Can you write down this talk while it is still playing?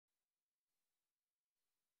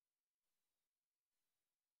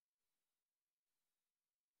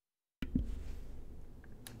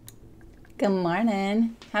Good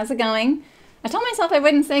morning. How's it going? I told myself I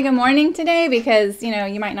wouldn't say good morning today because, you know,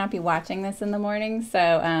 you might not be watching this in the morning.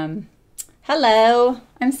 So, hello,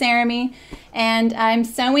 I'm Sarah, and I'm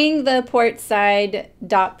sewing the Portside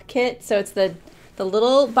Dopp Kit. So it's the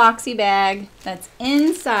little boxy bag that's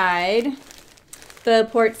inside the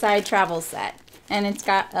Portside Travel Set. And it's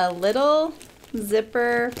got a little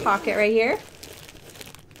zipper pocket right here.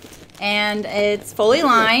 And it's fully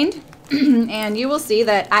lined. And you will see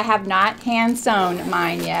that I have not hand sewn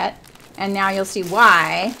mine yet. And now you'll see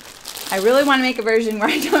why. I really want to make a version where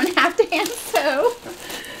I don't have to hand sew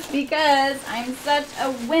because I'm such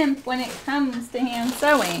a wimp when it comes to hand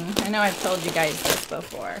sewing. I know I've told you guys this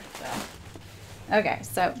before. Okay,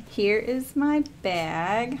 so here is my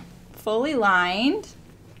bag, fully lined.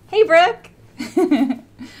 Hey, Brooke.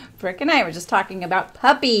 Brooke and I were just talking about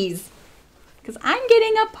puppies because I'm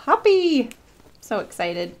getting a puppy. So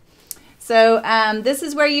excited. So this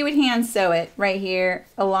is where you would hand sew it, right here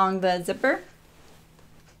along the zipper.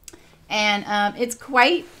 And it's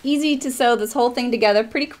quite easy to sew this whole thing together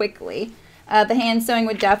pretty quickly. The hand sewing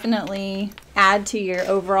would definitely add to your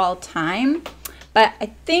overall time. But I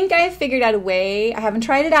think I figured out a way, I haven't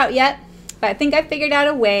tried it out yet, but I think I figured out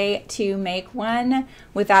a way to make one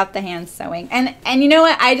without the hand sewing. And you know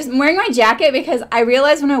what? I'm wearing my jacket because I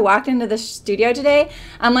realized when I walked into the studio today,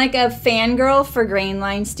 I'm like a fangirl for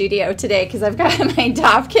Grainline Studio today because I've got my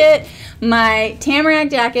Dopp Kit, my Tamarack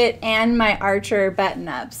jacket, and my Archer button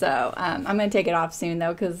up. So I'm going to take it off soon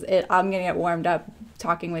though because I'm going to get warmed up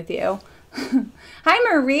talking with you.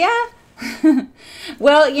 Hi, Maria.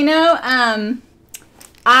 Well, you know,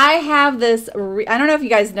 I have this, I don't know if you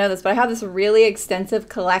guys know this, but I have this really extensive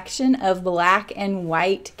collection of black and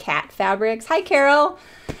white cat fabrics. Hi, Carol.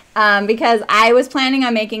 Because I was planning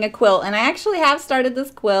on making a quilt, and I actually have started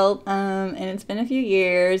this quilt, and it's been a few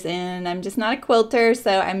years, and I'm just not a quilter,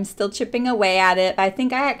 so I'm still chipping away at it. But I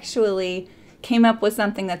think I actually came up with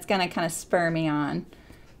something that's going to kind of spur me on.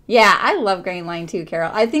 Yeah, I love Grainline too,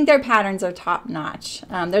 Carol. I think their patterns are top notch.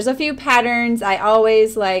 There's a few patterns I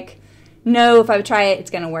always know if I try it,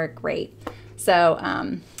 it's going to work great. So,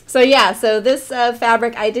 yeah, so this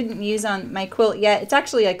fabric I didn't use on my quilt yet. It's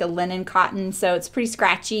actually like a linen cotton, so it's pretty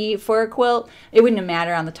scratchy for a quilt. It wouldn't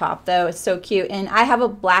matter on the top, though. It's so cute. And I have a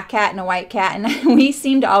black cat and a white cat, and we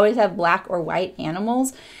seem to always have black or white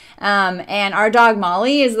animals. And our dog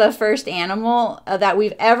Molly is the first animal that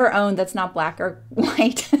we've ever owned that's not black or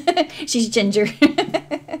white. She's ginger.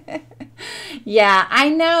 Yeah, I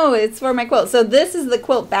know. It's for my quilt. So this is the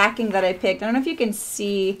quilt backing that I picked. I don't know if you can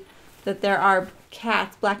see that there are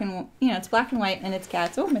cats, it's black and white, and it's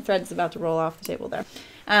cats. Oh, my thread's about to roll off the table there.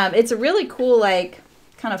 It's a really cool,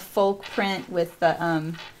 kind of folk print with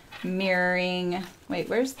the mirroring. Wait,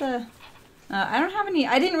 where's the... I don't have any...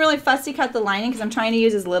 I didn't really fussy cut the lining because I'm trying to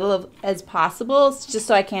use as little as possible, just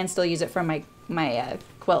so I can still use it for my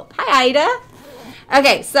quilt. Hi, Ida.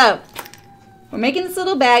 Okay, so... we're making this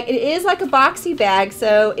little bag. It is like a boxy bag,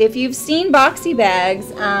 so if you've seen boxy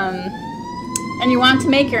bags and you want to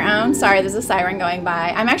make your own, sorry, there's a siren going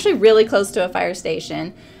by. I'm actually really close to a fire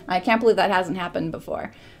station. I can't believe that hasn't happened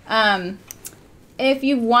before. If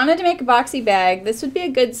you wanted to make a boxy bag, this would be a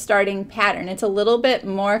good starting pattern. It's a little bit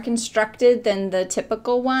more constructed than the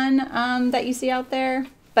typical one that you see out there,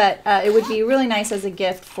 but it would be really nice as a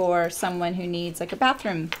gift for someone who needs like a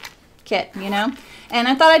bathroom kit, you know. And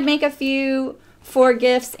I thought I'd make a few for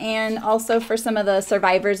gifts and also for some of the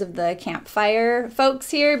survivors of the campfire folks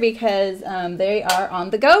here because they are on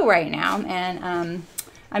the go right now, and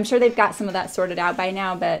I'm sure they've got some of that sorted out by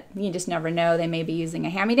now, but you just never know. They may be using a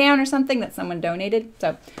hand-me-down or something that someone donated,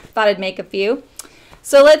 so thought I'd make a few.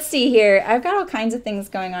 So let's see here. I've got all kinds of things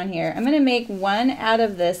going on here. I'm going to make one out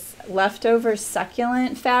of this leftover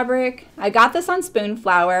succulent fabric. I got this on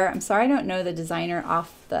Spoonflower. I'm sorry I don't know the designer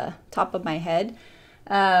off the top of my head.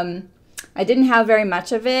 I didn't have very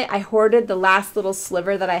much of it. I hoarded the last little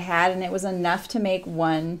sliver that I had, and it was enough to make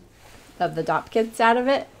one of the Dopp Kits out of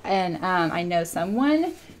it. And I know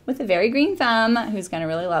someone with a very green thumb who's going to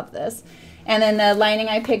really love this. And then the lining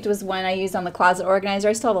I picked was one I used on the closet organizer.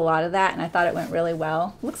 I still have a lot of that, and I thought it went really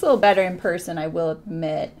well. Looks a little better in person, I will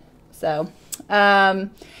admit. So, and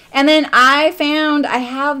then I found I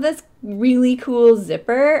have this really cool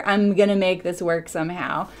zipper. I'm going to make this work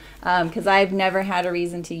somehow because I've never had a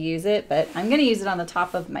reason to use it, but I'm going to use it on the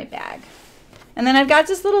top of my bag. And then I've got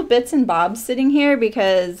just little bits and bobs sitting here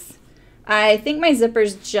because I think my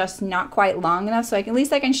zipper's just not quite long enough, so at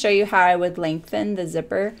least I can show you how I would lengthen the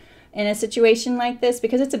zipper in a situation like this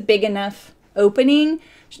because it's a big enough opening,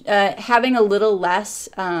 having a little less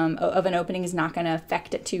of an opening is not going to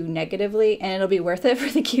affect it too negatively, and it'll be worth it for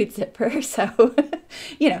the cute zipper. So,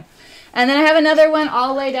 you know. And then I have another one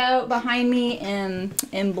all laid out behind me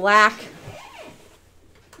in black.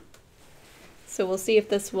 So we'll see if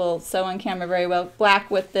this will sew on camera very well.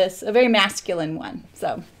 Black with this, a very masculine one.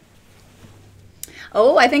 So,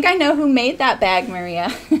 oh, I think I know who made that bag,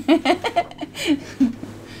 Maria.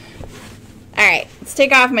 All right, let's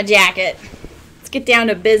take off my jacket. Let's get down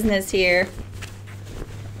to business here.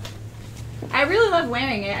 I really love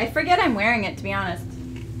wearing it. I forget I'm wearing it, to be honest.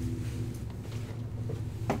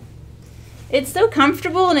 It's so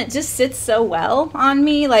comfortable and it just sits so well on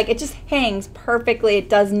me. Like, it just hangs perfectly. It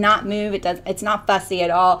does not move. It's not fussy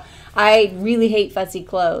at all. I really hate fussy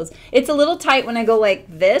clothes. It's a little tight when I go like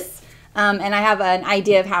this, and I have an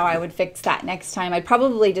idea of how I would fix that next time. I'd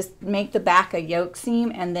probably just make the back a yoke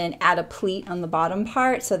seam and then add a pleat on the bottom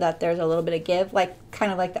part so that there's a little bit of give, like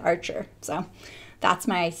kind of like the Archer. So that's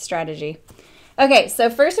my strategy. Okay, so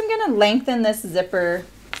first I'm going to lengthen this zipper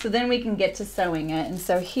so then we can get to sewing it. And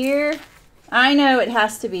so here, I know it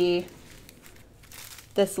has to be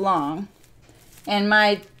this long, and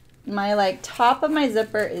my like top of my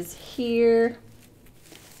zipper is here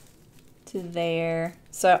to there,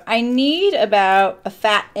 so I need about a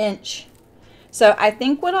fat inch. So I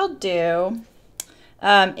think what I'll do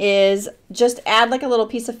is just add like a little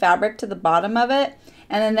piece of fabric to the bottom of it,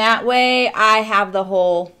 and then that way I have the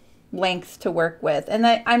whole length to work with. And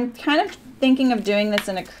I'm kind of thinking of doing this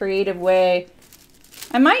in a creative way.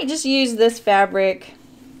 I might just use this fabric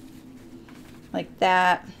like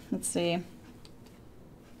that. Let's see.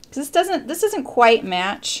 This doesn't quite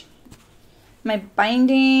match. My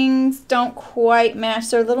bindings don't quite match.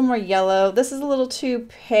 They're a little more yellow. This is a little too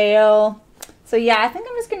pale. So yeah, I think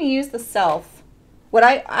I'm just going to use the self. What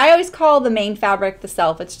I always call the main fabric the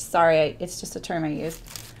self. It's just, sorry, it's just a term I use.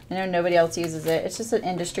 I know nobody else uses it. It's just an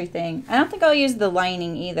industry thing. I don't think I'll use the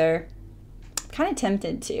lining either. I'm kind of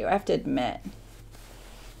tempted to, I have to admit.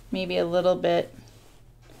 Maybe a little bit.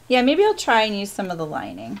 Yeah, maybe I'll try and use some of the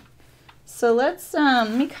lining. So let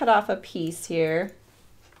me cut off a piece here.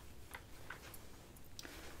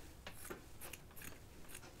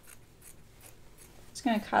 Just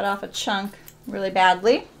gonna cut off a chunk really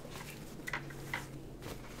badly.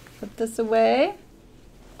 Put this away.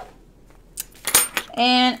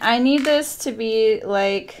 And I need this to be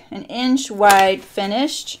like an inch wide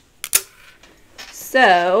finished.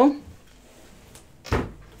 So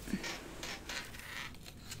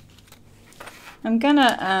I'm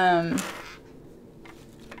gonna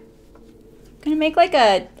make like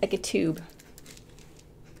a tube.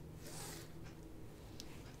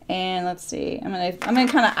 And let's see, I'm gonna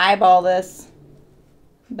kind of eyeball this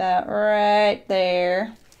about right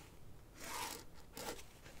there.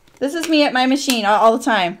 This is me at my machine all the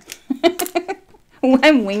time.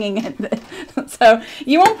 I'm winging it. So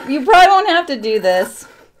you probably won't have to do this.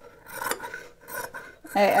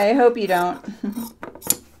 I hope you don't.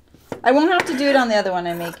 I won't have to do it on the other one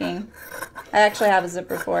I'm making. I actually have a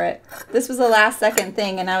zipper for it. This was a last second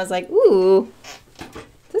thing and I was like, ooh,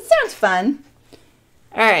 this sounds fun.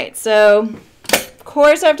 All right, so of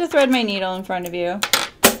course I have to thread my needle in front of you.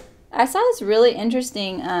 I saw this really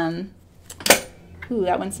interesting, ooh,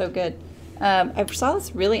 that one's so good. I saw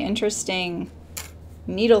this really interesting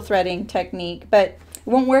needle threading technique, but it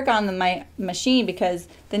won't work on my machine because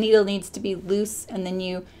the needle needs to be loose, and then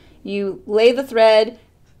you lay the thread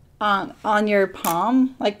on your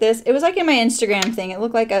palm like this. It was like in my Instagram thing. It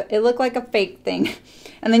looked like a fake thing.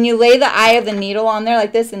 And then you lay the eye of the needle on there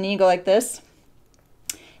like this, and then you go like this.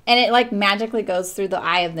 And it like magically goes through the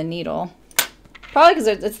eye of the needle. Probably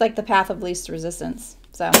because it's like the path of least resistance.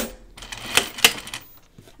 So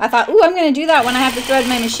I thought, ooh, I'm going to do that when I have to thread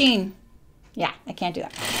my machine. Yeah, I can't do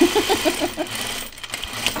that.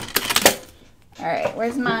 All right,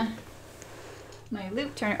 where's my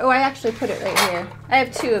loop turner? Oh, I actually put it right here. I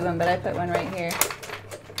have two of them, but I put one right here.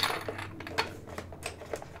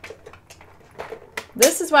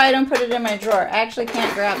 This is why I don't put it in my drawer. I actually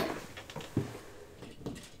can't grab it.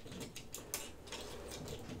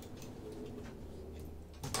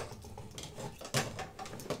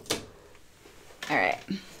 All right.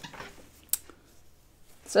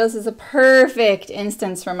 So this is a perfect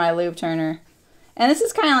instance for my loop turner. And this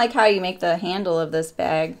is kind of like how you make the handle of this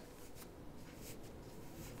bag.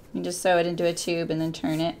 You just sew it into a tube and then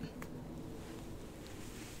turn it.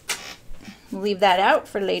 We'll leave that out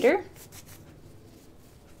for later.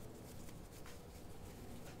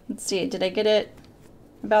 Let's see, did I get it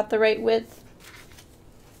about the right width?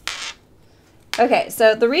 Okay,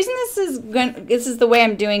 so the reason this is the way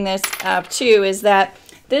I'm doing this too is that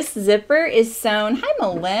this zipper is sewn. Hi,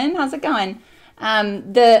 Malin. How's it going?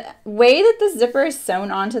 The way that the zipper is sewn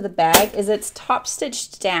onto the bag is it's top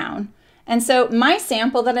stitched down. And so my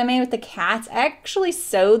sample that I made with the cats, I actually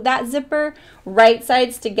sewed that zipper right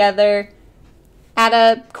sides together at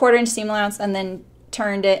a 1/4 inch seam allowance and then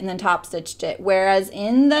turned it and then top stitched it. Whereas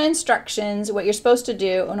in the instructions, what you're supposed to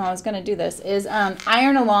do, oh no, I was going to do this, is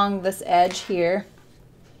iron along this edge here.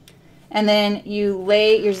 And then you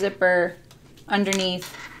lay your zipper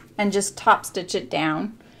underneath and just top stitch it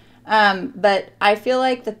down. But I feel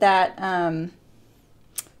like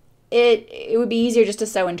it would be easier just to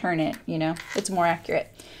sew and turn it, you know, it's more accurate.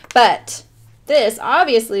 But this,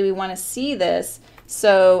 obviously we want to see this,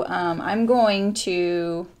 so I'm going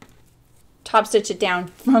to top stitch it down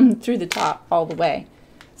from through the top all the way.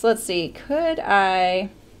 So let's see, could I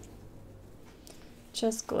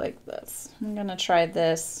just go like this? I'm gonna try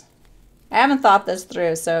this. I haven't thought this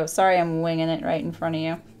through, so sorry I'm winging it right in front of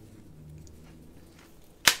you.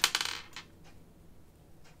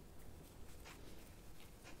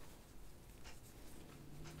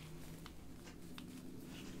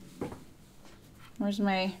 Where's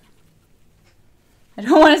my... I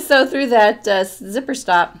don't want to sew through that zipper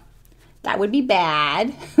stop. That would be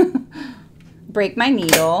bad. Break my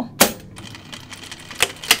needle.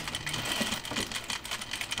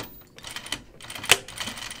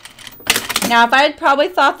 Now, if I had probably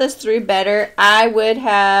thought this through better, I would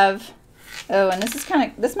have... Oh, and this is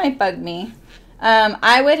kind of... This might bug me.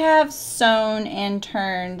 I would have sewn and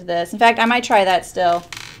turned this. In fact, I might try that still,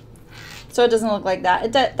 so it doesn't look like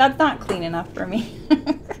that. That's not clean enough for me.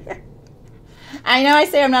 I know I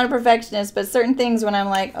say I'm not a perfectionist, but certain things when I'm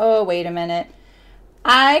like, oh, wait a minute,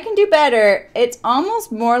 I can do better, it's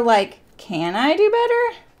almost more like, can I do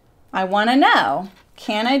better? I want to know.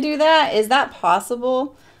 Can I do that? Is that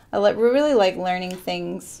possible? I really like learning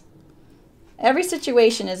things. Every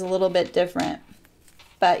situation is a little bit different,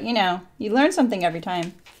 but you know, you learn something every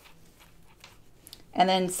time. And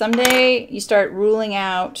then someday you start ruling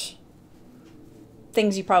out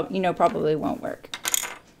things you probably won't work.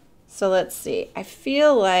 So let's see. I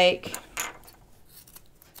feel like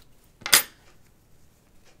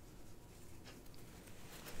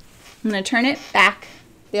I'm going to turn it back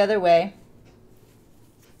the other way.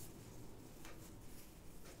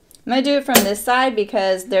 I'm going to do it from this side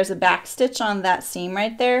because there's a back stitch on that seam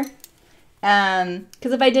right there.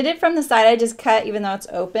 Because if I did it from the side I just cut, even though it's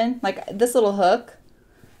open, like this little hook,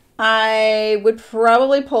 I would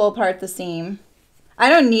probably pull apart the seam. I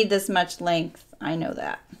don't need this much length. I know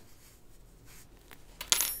that.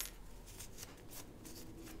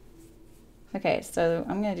 Okay, so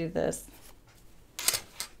I'm going to do this.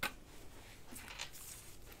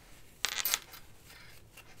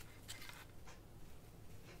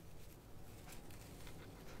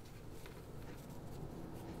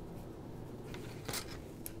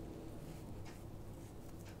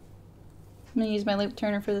 I'm going to use my loop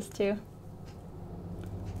turner for this too.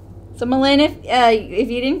 So Malin,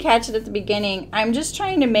 if you didn't catch it at the beginning, I'm just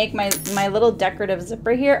trying to make my little decorative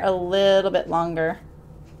zipper here a little bit longer.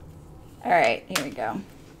 All right, here we go.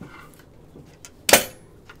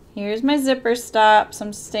 Here's my zipper stop. So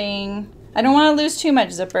I'm staying, I don't want to lose too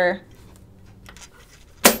much zipper.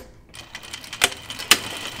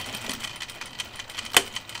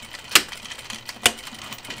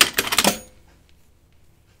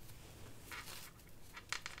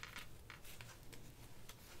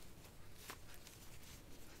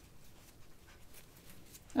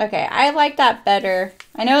 Okay, I like that better.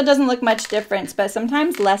 I know it doesn't look much difference, but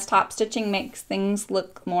sometimes less top stitching makes things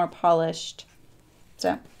look more polished.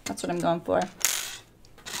 So that's what I'm going for.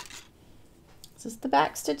 This is the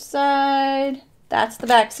back stitch side. That's the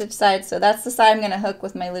back stitch side. So that's the side I'm going to hook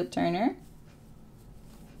with my loop turner.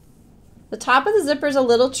 The top of the zipper is a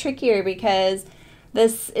little trickier because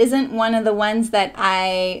this isn't one of the ones that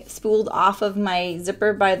I spooled off of my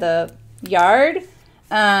zipper by the yard.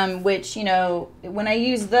 Which, you know, when I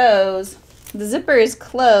use those, the zipper is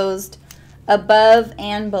closed above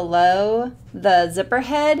and below the zipper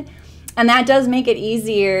head, and that does make it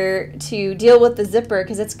easier to deal with the zipper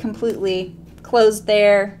because it's completely closed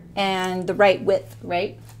there and the right width,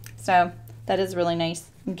 right? So that is really nice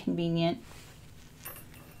and convenient.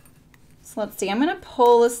 So let's see, I'm going to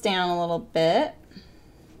pull this down a little bit.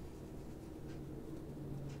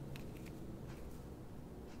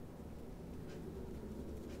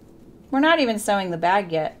 We're not even sewing the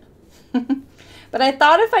bag yet. But I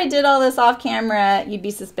thought if I did all this off camera, you'd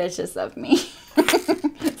be suspicious of me.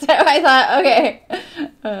 So I thought, okay.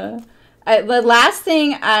 The last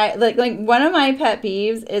thing like one of my pet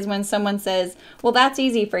peeves is when someone says, well, that's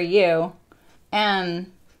easy for you.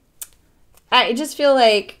 And I just feel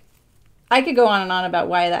like I could go on and on about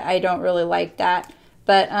why that I don't really like that,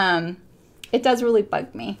 but it does really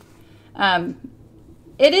bug me.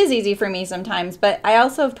 It is easy for me sometimes, but I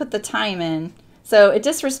also have put the time in. So it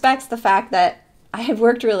disrespects the fact that I have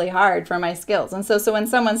worked really hard for my skills. And so when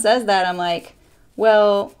someone says that, I'm like,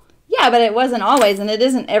 well, yeah, but it wasn't always, and it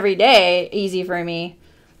isn't every day easy for me.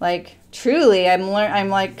 Like, truly, I'm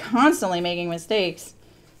like constantly making mistakes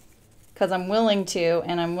because I'm willing to,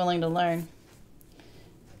 and I'm willing to learn.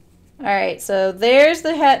 All right, so there's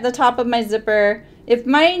the top of my zipper. If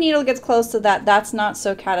my needle gets close to that, that's not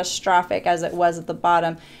so catastrophic as it was at the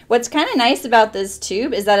bottom. What's kind of nice about this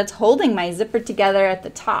tube is that it's holding my zipper together at the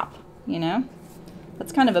top, you know?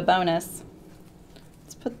 That's kind of a bonus.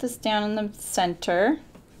 Let's put this down in the center.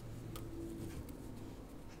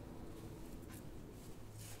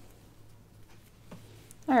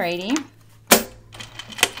 Alrighty.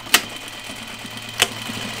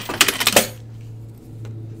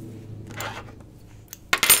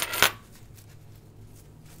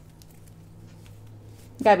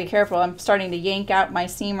 Gotta be careful. I'm starting to yank out my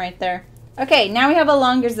seam right there. Okay, now we have a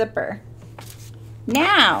longer zipper.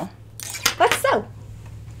 Now, let's sew.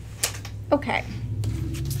 Okay.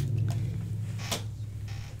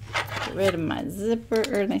 Get rid of my zipper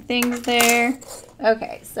or my things there.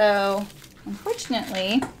 Okay, so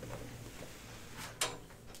unfortunately,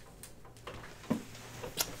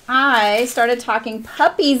 I started talking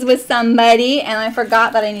puppies with somebody and I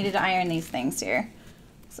forgot that I needed to iron these things here.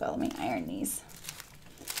 So let me iron these.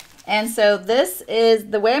 And so this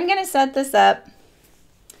is, the way I'm going to set this up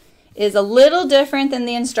is a little different than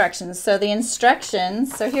the instructions. So the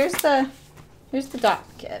instructions, so here's the Dopp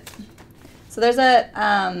Kit. So there's a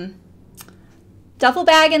duffel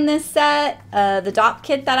bag in this set, the Dopp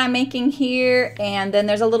Kit that I'm making here, and then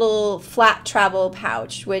there's a little flat travel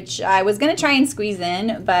pouch, which I was going to try and squeeze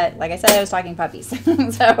in, but like I said, I was talking puppies.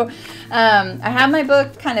 So I have my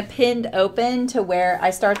book kind of pinned open to where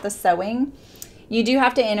I start the sewing. You do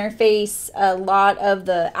have to interface a lot of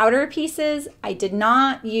the outer pieces. I did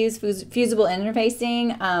not use fusible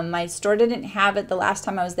interfacing. My store didn't have it the last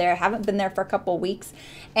time I was there. I haven't been there for a couple weeks.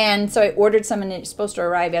 And so I ordered some and it's supposed to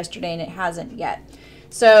arrive yesterday and it hasn't yet.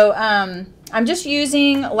 So I'm just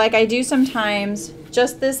using, like I do sometimes,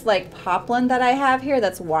 just this like poplin that I have here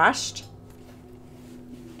that's washed.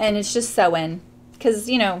 And it's just sew-in. Because,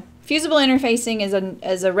 you know, fusible interfacing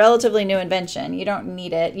is a relatively new invention. You don't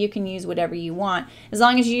need it. You can use whatever you want. As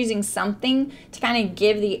long as you're using something to kind of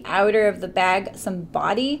give the outer of the bag some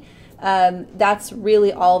body, that's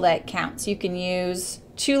really all that counts. You can use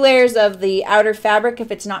 2 layers of the outer fabric if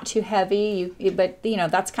it's not too heavy, but you know,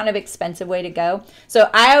 that's kind of expensive way to go. So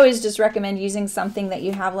I always just recommend using something that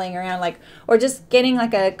you have laying around, like, or just getting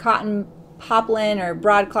like a cotton poplin or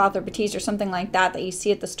broadcloth or batiste or something like that that you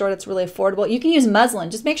see at the store that's really affordable. You can use muslin.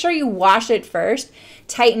 Just make sure you wash it first,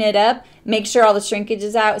 tighten it up, make sure all the shrinkage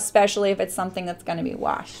is out, especially if it's something that's going to be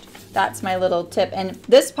washed. That's my little tip. And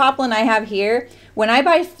this poplin I have here, when I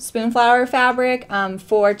buy spoonflower fabric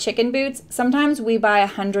for chicken boots, sometimes we buy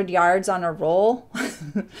 100 yards on a roll.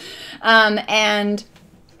 And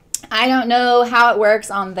I don't know how it works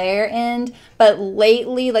on their end, but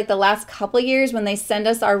lately, like the last couple of years, when they send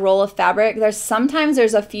us our roll of fabric, sometimes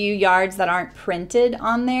there's a few yards that aren't printed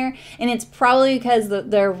on there, and it's probably because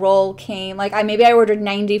their roll came, like maybe I ordered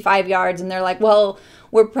 95 yards, and they're like, well,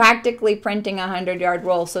 we're practically printing a 100-yard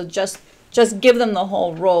roll, so just give them the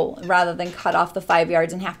whole roll rather than cut off the 5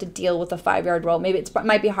 yards and have to deal with a 5-yard roll. Maybe it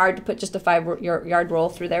might be hard to put just a 5-yard roll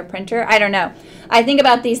through their printer. I don't know. I think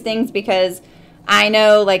about these things because I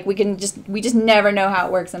know, like, we just never know how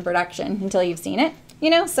it works in production until you've seen it, you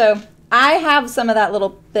know? So I have some of that little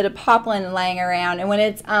bit of poplin laying around, and when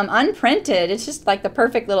it's unprinted, it's just like the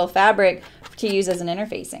perfect little fabric to use as an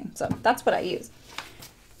interfacing. So that's what I use.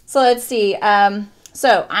 So let's see.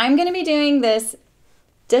 So I'm going to be doing this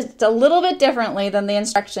just a little bit differently than the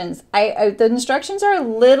instructions. The instructions are a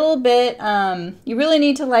little bit, you really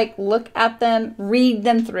need to like look at them, read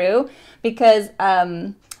them through, because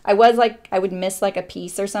I would miss like a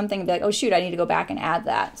piece or something and be like, oh shoot, I need to go back and add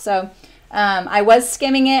that. So I was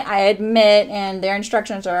skimming it, I admit, and their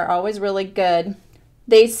instructions are always really good.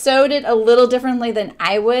 They sewed it a little differently than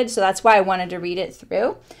I would, so that's why I wanted to read it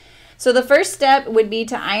through. So the first step would be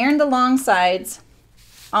to iron the long sides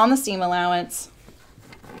on the seam allowance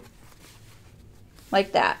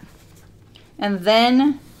like that. And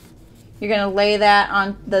then you're going to lay that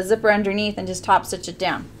on the zipper underneath and just top stitch it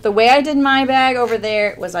down. The way I did my bag over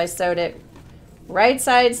there was I sewed it right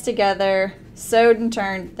sides together, sewed and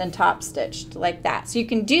turned, then top stitched like that. So you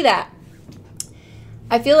can do that.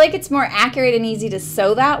 I feel like it's more accurate and easy to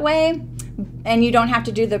sew that way, and you don't have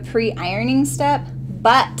to do the pre-ironing step.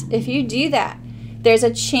 But if you do that, there's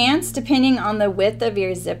a chance, depending on the width of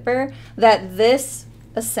your zipper, that this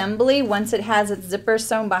assembly, once it has its zipper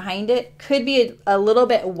sewn behind it, could be a little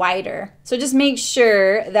bit wider. So just make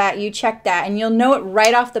sure that you check that, and you'll know it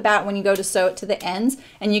right off the bat when you go to sew it to the ends,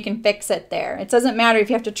 and you can fix it there. It doesn't matter if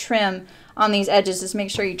you have to trim on these edges, just make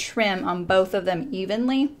sure you trim on both of them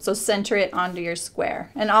evenly. So center it onto your square.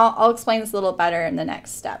 And I'll explain this a little better in the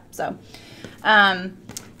next step. So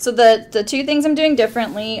so the two things I'm doing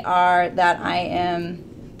differently are that I am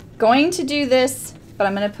going to do this, but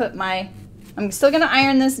I'm going to put I'm still going to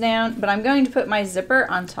iron this down, but I'm going to put my zipper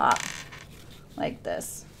on top like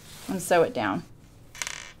this and sew it down.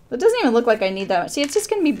 It doesn't even look like I need that much. See, it's just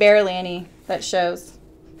going to be barely any that shows.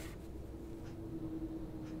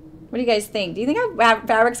 What do you guys think? Do you think our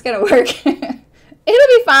fabric's going to work? It'll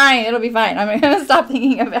be fine. It'll be fine. I'm going to stop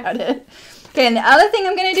thinking about it. Okay, and the other thing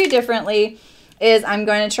I'm going to do differently is I'm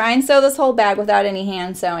going to try and sew this whole bag without any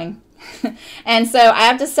hand sewing. And so I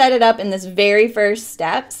have to set it up in this very first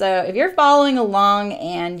step. So if you're following along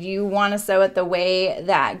and you want to sew it the way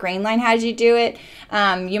that Grainline has you do it,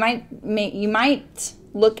 you might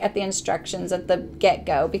look at the instructions at the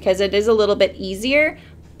get-go, because it is a little bit easier,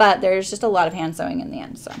 but there's just a lot of hand sewing in the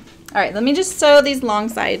end. So, all right, let me just sew these long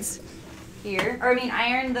sides here, or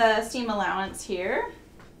iron the seam allowance here.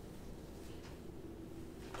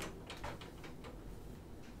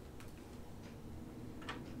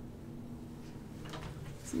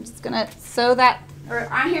 So I'm just gonna sew that, or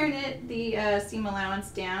iron the seam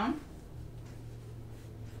allowance down.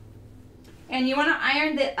 And you want to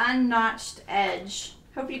iron the unnotched edge.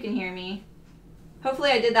 Hope you can hear me.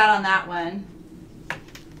 Hopefully I did that on that one.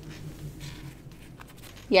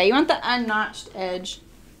 Yeah, you want the unnotched edge.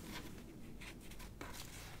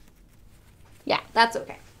 Yeah, that's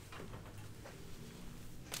okay.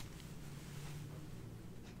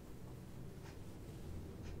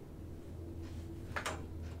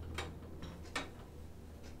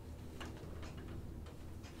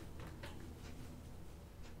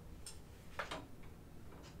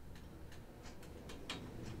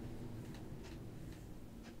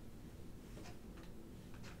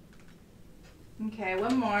 Okay,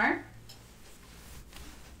 one more.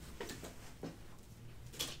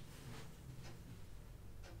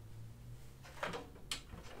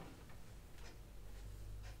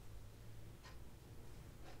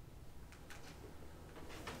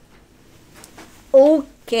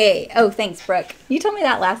 Okay. Oh, thanks, Brooke. You told me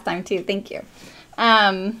that last time too. Thank you.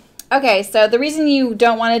 Okay, so the reason you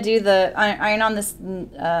don't want to do the iron on this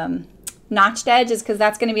notched edge is because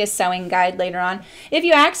that's going to be a sewing guide later on. If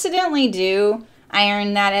you accidentally do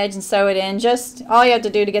iron that edge and sew it in, just all you have to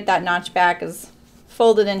do to get that notch back is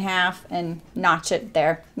fold it in half and notch it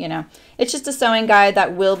there. You know, it's just a sewing guide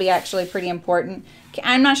that will be actually pretty important.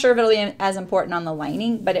 I'm not sure if it'll be as important on the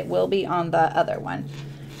lining, but it will be on the other one.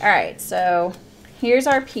 All right, so here's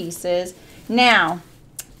our pieces. Now,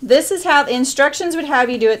 this is how the instructions would have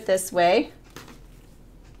you do it this way.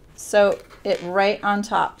 Sew it right on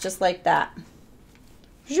top, just like that.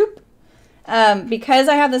 Zoop. Because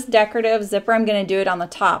I have this decorative zipper, I'm going to do it on the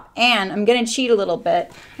top, and I'm going to cheat a little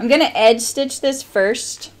bit. I'm going to edge stitch this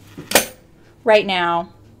first right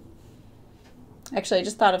now. Actually, I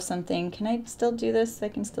just thought of something. Can I still do this? I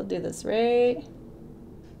can still do this, right?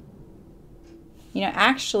 You know,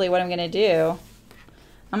 actually what I'm going to do,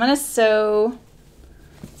 I'm going to sew.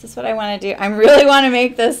 Is this what I want to do? I really want to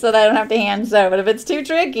make this so that I don't have to hand sew, but if it's too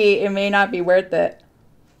tricky, it may not be worth it.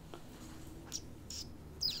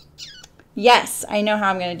 Yes, I know how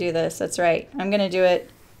I'm going to do this. That's right. I'm going to do it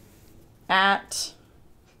at...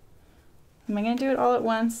 Am I going to do it all at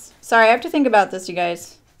once? Sorry, I have to think about this, you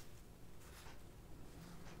guys.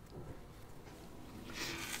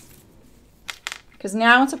 Because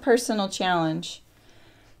now it's a personal challenge.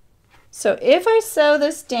 So if I sew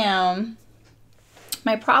this down,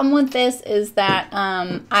 my problem with this is that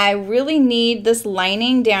I really need this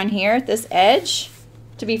lining down here, this edge,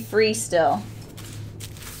 to be free still.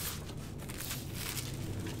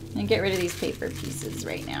 And get rid of these paper pieces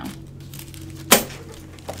right now.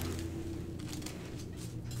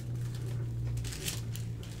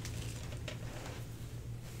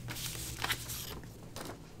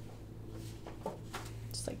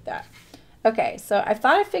 Just like that. Okay, so I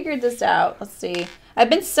thought I figured this out. Let's see. I've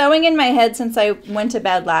been sewing in my head since I went to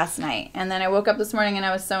bed last night. And then I woke up this morning and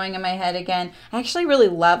I was sewing in my head again. I actually really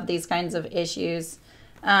love these kinds of issues.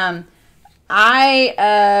 I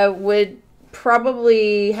would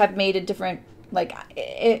probably have made a different, like,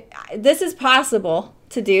 this is possible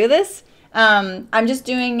to do this. I'm just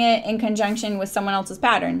doing it in conjunction with someone else's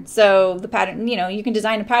pattern. So the pattern, you know, you can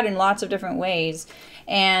design a pattern lots of different ways.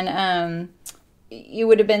 And you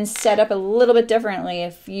would have been set up a little bit differently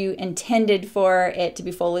if you intended for it to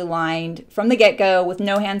be fully lined from the get-go with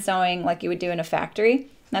no hand sewing like you would do in a factory.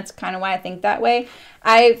 That's kind of why I think that way.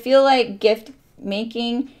 I feel like gift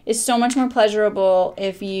making is so much more pleasurable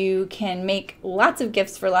if you can make lots of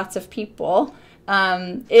gifts for lots of people,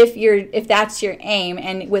 if that's your aim,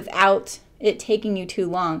 and without it taking you too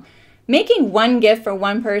long. Making one gift for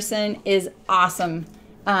one person is awesome.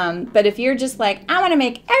 But if you're just like, I want to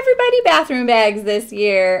make everybody bathroom bags this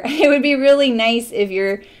year, it would be really nice if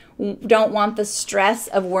you don't want the stress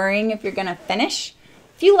of worrying if you're going to finish.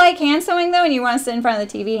 If you like hand sewing though, and you want to sit in front of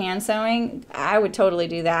the TV hand sewing, I would totally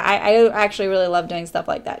do that. I actually really love doing stuff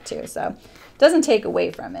like that too. So it doesn't take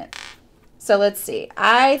away from it. So let's see.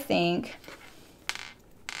 I think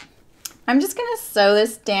I'm just going to sew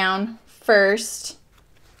this down first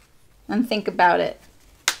and think about it.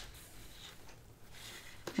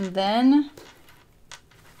 And then,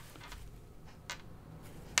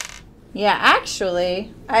 yeah,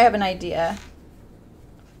 actually, I have an idea.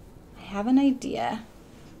 I'm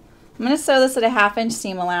going to sew this at a 1/2 inch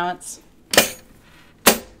seam allowance.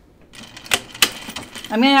 I'm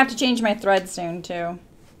going to have to change my thread soon too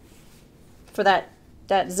for that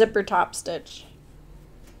zipper top stitch.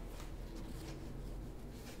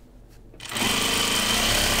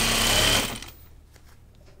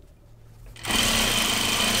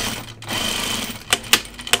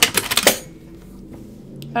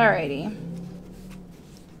 Alrighty.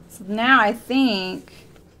 So now I think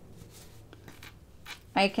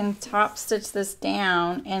I can top stitch this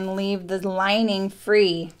down and leave the lining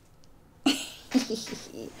free.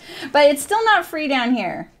 But it's still not free down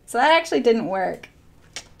here. So that actually didn't work.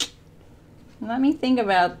 Let me think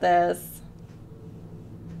about this.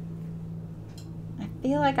 I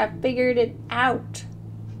feel like I figured it out.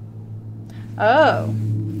 Oh,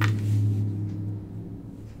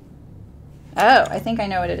 I think I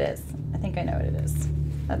know what it is.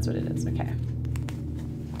 That's what it is. Okay.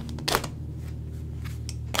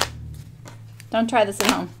 Don't try this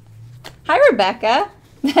at home. Hi, Rebecca.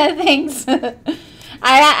 Thanks. I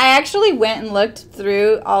actually went and looked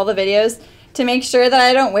through all the videos to make sure that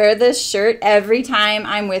I don't wear this shirt every time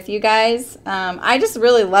I'm with you guys. I just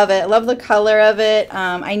really love it. I love the color of it.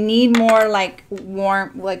 I need more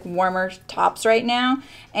warmer tops right now.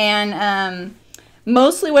 And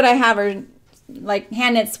mostly what I have are like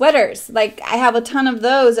hand knit sweaters. Like I have a ton of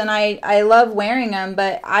those and I love wearing them,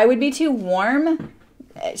 but I would be too warm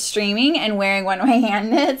streaming and wearing one of my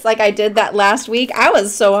hand knits like I did that last week. I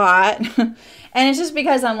was so hot. And it's just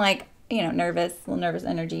because I'm like, you know, nervous, a little nervous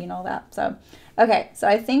energy and all that. So, okay. So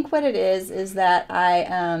I think what it is that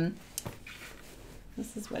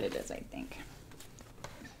this is what it is, I think.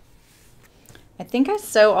 I think I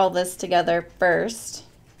sew all this together first.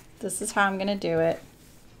 This is how I'm going to do it.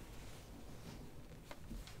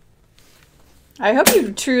 I hope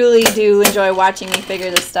you truly do enjoy watching me figure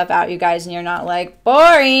this stuff out, you guys, and you're not like,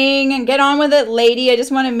 boring, and get on with it, lady. I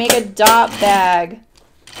just want to make a Dopp bag.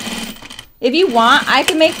 If you want,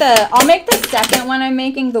 I'll make the second one I'm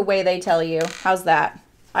making the way they tell you. How's that?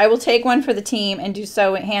 I will take one for the team and do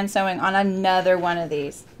hand sewing on another one of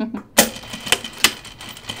these.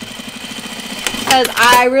 Because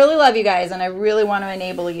I really love you guys and I really want to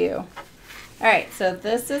enable you. Alright, so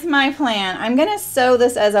this is my plan. I'm going to sew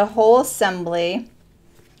this as a whole assembly.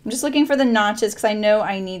 I'm just looking for the notches because I know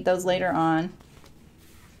I need those later on.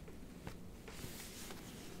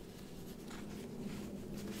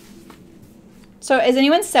 So is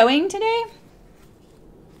anyone sewing today? What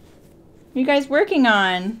are you guys working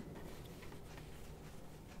on?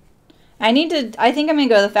 I think I'm going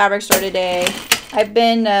to go to the fabric store today. I've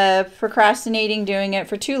been procrastinating doing it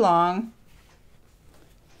for too long.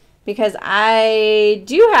 Because I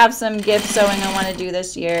do have some gift sewing I want to do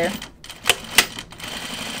this year.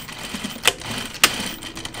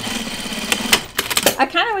 I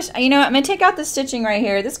kind of wish, you know, I'm going to take out the stitching right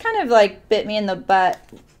here. This kind of like bit me in the butt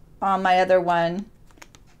on my other one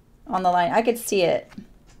on the line. I could see it.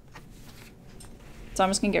 So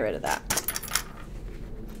I'm just going to get rid of that.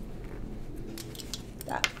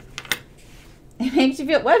 That. It makes you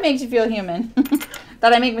feel, what makes you feel human?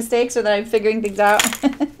 That I make mistakes or that I'm figuring things out?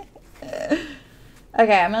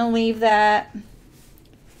 Okay, I'm going to leave that.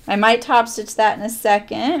 I might top stitch that in a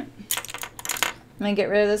second. I'm going to get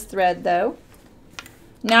rid of this thread though.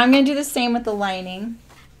 Now I'm going to do the same with the lining.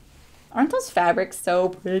 Aren't those fabrics so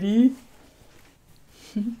pretty?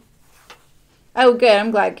 Oh, good.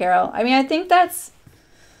 I'm glad, Carol. I mean, I think that's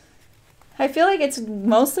I feel like it's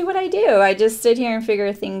mostly what I do. I just sit here and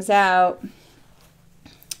figure things out.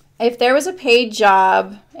 If there was a paid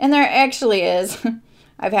job, and there actually is,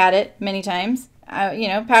 I've had it many times. You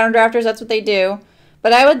know, pattern drafters, that's what they do.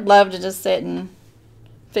 But I would love to just sit and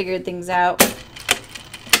figure things out.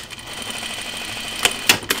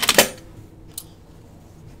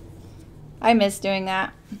 I miss doing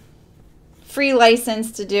that. Free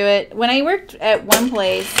license to do it. When I worked at one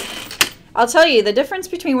place, I'll tell you, the difference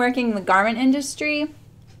between working in the garment industry,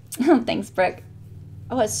 oh, thanks, Brooke.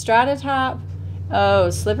 Oh, a strata top. Oh,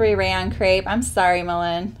 slippery rayon crepe. I'm sorry,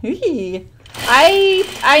 Mullen.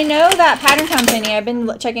 I know that pattern company. I've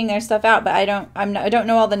been checking their stuff out, but I don't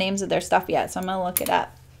know all the names of their stuff yet, so I'm gonna look it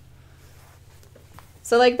up.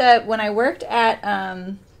 So like when I worked at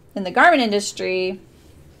in the garment industry,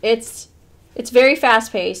 it's very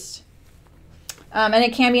fast paced. And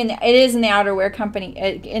it can be it is in the outerwear company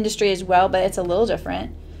industry as well, but it's a little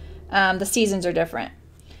different. The seasons are different.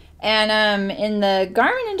 And in the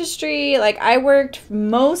garment industry, like I worked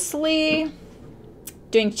mostly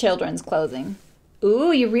doing children's clothing.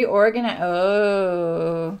 Ooh, you reorganize.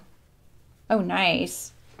 Oh,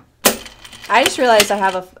 nice. I just realized I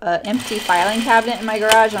have a empty filing cabinet in my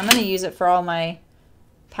garage. I'm going to use it for all my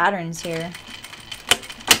patterns here.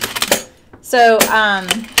 So,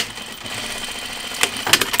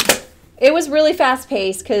 it was really fast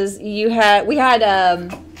paced because we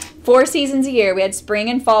had 4 seasons a year. We had spring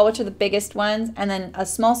and fall, which are the biggest ones, and then a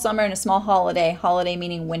small summer and a small holiday. Holiday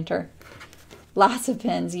meaning winter. Lots of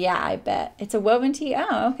pins. Yeah, I bet. It's a woven tee.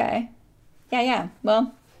 Oh, okay. Yeah.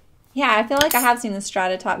 Well, yeah, I feel like I have seen the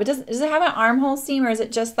strata top. But does it have an armhole seam, or is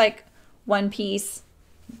it just like one piece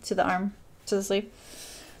to the arm, to the sleeve?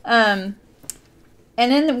 And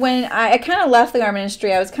then when I kind of left the garment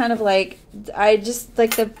industry, I was kind of like, I just,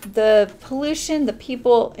 like, the pollution, the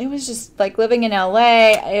people, it was just, like, living in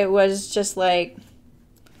LA, it was just, like,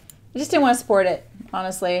 I just didn't want to support it,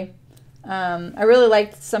 honestly. I really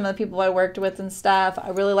liked some of the people I worked with and stuff. I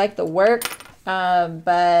really liked the work,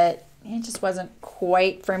 but it just wasn't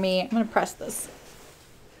quite for me. I'm going to press this.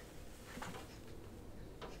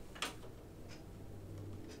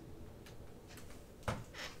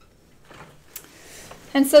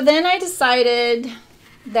 And so then I decided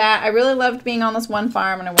that I really loved being on this one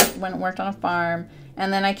farm, and I went and worked on a farm.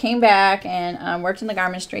 And then I came back and worked in the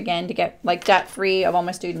garment industry again to get like debt free of all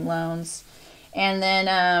my student loans. And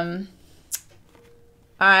then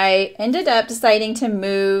I ended up deciding to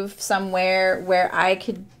move somewhere where I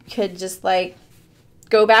could just like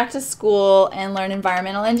go back to school and learn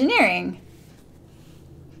environmental engineering.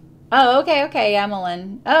 Oh, okay,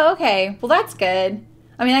 Emmeline. Oh, okay. Well, that's good.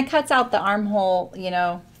 I mean, that cuts out the armhole, you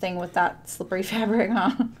know, thing with that slippery fabric,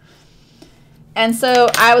 huh? And so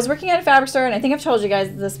I was working at a fabric store, and I think I've told you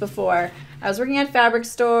guys this before. I was working at a fabric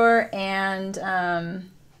store, and I'll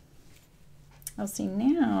see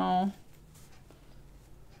now.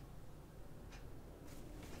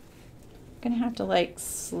 I'm going to have to, like,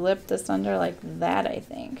 slip this under like that, I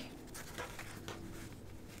think.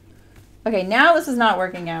 Okay, now this is not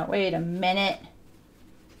working out. Wait a minute.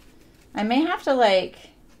 I may have to, like...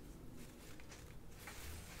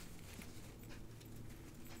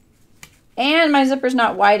 And my zipper's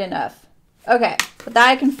not wide enough. Okay, but that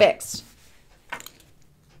I can fix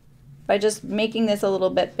by just making this a little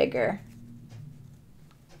bit bigger.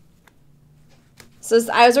 So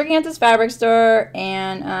I was working at this fabric store,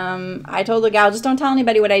 and I told the gal, just don't tell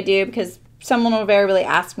anybody what I do, because someone will very really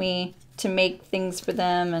ask me to make things for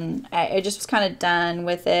them, and I just was kind of done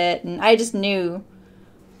with it. And I just knew,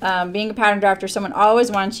 being a pattern drafter, someone always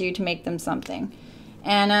wants you to make them something.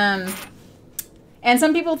 And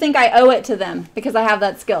some people think I owe it to them because I have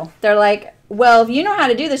that skill. They're like, well, if you know how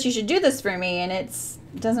to do this, you should do this for me. And it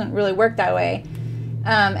doesn't really work that way.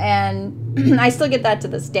 And I still get that to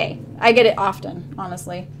this day. I get it often,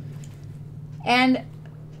 honestly. And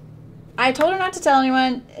I told her not to tell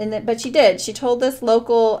anyone, but she did. She told this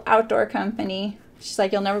local outdoor company. She's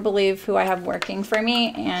like, you'll never believe who I have working for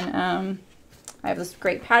me. And I have this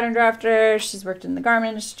great pattern drafter. She's worked in the garment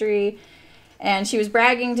industry. And she was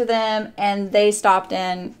bragging to them, and they stopped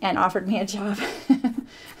in and offered me a job.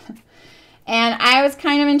 And I was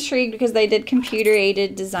kind of intrigued because they did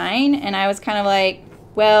computer-aided design, and I was kind of like,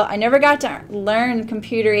 well, I never got to learn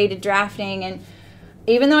computer-aided drafting, and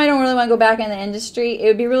even though I don't really want to go back in the industry, it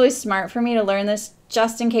would be really smart for me to learn this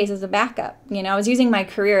just in case as a backup. You know, I was using my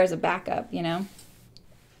career as a backup, you know.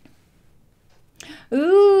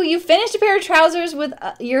 Ooh, you finished a pair of trousers with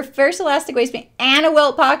your first elastic waistband and a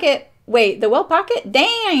welt pocket. Wait, the welt pocket?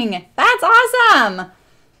 Dang, that's awesome.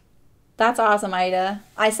 That's awesome, Ida.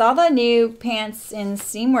 I saw the new pants in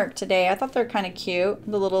Seamwork today. I thought they're kind of cute.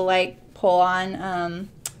 The little, like, pull-on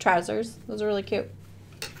trousers. Those are really cute.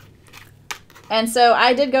 And so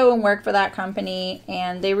I did go and work for that company,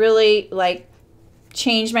 and they really like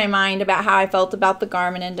changed my mind about how I felt about the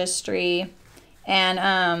garment industry.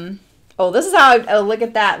 And oh, this is how oh, look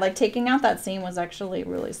at that. Like taking out that seam was actually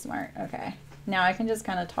really smart. Okay. Now I can just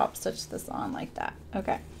kind of top stitch this on like that.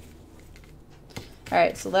 Okay. All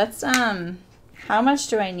right, so let's how much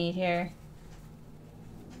do I need here?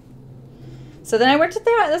 So then I worked at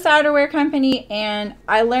this outerwear company, and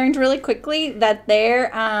I learned really quickly that their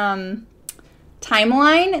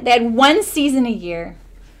timeline, they had 1 season a year.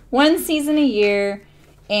 1 season a year,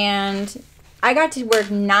 and I got to work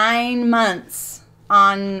 9 months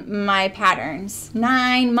on my patterns.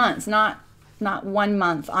 9 months, not 1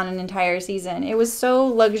 month on an entire season. It was so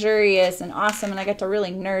luxurious and awesome, and I got to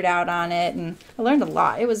really nerd out on it, and I learned a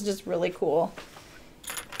lot. It was just really cool.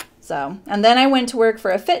 So, and then I went to work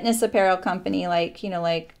for a fitness apparel company, like, you know,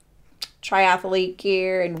 like triathlete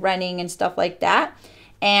gear and running and stuff like that.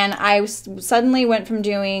 And I suddenly went from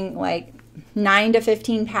doing like 9 to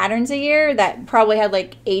 15 patterns a year that probably had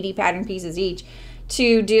like 80 pattern pieces each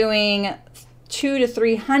to doing 200 to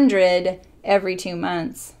 300 every 2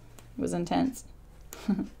 months. It was intense.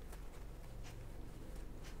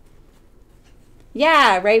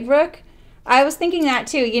 Yeah, right, Brooke? I was thinking that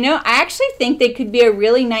too. You know, I actually think they could be a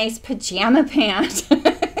really nice pajama pant.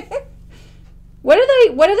 What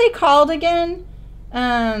are they called again?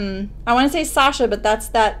 I want to say Sasha, but that's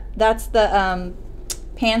the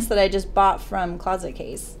pants that I just bought from Closet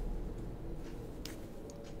Case.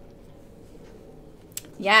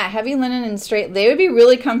 Yeah, heavy linen and straight. They would be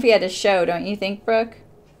really comfy at a show, don't you think, Brooke?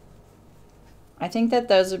 I think that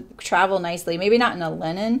those would travel nicely. Maybe not in a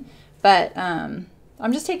linen, but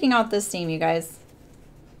I'm just taking out this seam, you guys.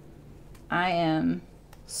 I am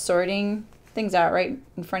sorting things out right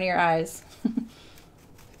in front of your eyes.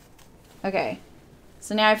 Okay,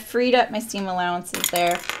 so now I've freed up my seam allowances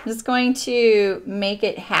there. I'm just going to make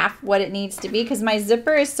it half what it needs to be because my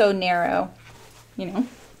zipper is so narrow, you know.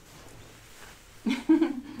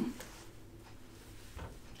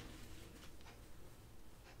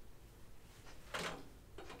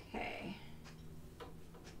 Okay.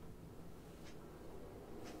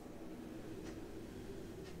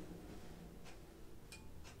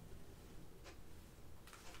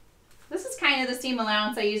 This is kind of the seam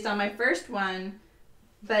allowance I used on my first one,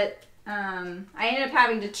 but I ended up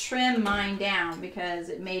having to trim mine down because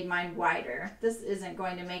it made mine wider. This isn't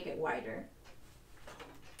going to make it wider.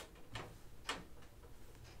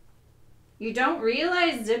 You don't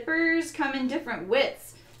realize zippers come in different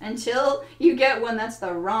widths until you get one that's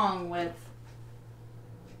the wrong width.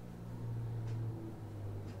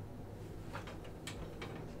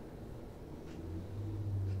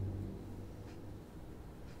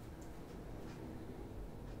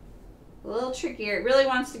 A little trickier. It really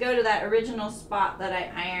wants to go to that original spot that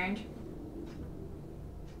I ironed.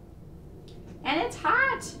 And it's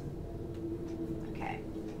hot. Okay.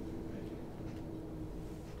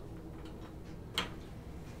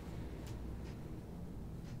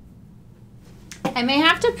 I may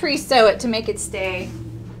have to pre-sew it to make it stay.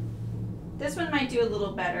 This one might do a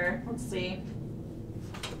little better. Let's see.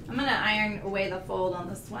 I'm gonna iron away the fold on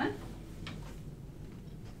this one.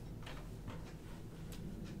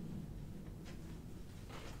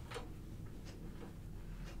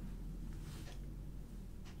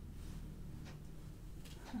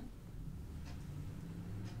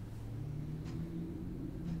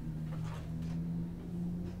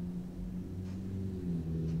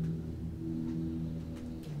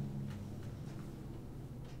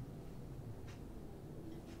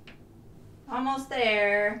 Almost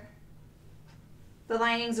there. The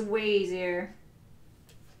lining's way easier.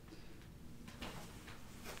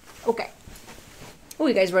 Okay. Oh,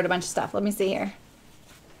 you guys wrote a bunch of stuff. Let me see here.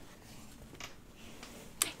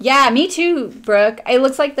 Yeah, me too, Brooke. It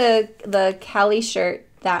looks like the Kelly shirt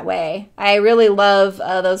that way. I really love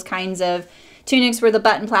those kinds of tunics where the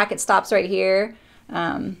button placket stops right here.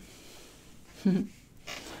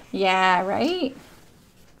 Yeah, right?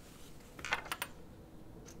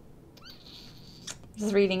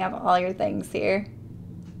 Just reading up all your things here.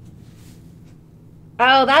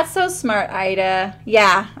 Oh, that's so smart, Ida.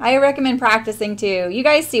 Yeah, I recommend practicing too. You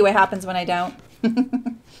guys see what happens when I don't.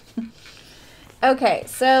 Okay,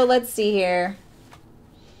 so let's see here.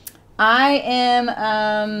 I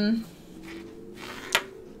am,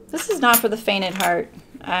 this is not for the faint at heart,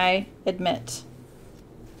 I admit.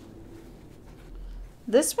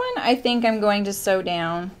 This one I think I'm going to sew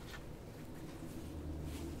down.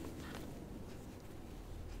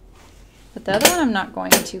 But the other one I'm not going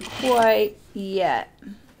to quite yet.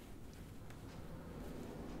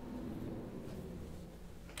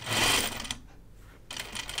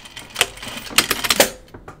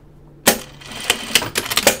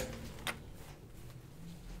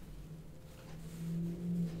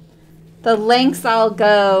 the lengths I'll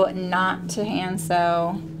go not to hand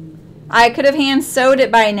sew. I could have hand sewed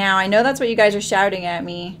it by now. I know that's what you guys are shouting at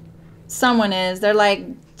me. Someone is. They're like,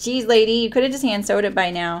 geez, lady, you could have just hand sewed it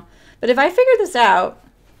by now. But if I figure this out,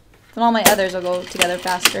 then all my others will go together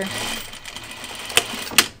faster.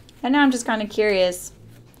 And now I'm just kind of curious.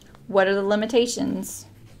 What are the limitations?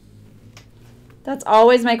 That's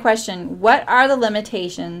always my question. What are the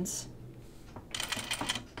limitations?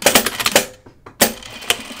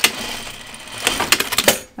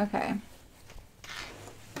 Okay.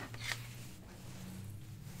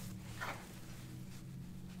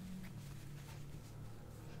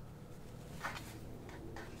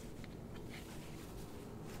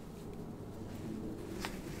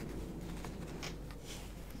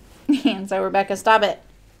 And so, Rebecca, stop it.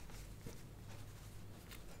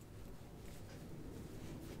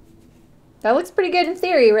 That looks pretty good in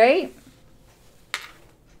theory, right?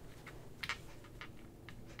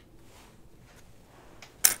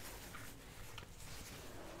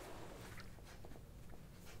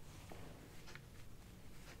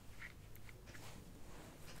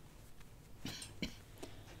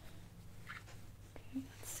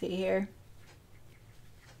 Let's see here.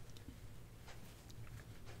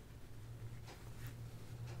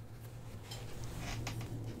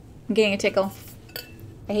 I'm getting a tickle.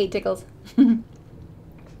 I hate tickles. All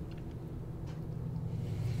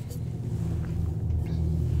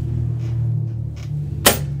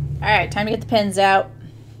right, time to get the pins out.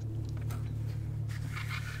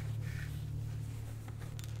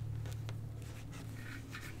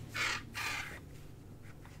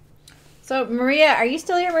 So Maria, are you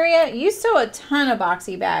still here, Maria? You sew a ton of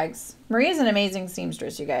boxy bags. Maria's an amazing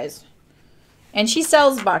seamstress, you guys. And she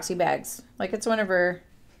sells boxy bags. Like, it's one of her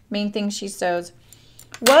main things she sews.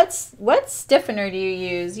 What stiffener do you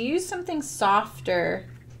use? You use something softer.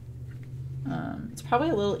 It's probably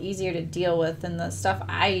a little easier to deal with than the stuff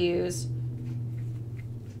I use.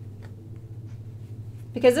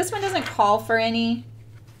 Because this one doesn't call for any.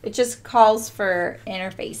 It just calls for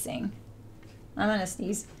interfacing. I'm gonna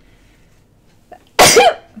sneeze.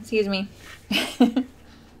 Excuse me.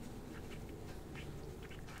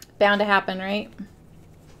 Bound to happen, right?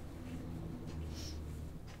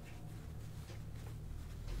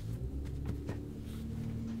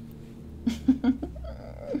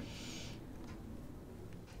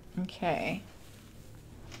 Okay.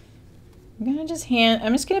 I'm just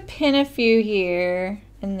gonna pin a few here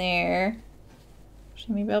and there.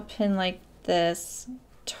 Actually, maybe I'll pin like this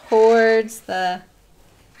towards the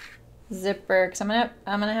zipper, because I'm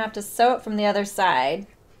gonna have to sew it from the other side.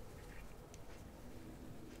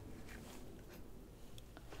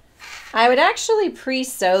 I would actually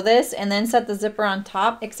pre-sew this and then set the zipper on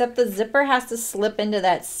top, except the zipper has to slip into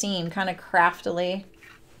that seam kind of craftily.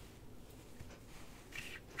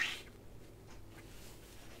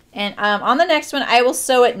 And on the next one, I will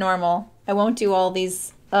sew it normal. I won't do all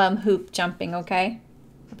these hoop jumping, okay?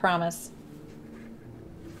 I promise.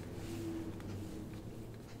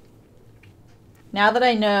 Now that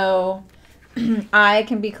I know I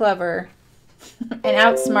can be clever and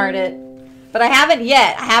outsmart it. But I haven't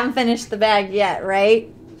yet. I haven't finished the bag yet,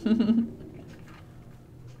 right?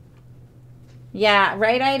 Yeah,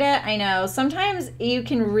 right, Ida? I know. Sometimes you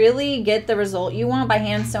can really get the result you want by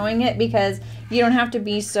hand sewing it because you don't have to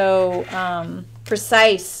be so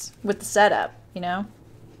precise with the setup, you know?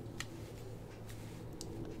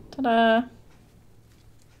 Ta-da!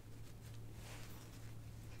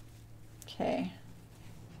 Okay.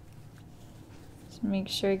 Just make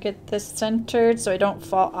sure I get this centered so I don't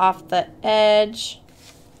fall off the edge.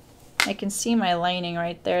 I can see my lining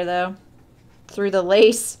right there, though, through the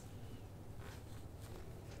lace.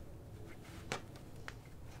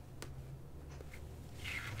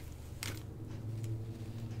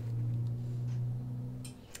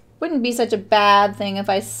 Wouldn't be such a bad thing if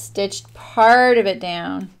I stitched part of it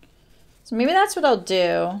down. So maybe that's what I'll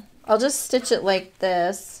do. I'll just stitch it like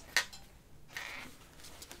this.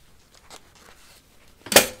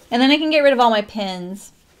 And then I can get rid of all my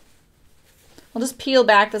pins. I'll just peel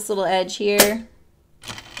back this little edge here.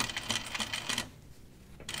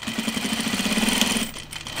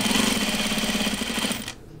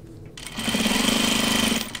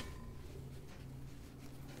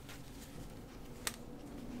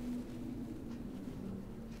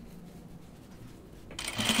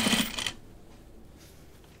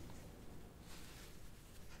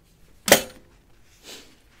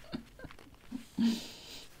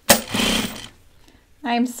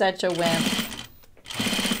 I'm such a wimp.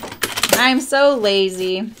 I'm so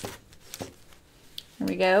lazy. Here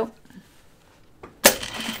we go.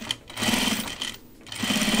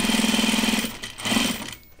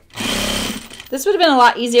 This would have been a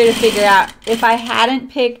lot easier to figure out if I hadn't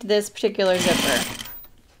picked this particular zipper.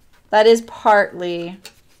 That is partly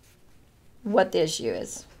what the issue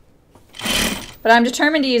is. But I'm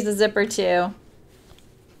determined to use the zipper too.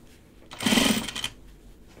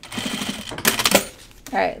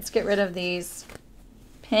 All right, let's get rid of these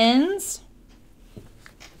pins.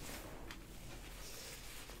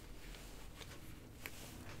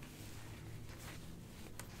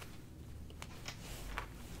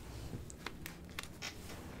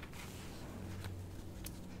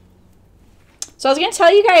 So I was going to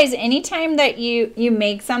tell you guys, anytime that you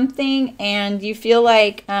make something and you feel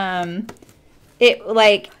like it,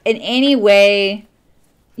 like in any way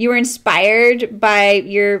you were inspired by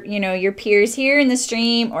your, your peers here in the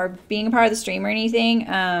stream or being a part of the stream or anything,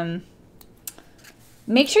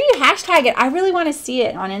 make sure you hashtag it. I really want to see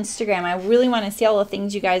it on Instagram. I really want to see all the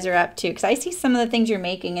things you guys are up to, because I see some of the things you're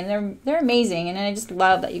making and they're amazing, and I just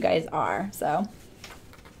love that you guys are. So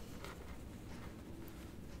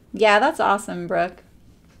yeah, that's awesome, Brooke.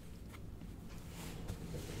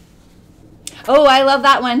 Oh, I love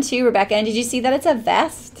that one too, Rebecca. And did you see that it's a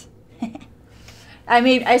vest?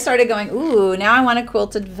 I started going, ooh, now I want a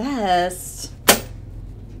quilted vest.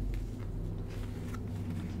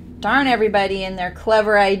 Darn everybody and their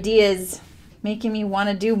clever ideas, making me want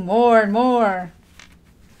to do more and more.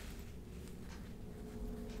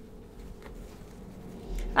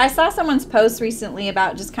 I saw someone's post recently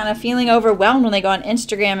about just kind of feeling overwhelmed when they go on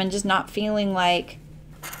Instagram and just not feeling like,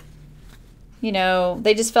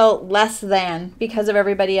 they just felt less than because of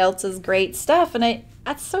everybody else's great stuff. And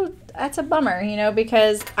that's a bummer,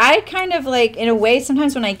 because I kind of like, in a way,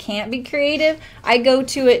 sometimes when I can't be creative, I go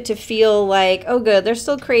to it to feel like, oh good, there's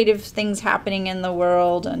still creative things happening in the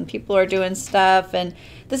world and people are doing stuff, and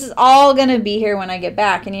this is all going to be here when I get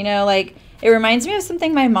back. And like, it reminds me of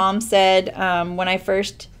something my mom said when I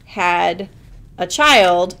first had a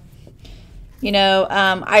child.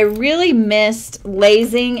 I really missed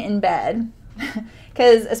lazing in bed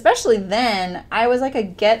because especially then I was like a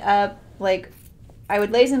get up, like I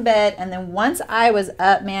would laze in bed, and then once I was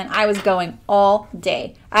up, man, I was going all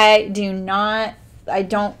day. I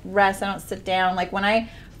don't rest, I don't sit down. Like when I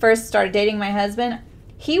first started dating my husband,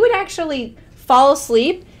 he would actually fall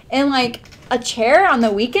asleep in like a chair on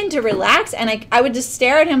the weekend to relax, and I would just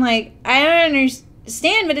stare at him like, I don't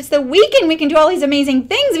understand, but it's the weekend, we can do all these amazing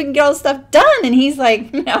things, we can get all this stuff done. And he's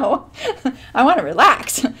like, no, I want to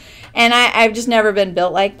relax. And I've just never been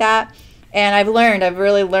built like that. And I've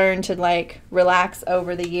really learned to like relax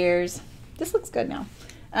over the years. This looks good now.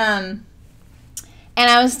 And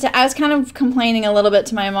I was kind of complaining a little bit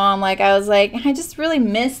to my mom. Like I was like, I just really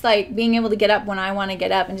miss like being able to get up when I want to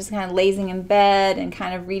get up and just kind of lazing in bed and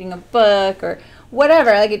kind of reading a book or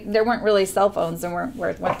whatever. Like there weren't really cell phones, that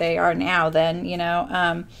weren't what they are now then,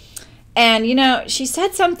 And she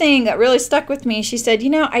said something that really stuck with me. She said,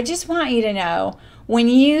 I just want you to know, when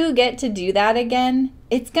you get to do that again,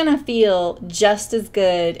 it's gonna feel just as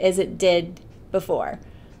good as it did before.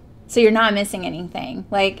 So you're not missing anything.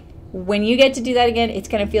 Like when you get to do that again, it's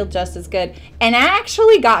going to feel just as good. And that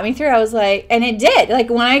actually got me through. I was like, and it did. Like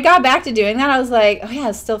when I got back to doing that, I was like, oh yeah,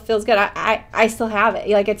 it still feels good. I still have it.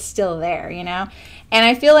 Like it's still there, And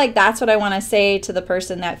I feel like that's what I want to say to the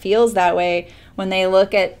person that feels that way when they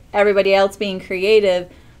look at everybody else being creative.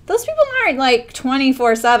 Those people aren't like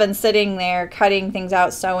 24/7 sitting there cutting things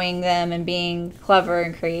out, sewing them, and being clever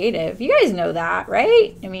and creative. You guys know that,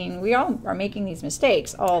 right? I mean, we all are making these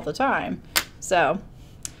mistakes all the time. So,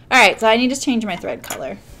 all right, so I need to change my thread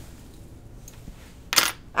color.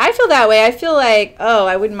 I feel that way. I feel like, oh,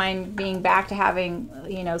 I wouldn't mind being back to having,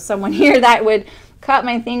 someone here that would cut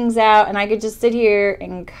my things out and I could just sit here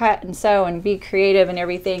and cut and sew and be creative and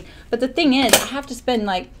everything. But the thing is, I have to spend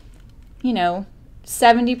like,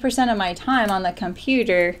 70% of my time on the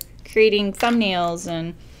computer creating thumbnails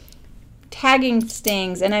and tagging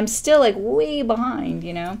things, and I'm still like way behind,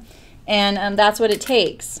 and that's what it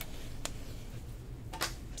takes.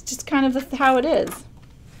 It's just kind of how it is.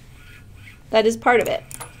 That is part of it.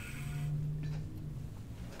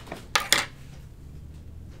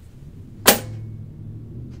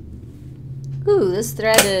 Ooh, this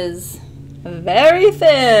thread is very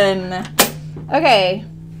thin. Okay.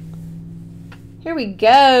 Here we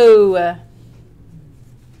go.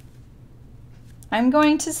 I'm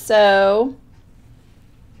going to sew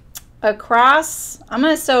across, I'm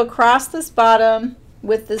going to sew across this bottom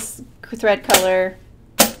with this thread color,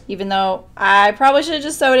 even though I probably should have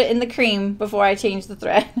just sewed it in the cream before I changed the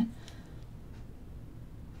thread.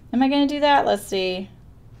 Am I going to do that? Let's see.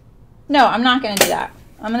 No, I'm not going to do that.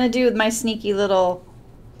 I'm going to do my sneaky little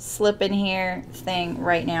slip in here thing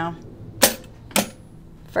right now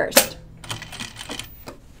first.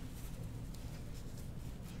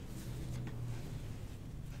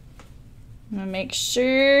 I'm gonna make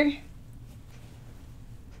sure.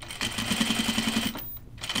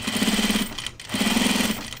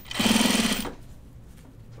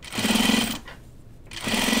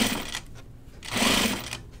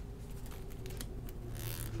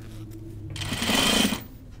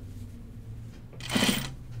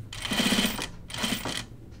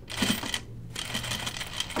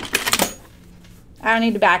 I don't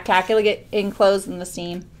need to back tack. It'll get enclosed in the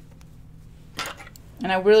seam.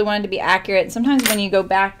 And I really wanted to be accurate. Sometimes when you go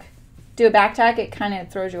back, do a back tack, it kind of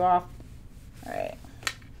throws you off. All right.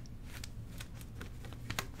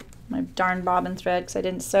 My darn bobbin thread, because I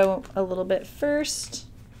didn't sew a little bit first.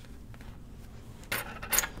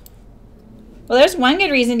 Well, there's one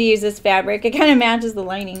good reason to use this fabric. It kind of matches the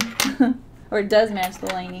lining. Or it does match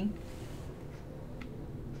the lining.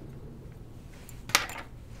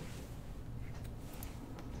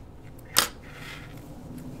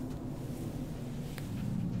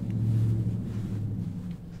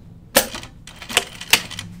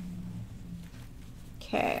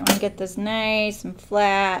 Okay, I want to get this nice and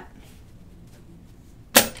flat.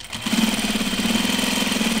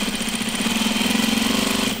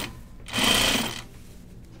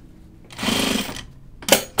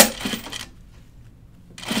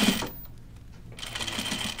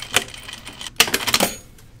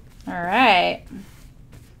 All right.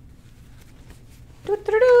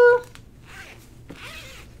 Doo-doo-doo.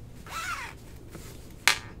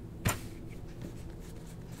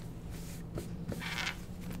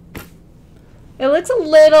 It looks a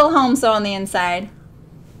little home sew on the inside.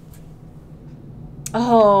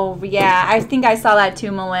 Oh, yeah. I think I saw that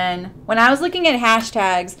too, Malin. When I was looking at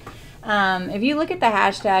hashtags, if you look at the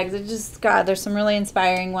hashtags, it just, God, there's some really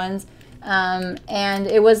inspiring ones. And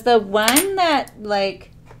it was the one that, like,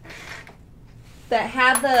 that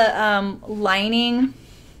had the lining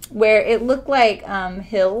where it looked like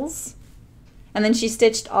hills. And then she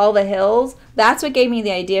stitched all the hills. That's what gave me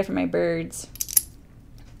the idea for my birds.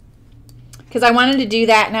 Because I wanted to do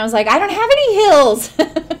that, and I was like, I don't have any hills.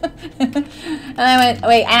 And I went,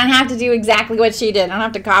 wait, I don't have to do exactly what she did. I don't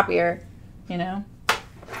have to copy her, you know.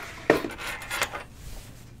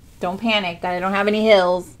 Don't panic that I don't have any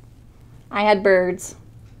hills. I had birds.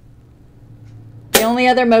 The only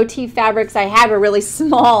other motif fabrics I had were really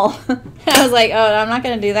small. I was like, oh, I'm not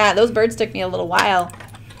going to do that. Those birds took me a little while.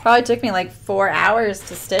 Probably took me like 4 hours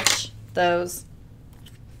to stitch those.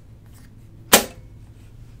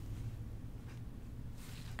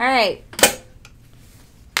 All right,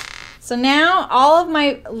 so now all of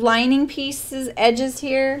my lining pieces, edges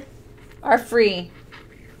here, are free.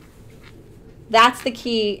 That's the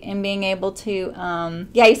key in being able to,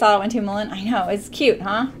 yeah, you saw that one too, Malin? I know, it's cute,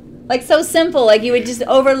 huh? Like so simple, like you would just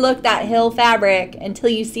overlook that hill fabric until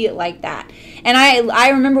you see it like that. And I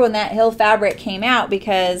remember when that hill fabric came out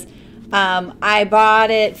because I bought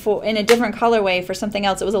it in a different colorway for something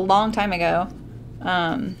else. It was a long time ago,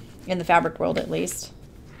 in the fabric world at least.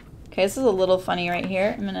 Okay, this is a little funny right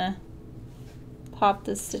here. I'm gonna pop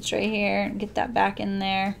this stitch right here and get that back in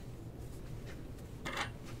there.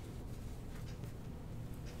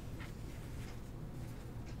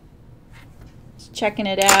 Just checking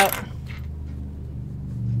it out.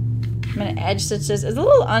 I'm gonna edge stitch this. It's a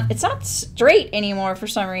little, it's not straight anymore for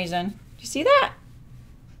some reason. Do you see that?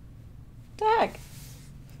 Dag.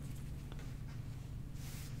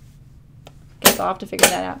 Guess I'll have to figure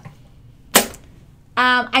that out.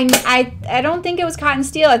 I don't think it was cotton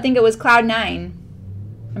steel. I think it was Cloud 9.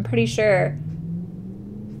 I'm pretty sure.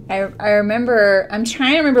 I remember, I'm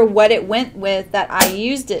trying to remember what it went with that I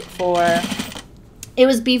used it for. It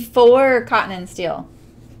was before cotton and steel.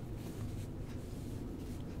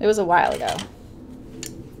 It was a while ago.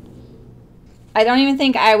 I don't even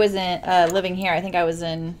think I was in living here. I think I was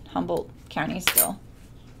in Humboldt County still.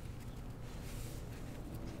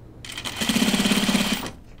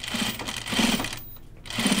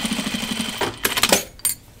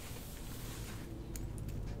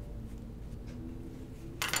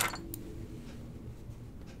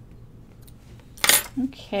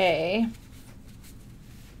 Okay.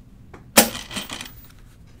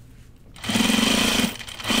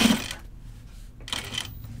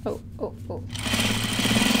 Oh. I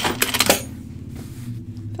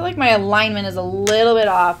feel like my alignment is a little bit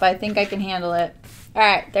off. I think I can handle it. All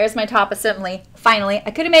right, there's my top assembly. Finally,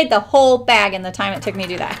 I could have made the whole bag in the time it took me to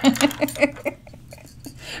do that.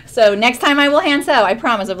 So next time I will hand sew. I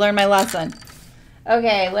promise. I've learned my lesson.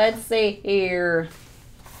 Okay, let's see here.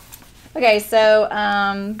 Okay, so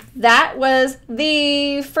that was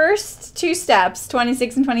the first two steps,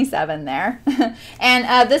 26 and 27 there.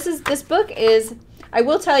 And this book is I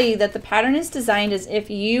will tell you that the pattern is designed as if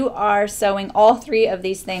you are sewing all three of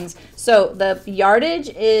these things. So the yardage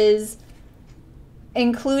is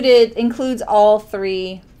includes all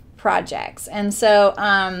three projects. And so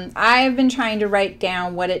I've been trying to write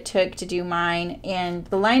down what it took to do mine, and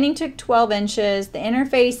the lining took 12 inches. The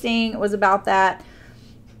interfacing was about that.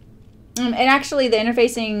 And actually the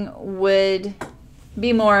interfacing would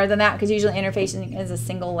be more than that, because usually interfacing is a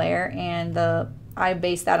single layer, and I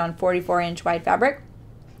based that on 44-inch wide fabric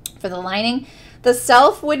for the lining. The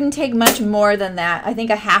self wouldn't take much more than that. I think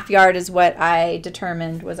a half yard is what I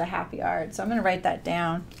determined was a half yard. So I'm going to write that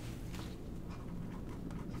down.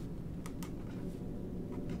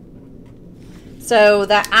 So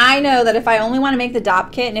that I know that if I only want to make the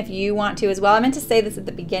Dopp kit, and if you want to as well, I meant to say this at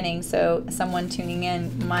the beginning so someone tuning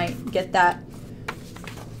in might get that.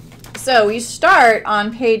 So you start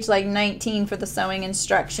on page like 19 for the sewing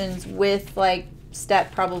instructions with like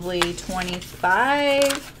step probably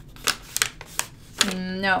 25.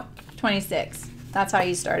 No, 26. That's how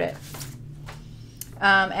you start it.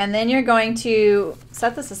 And then you're going to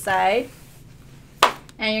set this aside,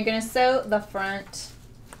 and you're going to sew the front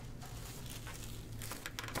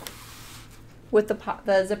with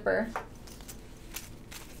the zipper.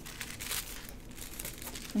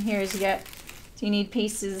 And here's so you need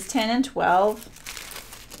pieces 10 and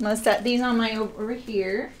 12. I'm going to set these on my over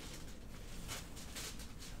here.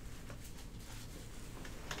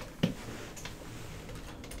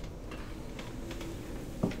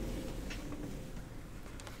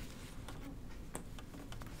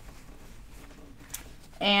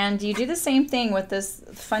 And you do the same thing with this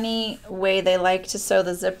funny way they like to sew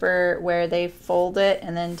the zipper, where they fold it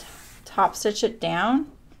and then top stitch it down.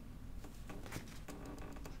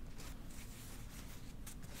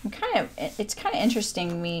 It's kind of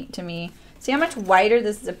interesting to me. See how much wider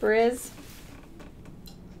this zipper is?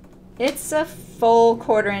 It's a full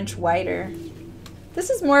 1/4 inch wider. This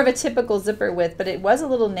is more of a typical zipper width, but it was a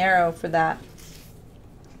little narrow for that.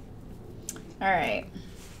 All right.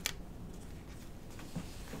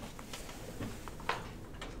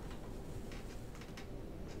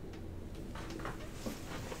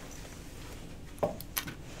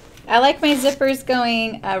 I like my zippers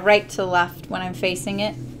going right to left when I'm facing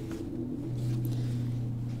it.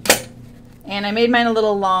 And I made mine a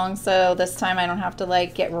little long, so this time I don't have to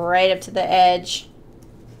like get right up to the edge.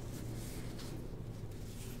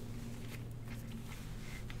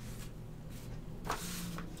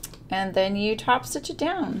 And then you top stitch it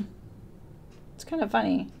down. It's kind of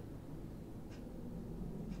funny.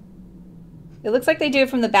 It looks like they do it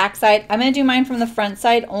from the back side. I'm going to do mine from the front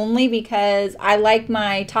side only because I like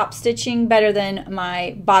my top stitching better than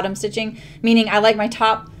my bottom stitching, meaning I like my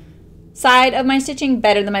top side of my stitching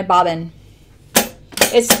better than my bobbin.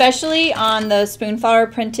 Especially on the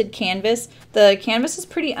Spoonflower printed canvas. The canvas is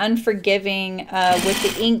pretty unforgiving with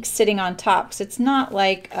the ink sitting on top, because it's not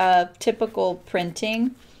like a typical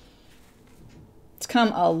printing. It's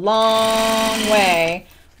come a long way,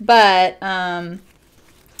 but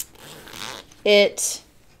it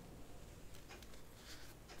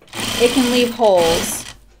can leave holes,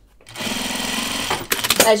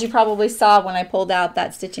 as you probably saw when I pulled out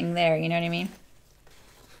that stitching there, you know what I mean?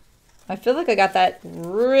 I feel like I got that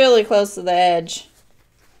really close to the edge,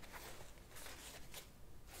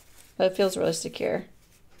 but it feels really secure.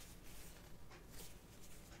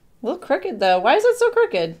 A little crooked though. Why is it so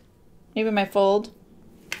crooked? Maybe my fold.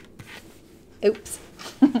 Oops.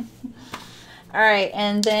 All right,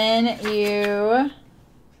 and then you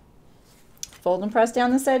fold and press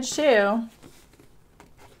down this edge too,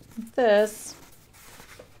 like this.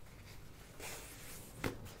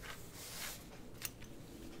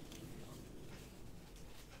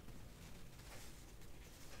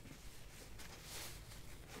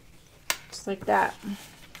 Just like that.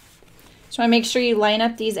 Just want to make sure you line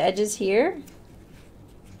up these edges here.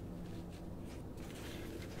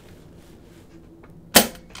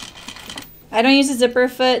 I don't use a zipper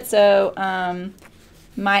foot, so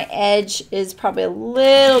my edge is probably a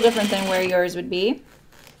little different than where yours would be.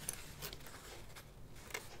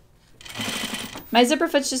 My zipper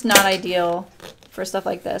foot's just not ideal for stuff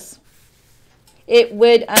like this. It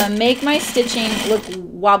would make my stitching look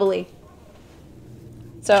wobbly.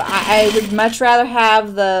 So I would much rather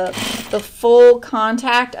have the full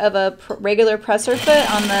contact of a regular presser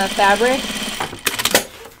foot on the fabric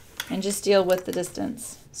and just deal with the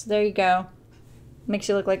distance. So there you go. Makes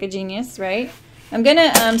you look like a genius, right? I'm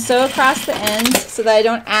gonna sew across the ends so that I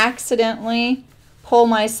don't accidentally pull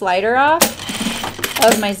my slider off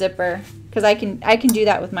of my zipper, because I can do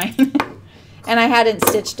that with mine. And I hadn't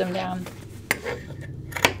stitched them down.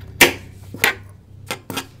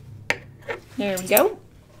 There we go.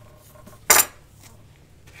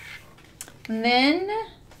 And then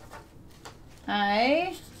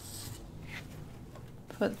I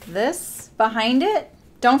put this behind it.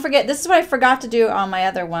 Don't forget, this is what I forgot to do on my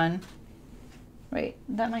other one. Wait,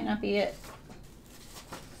 that might not be it.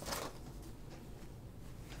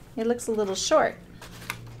 It looks a little short.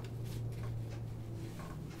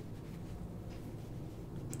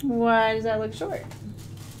 Why does that look short?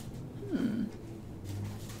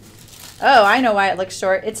 Oh, I know why it looks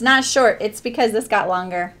short. It's not short. It's because this got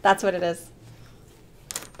longer. That's what it is.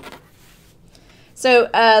 So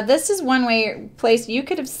this is one place you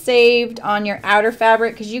could have saved on your outer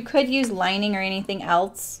fabric, because you could use lining or anything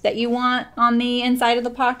else that you want on the inside of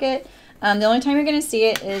the pocket. The only time you're going to see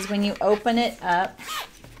it is when you open it up.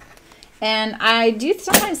 And I do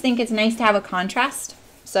sometimes think it's nice to have a contrast.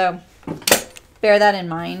 So bear that in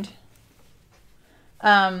mind.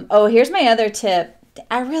 Oh, here's my other tip.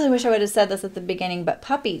 I really wish I would have said this at the beginning, but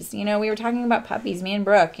puppies, you know, we were talking about puppies, me and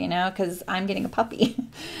Brooke, you know, because I'm getting a puppy.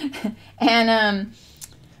 And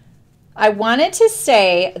I wanted to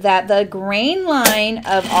say that the grain line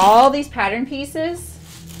of all these pattern pieces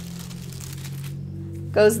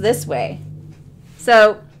goes this way.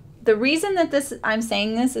 So the reason that I'm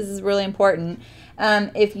saying this is really important.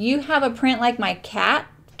 If you have a print like my cat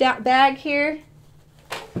bag here,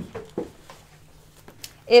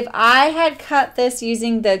 if I had cut this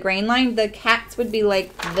using the grain line, the cats would be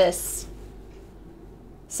like this.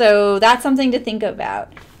 So that's something to think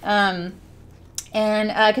about. Because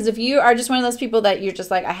if you are just one of those people that you're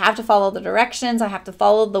just like, I have to follow the directions, I have to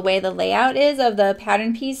follow the way the layout is of the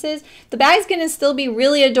pattern pieces, the bag's going to still be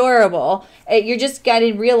really adorable. You're just got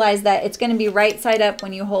to realize that it's going to be right side up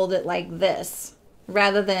when you hold it like this,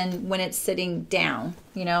 rather than when it's sitting down,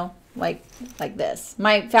 you know, like this.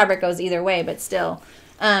 My fabric goes either way, but still.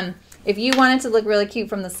 If you want it to look really cute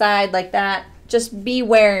from the side like that, just be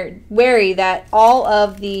wary that all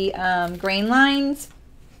of the grain lines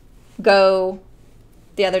go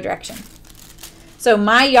the other direction. So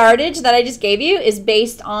my yardage that I just gave you is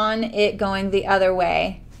based on it going the other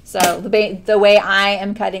way. So the way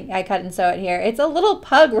I cut and sew it here. It's a little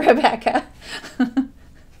pug, Rebecca.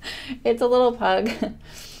 It's a little pug.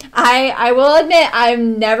 I will admit I've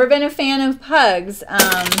never been a fan of pugs.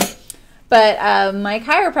 But my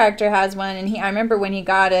chiropractor has one, and I remember when he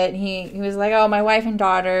got it, he was like, oh, my wife and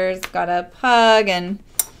daughter's got a pug, and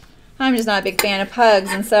I'm just not a big fan of pugs.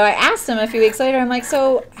 And so I asked him a few weeks later, I'm like,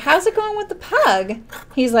 so how's it going with the pug?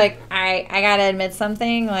 He's like, I gotta admit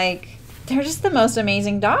something, like, they're just the most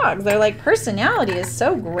amazing dogs. Their like personality is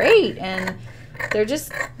so great, and they're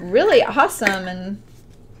just really awesome, and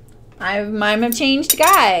I'm a changed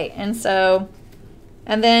guy. And so...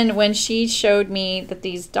 And then when she showed me that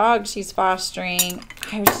these dogs she's fostering,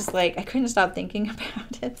 I was just like, I couldn't stop thinking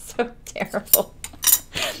about it. It's so terrible.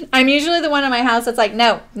 I'm usually the one in my house that's like,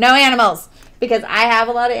 no animals. Because I have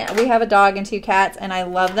we have a dog and 2 cats, and I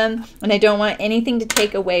love them, and I don't want anything to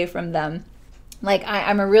take away from them. Like,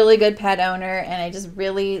 I'm a really good pet owner, and I just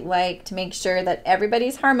really like to make sure that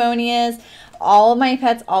everybody's harmonious. All of my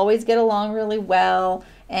pets always get along really well.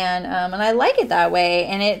 And I like it that way,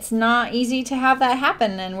 and it's not easy to have that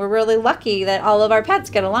happen, and we're really lucky that all of our pets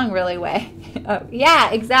get along really well. Oh,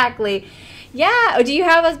 yeah, exactly. Yeah. Oh, do you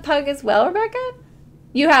have a pug as well, Rebecca?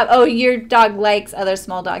 You have. Oh, your dog likes other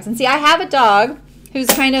small dogs. And see, I have a dog who's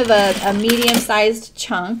kind of a medium-sized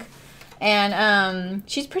chunk, and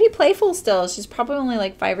she's pretty playful still. She's probably only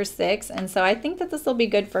like 5 or 6, and so I think that this will be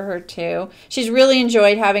good for her too. She's really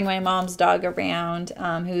enjoyed having my mom's dog around,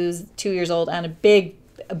 who's 2 years old and a big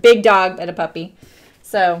dog and a puppy.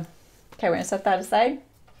 So, okay, we're going to set that aside.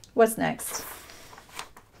 What's next?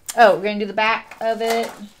 Oh, we're going to do the back of it.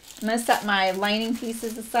 I'm going to set my lining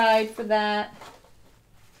pieces aside for that.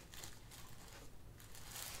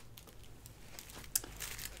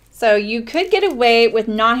 So you could get away with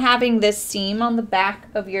not having this seam on the back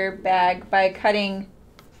of your bag by cutting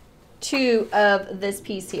 2 of this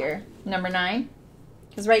piece here, number 9.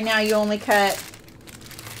 Because right now you only cut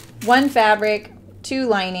 1 fabric, 2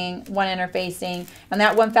 lining, 1 interfacing, and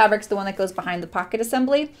that 1 fabric's the one that goes behind the pocket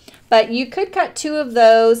assembly. But you could cut 2 of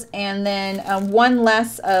those, and then 1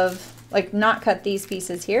 less of, like, not cut these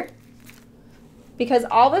pieces here, because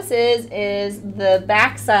all this is the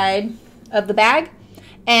back side of the bag,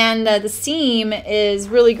 and the seam is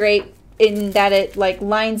really great in that it like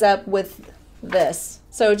lines up with this,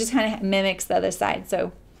 so it just kind of mimics the other side.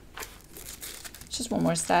 So just 1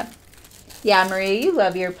 more step. Yeah, Marie, you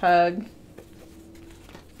love your pug.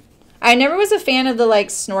 I never was a fan of the like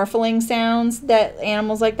snorkeling sounds that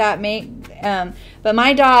animals like that make. But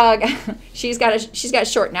my dog, she's got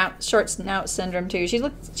short snout syndrome too. She's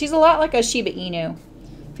a lot like a Shiba Inu.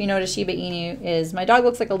 If you know what a Shiba Inu is, my dog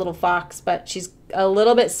looks like a little fox, but she's a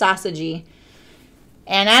little bit sausagey.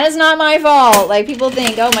 And that is not my fault. Like, people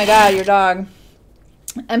think, oh my God, your dog.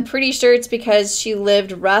 I'm pretty sure it's because she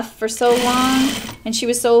lived rough for so long, and she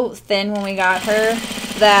was so thin when we got her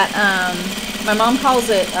that my mom calls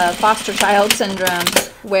it foster child syndrome,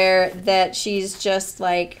 where that she's just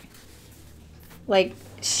like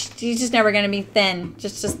she's just never going to be thin.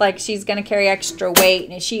 Just like she's going to carry extra weight,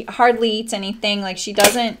 and she hardly eats anything. Like, she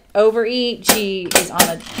doesn't overeat. She is on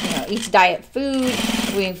a, eats diet food.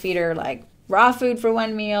 We feed her like raw food for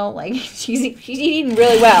one meal. Like, she's eating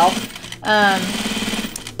really well.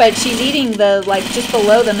 But she's eating the, like, just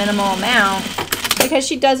below the minimal amount because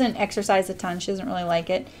she doesn't exercise a ton. She doesn't really like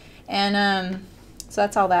it. And so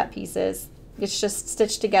that's all that piece is. It's just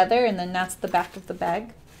stitched together, and then that's the back of the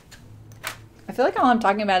bag. I feel like all I'm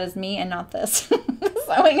talking about is me and not this. The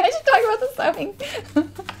sewing. I should talk about the sewing.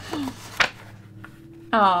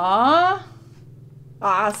 Aww.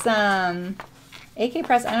 Awesome. AK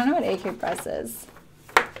press. I don't know what AK press is.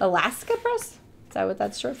 Alaska press? Is that what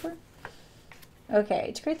that's short for?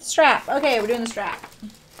 Okay, to create the strap. Okay, we're doing the strap.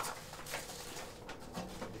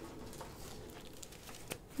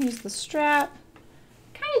 Here's the strap.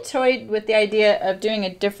 Kind of toyed with the idea of doing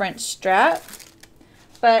a different strap,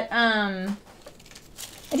 but I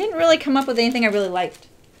didn't really come up with anything I really liked.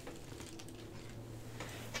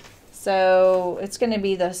 So it's going to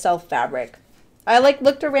be the self fabric. I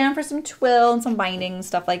looked around for some twill and some binding and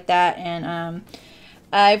stuff like that, and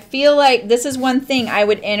I feel like this is one thing I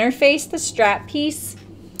would interface the strap piece.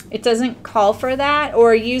 It doesn't call for that,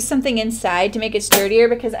 or use something inside to make it sturdier,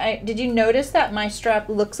 because did you notice that my strap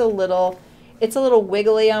looks it's a little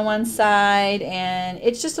wiggly on one side, and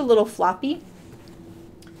it's just a little floppy.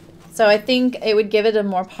 So I think it would give it a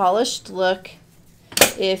more polished look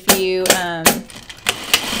if you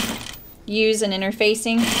use an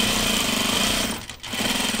interfacing.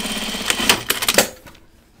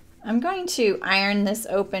 I'm going to iron this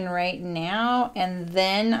open right now, and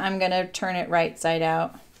then I'm going to turn it right side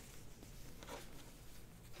out.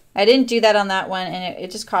 I didn't do that on that one, and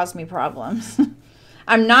it just caused me problems.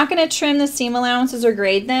 I'm not going to trim the seam allowances or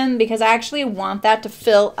grade them, because I actually want that to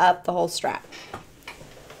fill up the whole strap.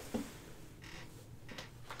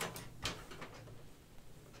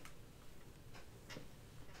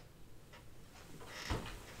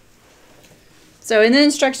 So in the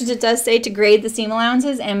instructions, it does say to grade the seam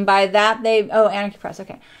allowances, and by that anarchy press,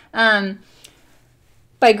 okay.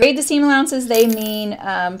 By grade the seam allowances, they mean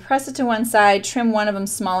press it to one side, trim one of them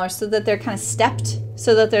smaller so that they're kind of stepped,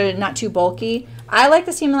 so that they're not too bulky. I like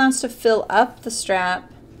the seam allowance to fill up the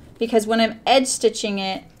strap, because when I'm edge stitching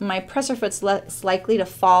it, my presser foot's less likely to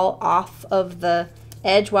fall off of the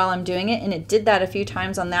edge while I'm doing it, and it did that a few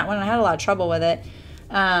times on that one, and I had a lot of trouble with it.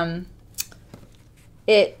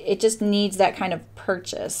 It just needs that kind of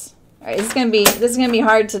purchase. All right, this is gonna be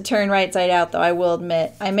hard to turn right side out, though. I will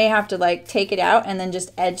admit I may have to like take it out and then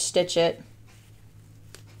just edge stitch it.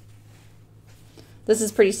 This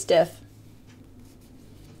is pretty stiff.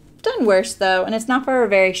 I've done worse though, and it's not for a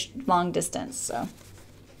very long distance. So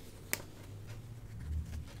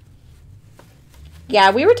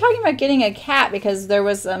yeah, we were talking about getting a cat because there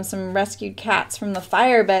was some rescued cats from the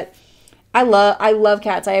fire, but I love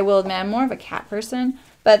cats. I will admit I'm more of a cat person,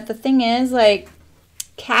 but the thing is, like,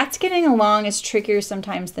 cats getting along is trickier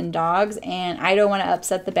sometimes than dogs, and I don't want to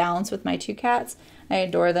upset the balance with my two cats. I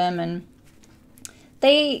adore them, and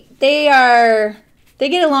they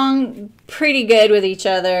get along pretty good with each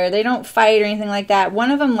other. They don't fight or anything like that.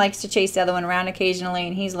 One of them likes to chase the other one around occasionally,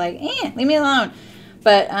 and he's like, leave me alone.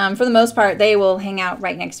 But for the most part, they will hang out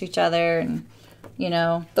right next to each other, and you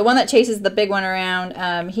know, the one that chases the big one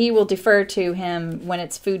around, he will defer to him when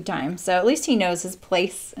it's food time. So at least he knows his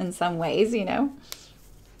place in some ways, you know.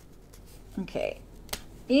 Okay.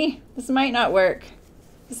 This might not work.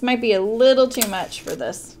 This might be a little too much for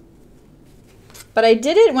this. But I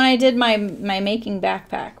did it when I did my making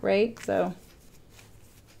backpack, right? So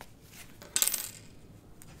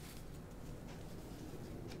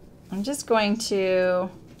I'm going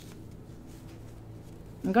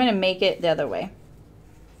to make it the other way.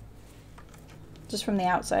 Just from the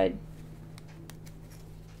outside.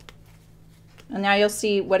 And now you'll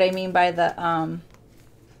see what I mean by the,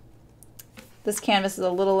 this canvas is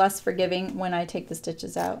a little less forgiving when I take the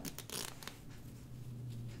stitches out.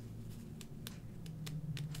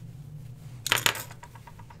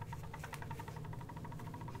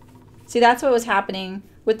 See, that's what was happening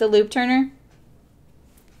with the loop turner.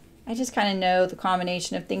 I just kind of know the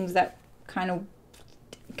combination of things that kind of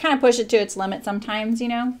kind of push it to its limit sometimes, you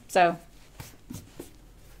know, so.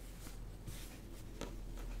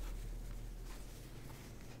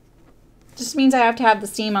 Just means I have to have the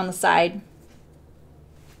seam on the side.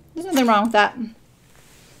 There's nothing wrong with that.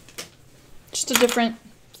 Just a different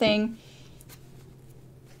thing.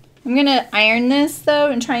 I'm gonna iron this though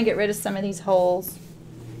and try and get rid of some of these holes.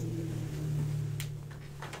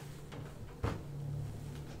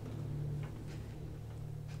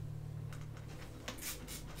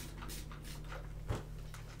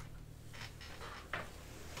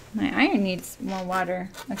 My iron needs more water.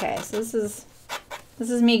 Okay, so this is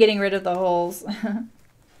me getting rid of the holes.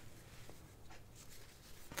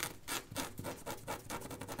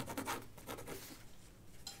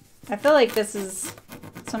 I feel like this is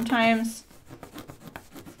sometimes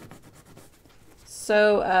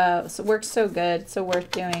so works so good, so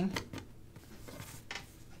worth doing.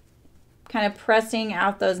 Kind of pressing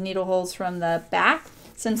out those needle holes from the back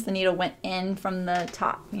since the needle went in from the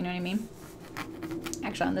top, you know what I mean?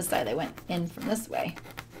 Actually, on this side, they went in from this way.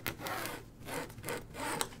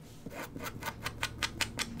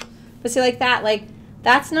 But see, like that, like,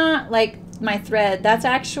 that's not like my thread. That's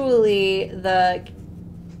actually the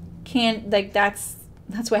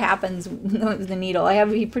that's what happens with the needle. I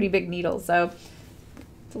have a pretty big needle, so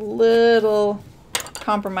it's a little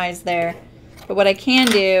compromise there. But what I can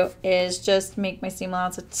do is just make my seam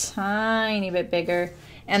allowance a tiny bit bigger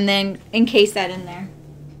and then encase that in there.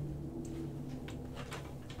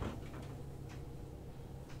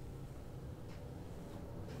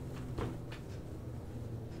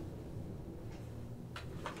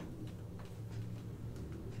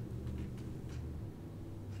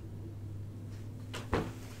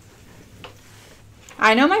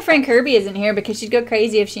 I know my friend Kirby isn't here because she'd go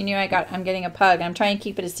crazy if she knew I'm getting a pug. I'm trying to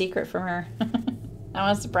keep it a secret from her. I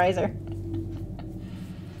want to surprise her.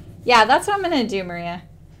 Yeah, that's what I'm going to do, Maria.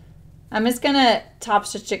 I'm just going to top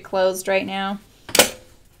stitch it closed right now.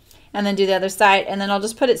 And then do the other side. And then I'll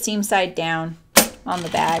just put it seam side down on the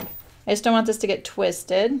bag. I just don't want this to get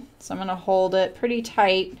twisted. So I'm going to hold it pretty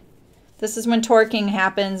tight. This is when torquing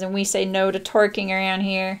happens and we say no to torquing around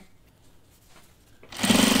here.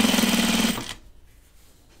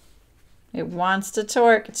 It wants to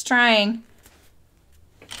torque. It's trying.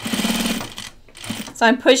 So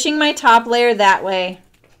I'm pushing my top layer that way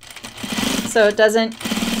so it doesn't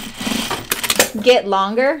get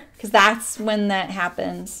longer, because that's when that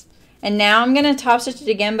happens. And now I'm going to top stitch it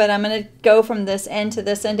again, but I'm going to go from this end to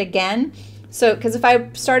this end again. So, because if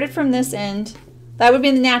I started from this end, that would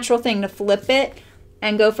be the natural thing, to flip it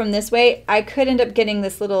and go from this way. I could end up getting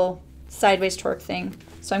this little sideways torque thing.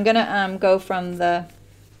 So I'm going to go from the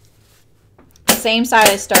same side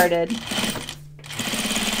I started.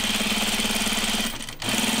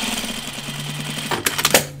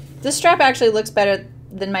 This strap actually looks better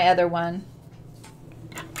than my other one.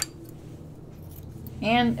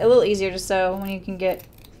 And a little easier to sew when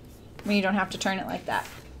you don't have to turn it like that.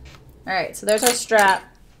 Alright, so there's our strap.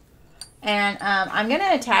 And I'm going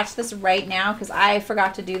to attach this right now because I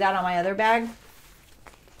forgot to do that on my other bag.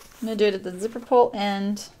 I'm going to do it at the zipper pull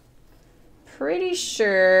end. Pretty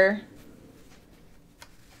sure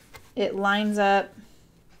it lines up.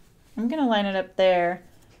 I'm going to line it up there.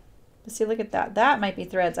 But see, look at that. That might be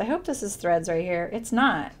threads. I hope this is threads right here. It's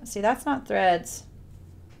not. See, that's not threads.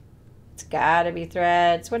 It's got to be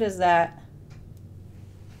threads. What is that?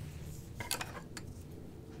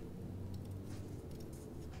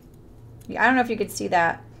 I don't know if you could see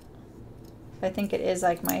that. I think it is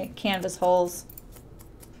like my canvas holes.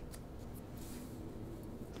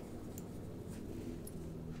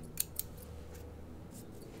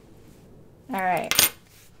 All right.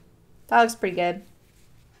 That looks pretty good.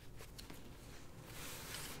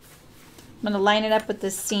 I'm going to line it up with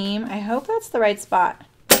this seam. I hope that's the right spot.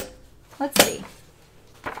 Let's see.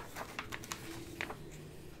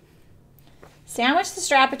 Sandwich the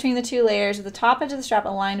strap between the two layers with the top edge of the strap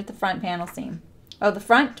aligned with the front panel seam. Oh, the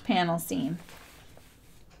front panel seam.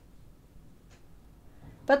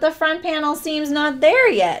 But the front panel seam's not there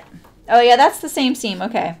yet. Oh yeah, that's the same seam.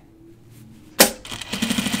 Okay.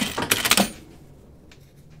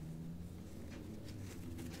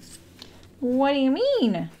 What do you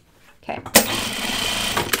mean? Okay.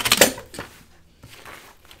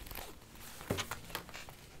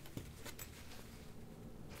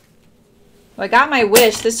 Well, I got my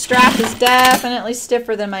wish. This strap is definitely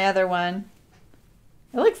stiffer than my other one.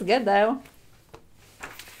 It looks good though.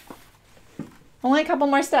 Only a couple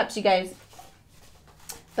more steps, you guys.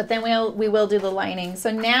 But then we will do the lining.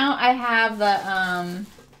 So now I have the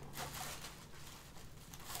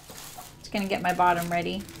just gonna get my bottom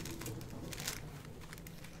ready.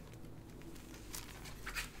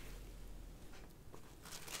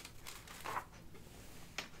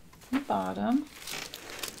 bottom.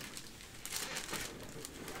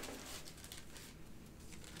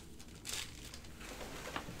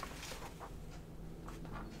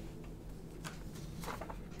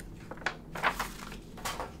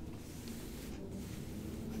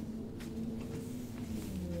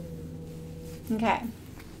 Okay.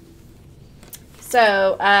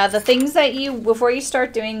 So the things that you, before you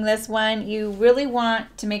start doing this one, you really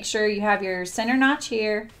want to make sure you have your center notch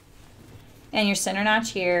here, and your center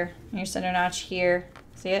notch here, and your center notch here.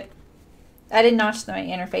 See it? I didn't notch my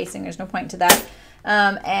interfacing. There's no point to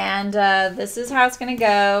that. This is how it's going to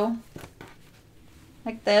go,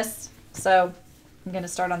 like this. So I'm going to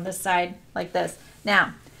start on this side like this.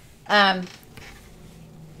 Now,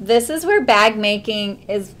 this is where bag making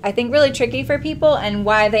is, I think, really tricky for people, and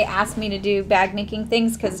why they ask me to do bag making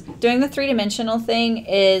things, because doing the three-dimensional thing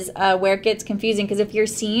is where it gets confusing, because if your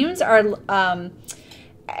seams are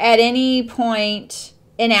at any point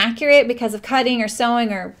inaccurate because of cutting or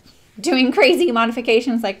sewing or doing crazy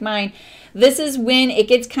modifications like mine, this is when it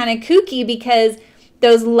gets kind of kooky, because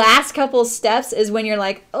those last couple steps is when you're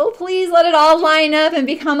like, oh, please let it all line up and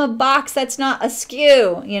become a box that's not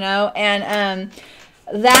askew, you know? And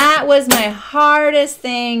that was my hardest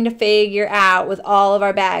thing to figure out with all of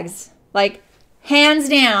our bags. Like, hands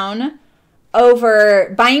down,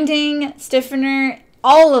 over binding, stiffener,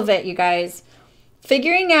 all of it, you guys.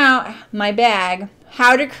 Figuring out my bag,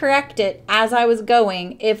 how to correct it as I was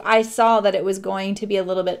going if I saw that it was going to be a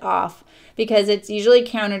little bit off. Because it's usually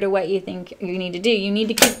counter to what you think you need to do. You need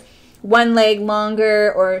to keep one leg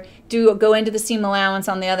longer, or go into the seam allowance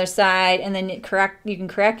on the other side, and then you can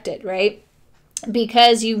correct it, right?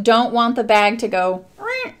 Because you don't want the bag to go,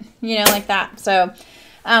 you know, like that. So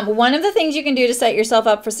one of the things you can do to set yourself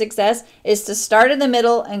up for success is to start in the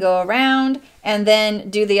middle and go around, and then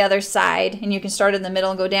do the other side. And you can start in the middle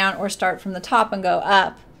and go down, or start from the top and go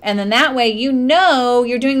up. And then that way, you know,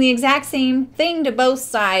 you're doing the exact same thing to both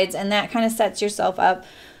sides, and that kind of sets yourself up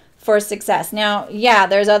for success. Now, yeah,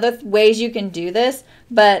 there's other ways you can do this,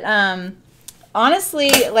 but honestly,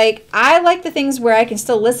 like, I like the things where I can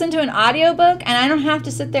still listen to an audiobook and I don't have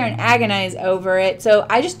to sit there and agonize over it. So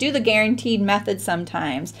I just do the guaranteed method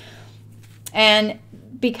sometimes. And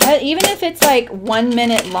because even if it's like 1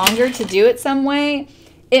 minute longer to do it some way,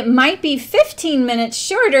 it might be 15 minutes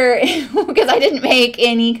shorter because I didn't make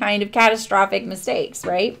any kind of catastrophic mistakes,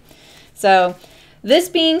 right? So this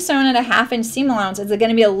being sewn at a 1/2 inch seam allowance is going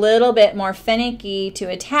to be a little bit more finicky to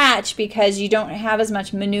attach, because you don't have as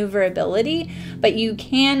much maneuverability, but you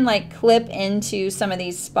can like clip into some of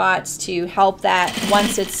these spots to help that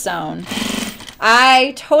once it's sewn.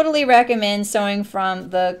 I totally recommend sewing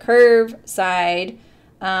from the curve side,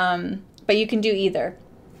 but you can do either.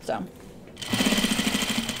 So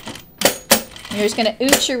you're just going to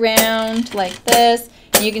ooch around like this.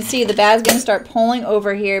 And you can see the bag's going to start pulling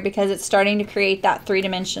over here because it's starting to create that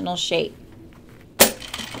three-dimensional shape.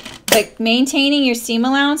 But maintaining your seam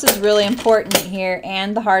allowance is really important here,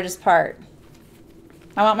 and the hardest part.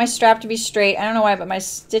 I want my strap to be straight. I don't know why, but my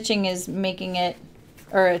stitching is making it,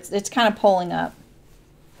 or it's kind of pulling up.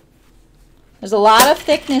 There's a lot of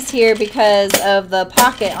thickness here because of the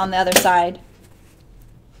pocket on the other side.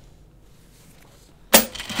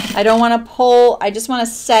 I don't want to pull, I just want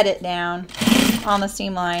to set it down on the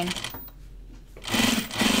seam line.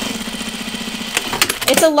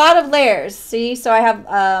 It's a lot of layers, see? So I have,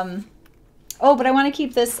 oh, but I want to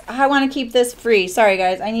keep this free. Sorry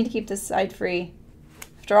guys, I need to keep this side free.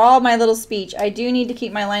 After all my little speech, I do need to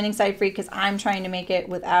keep my lining side free because I'm trying to make it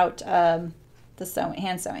without the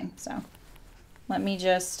hand sewing. So let me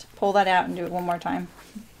just pull that out and do it one more time.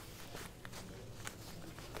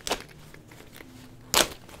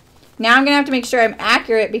 Now I'm going to have to make sure I'm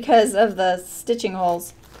accurate because of the stitching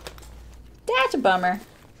holes. That's a bummer.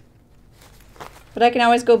 But I can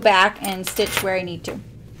always go back and stitch where I need to.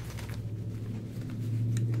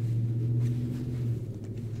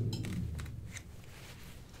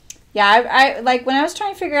 Yeah, I like when I was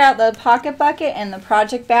trying to figure out the pocket bucket and the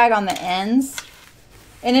project bag on the ends.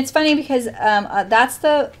 And it's funny because that's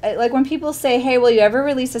the, like when people say, hey, will you ever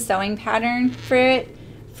release a sewing pattern for it?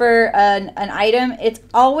 For an item, it's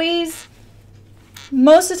always,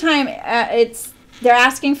 most of the time, they're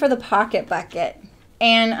asking for the pocket bucket.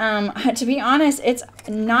 And to be honest, it's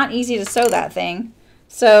not easy to sew that thing.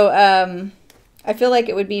 So I feel like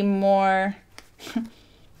it would be more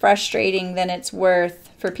frustrating than it's worth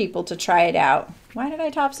for people to try it out. Why did I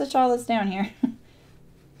top stitch all this down here?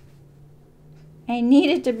 I need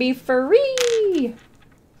it to be free.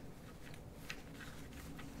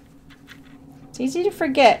 It's easy to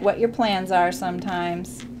forget what your plans are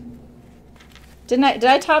sometimes. Did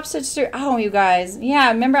I top stitch through? Oh, you guys.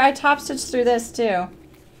 Yeah, remember I top stitched through this too.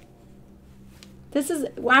 This is,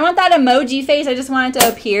 I want that emoji face. I just want it to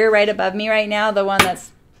appear right above me right now. The one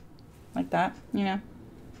that's like that, you know.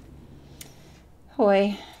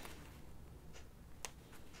 Hoy.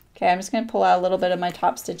 Okay, I'm just going to pull out a little bit of my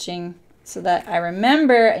top stitching so that I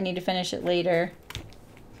remember I need to finish it later.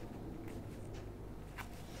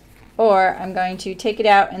 Or I'm going to take it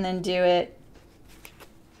out and then do it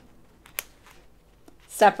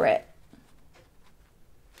separate.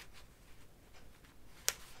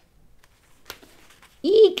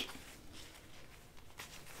 Eek!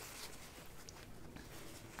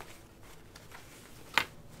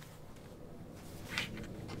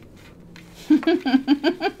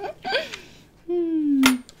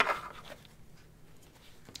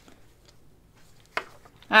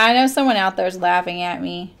 I know someone out there is laughing at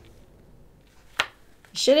me.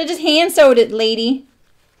 Should have just hand sewed it, lady.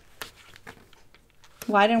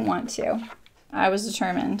 Well, I didn't want to. I was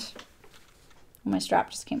determined. Oh, my strap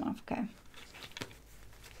just came off. Okay.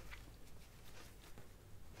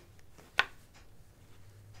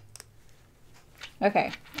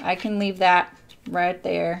 Okay, I can leave that right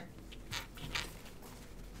there.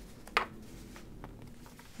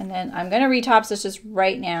 And then I'm going to retop stitch this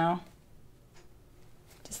right now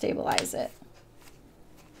to stabilize it.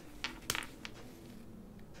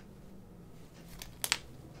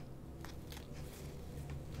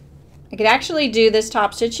 I could actually do this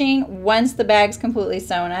top stitching once the bag's completely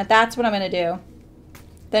sewn. That's what I'm going to do.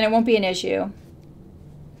 Then it won't be an issue.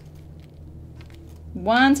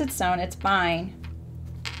 Once it's sewn, it's fine.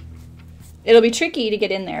 It'll be tricky to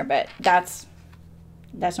get in there, but that's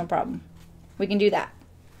no problem. We can do that.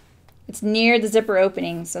 It's near the zipper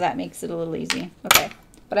opening, so that makes it a little easy. Okay,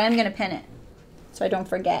 but I'm going to pin it so I don't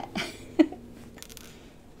forget.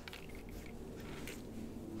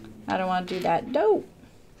 I don't want to do that. Dope.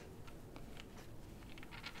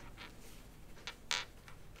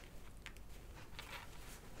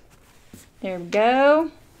 There we go.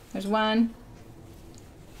 There's one.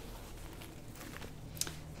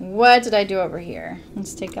 What did I do over here?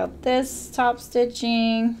 Let's take out this top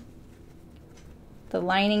stitching. The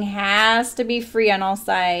lining has to be free on all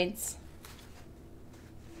sides.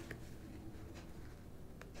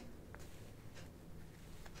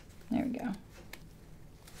 There we go. A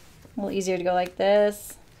little easier to go like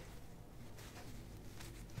this.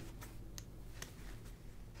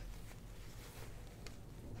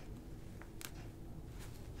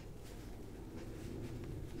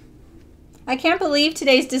 I can't believe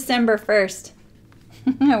today's December 1st.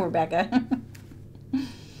 Rebecca.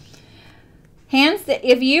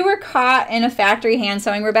 If you were caught in a factory hand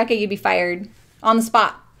sewing, Rebecca, you'd be fired on the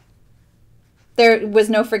spot. There was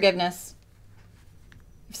no forgiveness.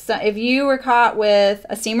 If you were caught with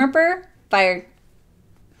a seam ripper, fired.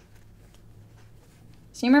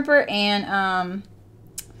 Seam ripper and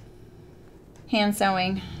hand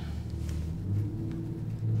sewing.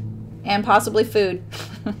 And possibly food.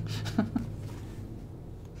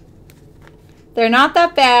 They're not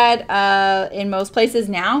that bad in most places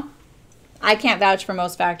now. I can't vouch for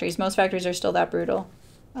most factories. Most factories are still that brutal,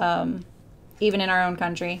 even in our own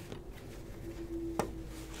country.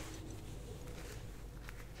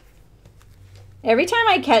 Every time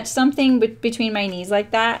I catch something between my knees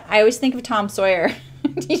like that, I always think of Tom Sawyer.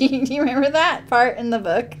 Do you remember that part in the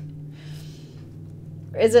book?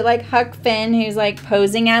 Is it like Huck Finn who's like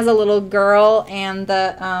posing as a little girl and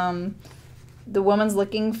the woman's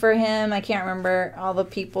looking for him? I can't remember all the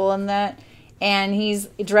people in that. And he's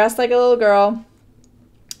dressed like a little girl.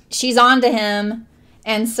 She's on to him.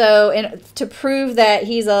 And so to prove that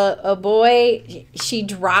he's a boy, she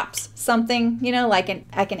drops something, you know, like an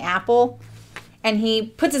apple. And he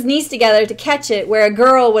puts his knees together to catch it, where a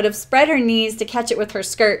girl would have spread her knees to catch it with her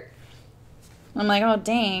skirt. I'm like, oh,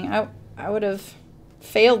 dang, I would have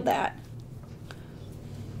failed that.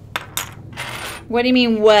 What do you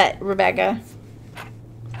mean, what, Rebecca?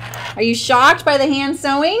 Are you shocked by the hand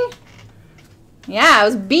sewing? Yeah, it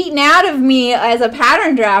was beaten out of me as a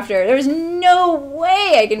pattern drafter. There was no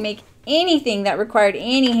way I could make anything that required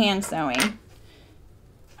any hand sewing.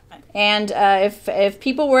 And if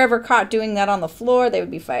people were ever caught doing that on the floor, they would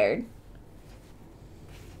be fired.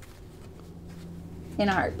 In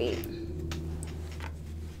a heartbeat.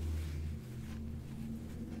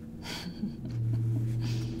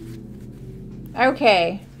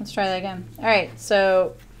 Okay, let's try that again. All right,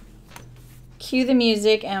 so cue the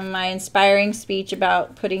music and my inspiring speech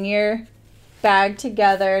about putting your bag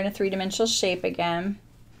together in a three-dimensional shape again.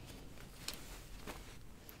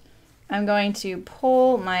 I'm going to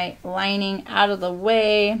pull my lining out of the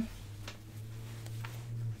way.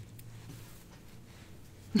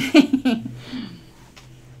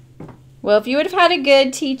 Well, if you would have had a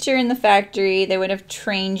good teacher in the factory, they would have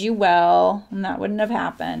trained you well, and that wouldn't have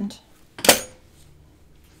happened.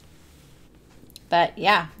 But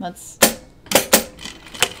yeah,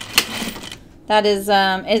 that is,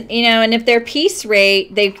 you know, and if their piece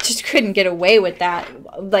rate, they just couldn't get away with that.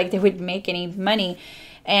 Like, they wouldn't make any money.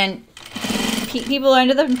 And people are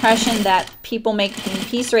under the impression that people making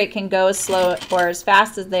piece rate can go as slow or as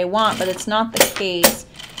fast as they want, but it's not the case.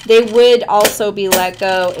 They would also be let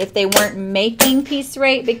go if they weren't making piece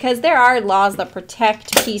rate, because there are laws that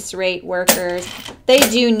protect piece rate workers. They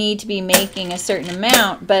do need to be making a certain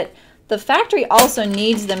amount, but the factory also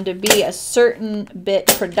needs them to be a certain bit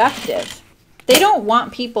productive. They don't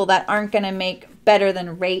want people that aren't going to make better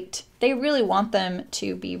than rate. They really want them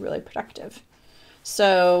to be really productive.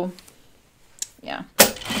 So, yeah.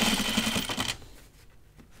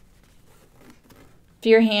 If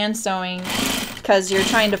you're hand sewing because you're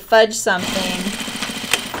trying to fudge something,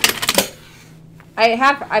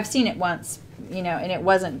 I've seen it once, you know, and it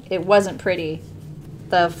wasn't pretty.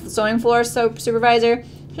 The sewing floor supervisor,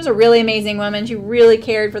 she was a really amazing woman. She really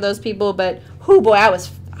cared for those people, but oh boy, I was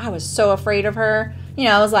so afraid of her. You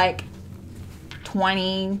know, I was like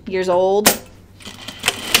 20 years old.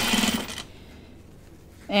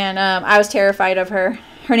 And I was terrified of her.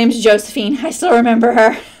 Her name's Josephine. I still remember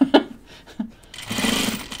her.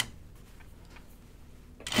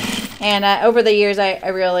 And over the years, I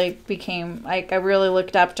really became, like, I really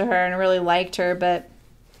looked up to her and I really liked her. But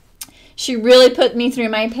she really put me through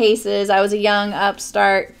my paces. I was a young,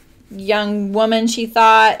 upstart, young woman, she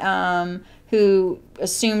thought, who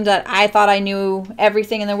assumed that I thought I knew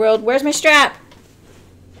everything in the world. Where's my strap?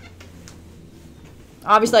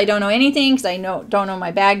 Obviously, I don't know anything because I don't know my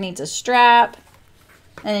bag needs a strap.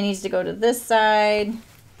 And it needs to go to this side.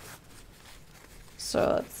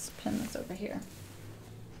 So let's pin this over here.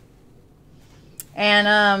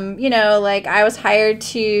 And, you know, like, I was hired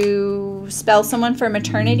to spell someone for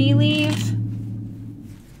maternity leave.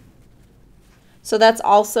 So that's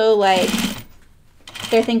also, like,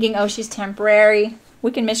 they're thinking, oh, she's temporary.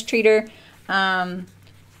 We can mistreat her.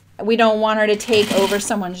 We don't want her to take over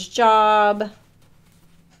someone's job.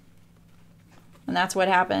 And that's what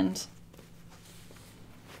happened.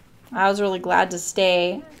 I was really glad to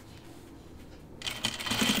stay.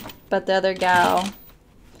 But the other gal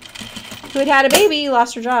who had a baby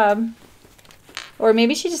lost her job. Or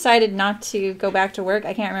maybe she decided not to go back to work.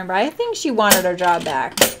 I can't remember. I think she wanted her job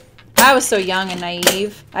back. I was so young and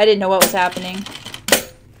naive. I didn't know what was happening.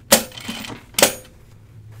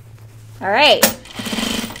 All right.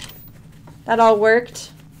 That all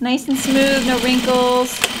worked. Nice and smooth, no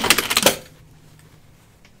wrinkles.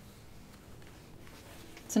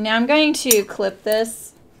 So now I'm going to clip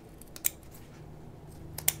this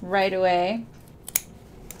right away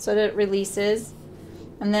so that it releases.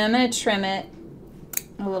 And then I'm going to trim it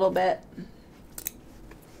a little bit.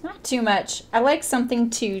 Not too much. I like something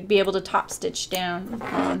to be able to top stitch down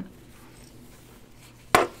on.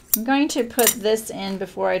 I'm going to put this in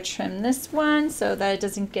before I trim this one so that it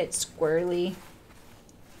doesn't get squirrely.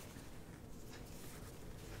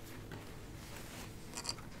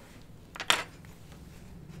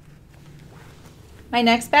 My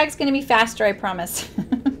next bag's going to be faster, I promise.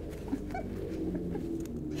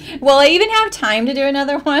 Will I even have time to do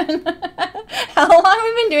another one? How long have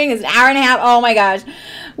we been doing this? An hour and a half? Oh my gosh.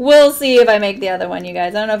 We'll see if I make the other one, you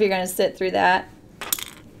guys. I don't know if you're going to sit through that.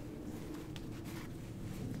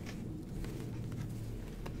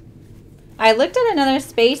 I looked at another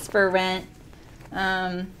space for rent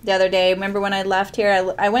the other day. Remember when I left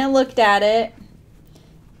here? I went and looked at it.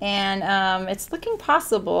 And it's looking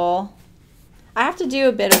possible. I have to do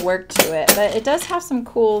a bit of work to it, but it does have some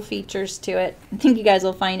cool features to it. I think you guys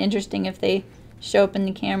will find interesting if they show up in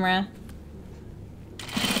the camera.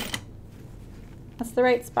 That's the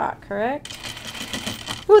right spot, correct?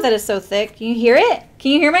 Ooh, that is so thick. Can you hear it?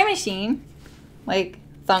 Can you hear my machine? Like,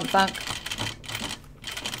 thunk, thunk.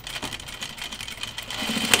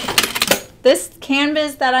 This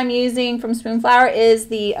canvas that I'm using from Spoonflower is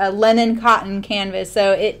the linen cotton canvas,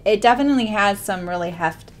 so it definitely has some really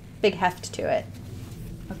big heft to it.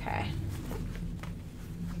 Okay.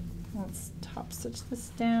 Let's top stitch this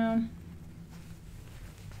down.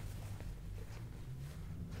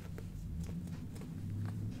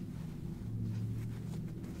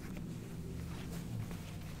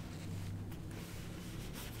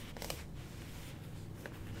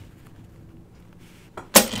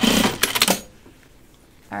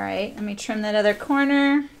 All right, let me trim that other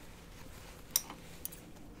corner.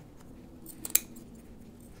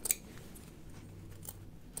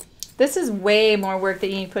 This is way more work that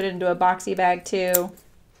you need to put into a boxy bag too.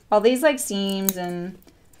 All these like seams and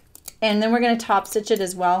And then we're going to top stitch it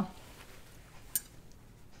as well.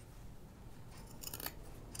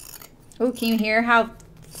 Oh, can you hear how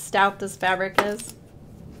stout this fabric is?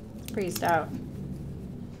 It's pretty stout.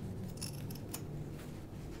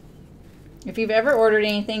 If you've ever ordered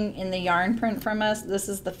anything in the yarn print from us, this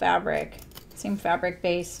is the fabric. Same fabric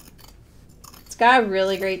base. It's got a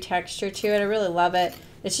really great texture to it. I really love it.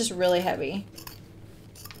 It's just really heavy.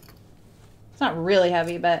 It's not really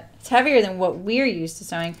heavy, but it's heavier than what we're used to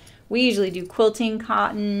sewing. We usually do quilting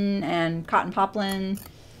cotton and cotton poplin.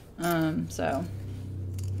 So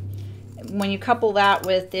when you couple that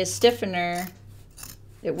with this stiffener,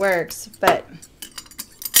 it works. But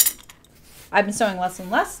I've been sewing less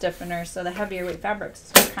and less stiffener, so the heavier weight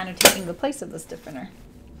fabrics are kind of taking the place of the stiffener.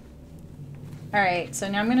 All right, so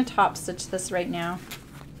now I'm going to top stitch this right now.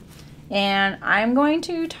 And I'm going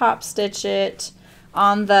to top stitch it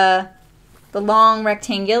on the long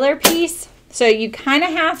rectangular piece. So you kind of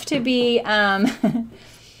have to be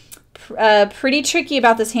pretty tricky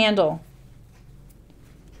about this handle.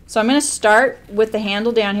 So I'm going to start with the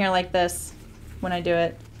handle down here like this when I do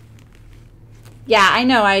it. Yeah, I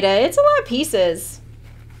know, Ida. It's a lot of pieces.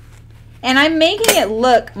 And I'm making it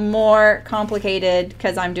look more complicated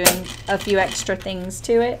because I'm doing a few extra things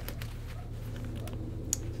to it.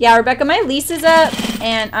 Yeah, Rebecca, my lease is up,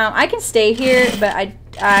 and I can stay here, but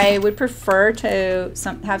I would prefer to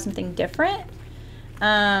have something different.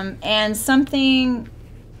 And something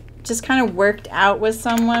just kind of worked out with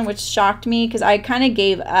someone, which shocked me because I kind of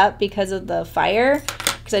gave up because of the fire,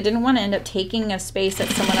 because I didn't want to end up taking a space that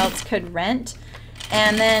someone else could rent.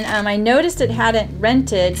 And then I noticed it hadn't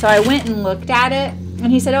rented, so I went and looked at it, and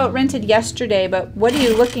he said, oh, it rented yesterday, but what are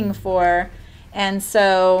you looking for? And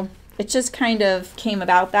so it just kind of came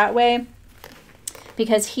about that way,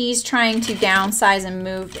 because he's trying to downsize and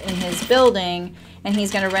move in his building, and he's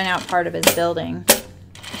going to rent out part of his building.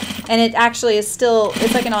 And it actually is still,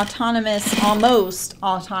 it's like an autonomous, almost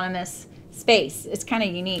autonomous space. It's kind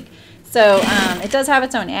of unique. So it does have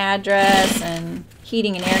its own address and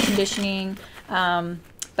heating and air conditioning. But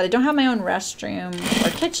I don't have my own restroom or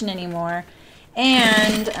kitchen anymore,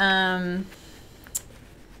 and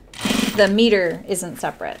the meter isn't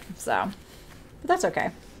separate, so but that's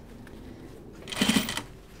okay.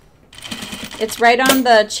 It's right on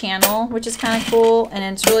the channel, which is kind of cool, and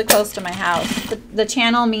it's really close to my house. The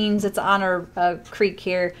channel means it's on a creek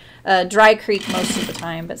here, a dry creek most of the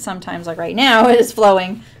time, but sometimes, like right now, it is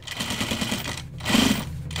flowing.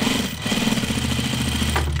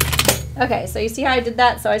 Okay, so you see how I did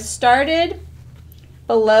that? So I started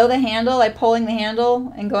below the handle, like pulling the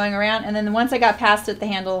handle and going around, and then once I got past it, the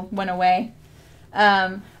handle went away.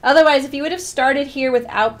 Otherwise, if you would have started here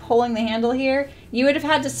without pulling the handle here, you would have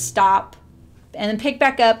had to stop and then pick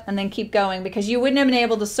back up and then keep going, because you wouldn't have been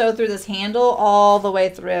able to sew through this handle all the way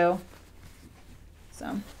through.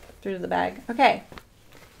 So, through to the bag. Okay,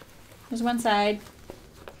 here's one side.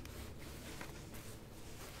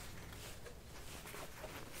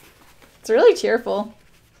 It's really cheerful.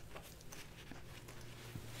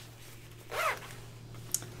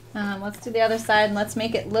 Let's do the other side and let's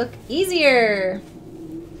make it look easier.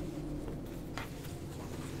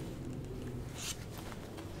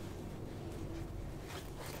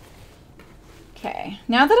 Okay,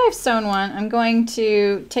 now that I've sewn one, I'm going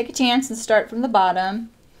to take a chance and start from the bottom.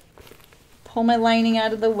 Pull my lining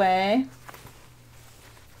out of the way.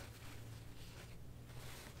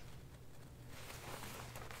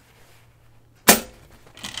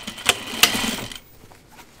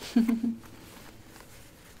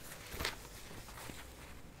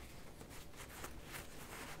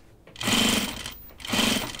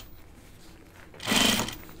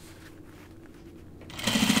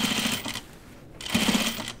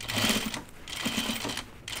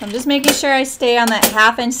 I'm just making sure I stay on that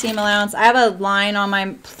 1/2 inch seam allowance. I have a line on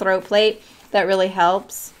my throat plate that really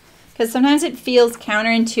helps, because sometimes it feels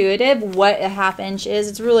counterintuitive what a 1/2 inch is.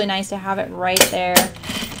 It's really nice to have it right there.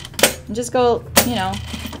 And just go, you know,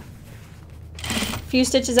 a few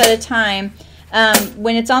stitches at a time.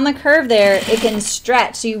 When it's on the curve there, it can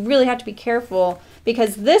stretch, so you really have to be careful,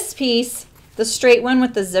 because this piece, the straight one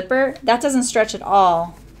with the zipper, that doesn't stretch at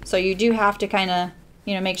all. So you do have to kind of,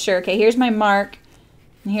 you know, make sure, okay, here's my mark.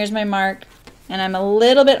 And here's my mark, and I'm a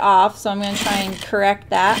little bit off, so I'm going to try and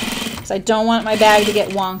correct that, because I don't want my bag to get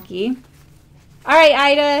wonky. All right,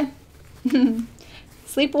 Ida.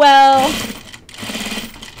 Sleep well.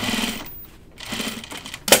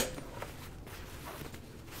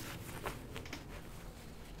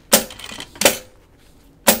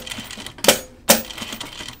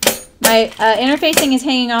 My interfacing is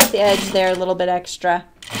hanging off the edge there a little bit extra.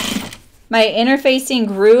 My interfacing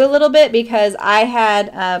grew a little bit because I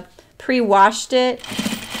had pre-washed it,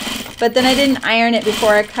 but then I didn't iron it before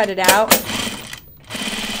I cut it out.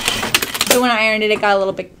 So when I ironed it, it got a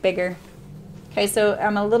little bit bigger. Okay, so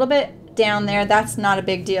I'm a little bit down there. That's not a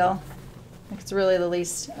big deal. It's really the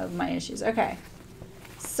least of my issues. Okay,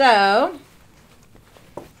 so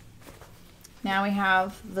now we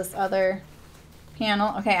have this other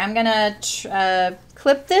panel. Okay, I'm gonna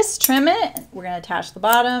clip this, trim it. We're gonna attach the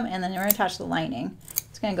bottom, and then we're gonna attach the lining.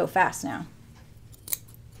 It's gonna go fast now.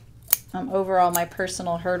 I'm over all my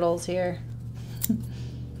personal hurdles here.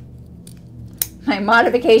 My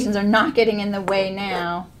modifications are not getting in the way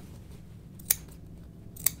now.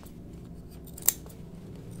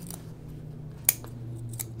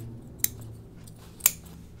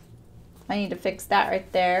 I need to fix that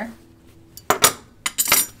right there.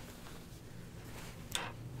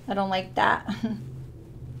 I don't like that.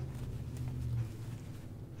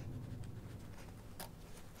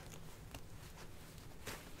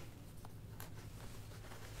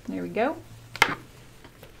 There we go.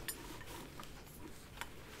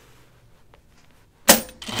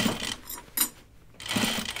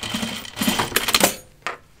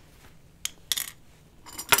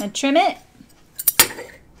 And trim it.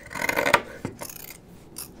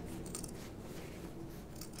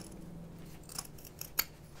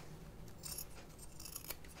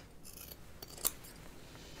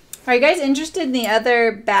 Are you guys interested in the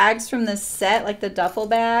other bags from this set, like the duffel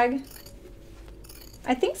bag?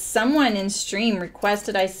 I think someone in stream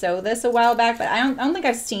requested I sew this a while back, but I don't think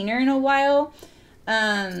I've seen her in a while.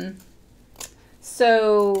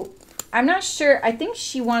 So I'm not sure. I think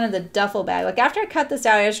she wanted the duffel bag. Like after I cut this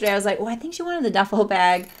out yesterday, I was like, oh, I think she wanted the duffel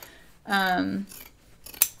bag.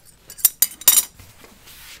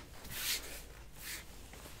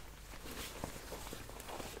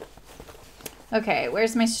 Okay,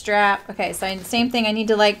 where's my strap? Okay, so same thing. I need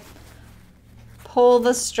to like pull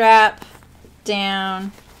the strap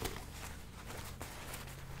down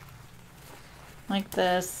like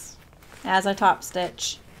this as I top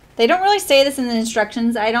stitch. They don't really say this in the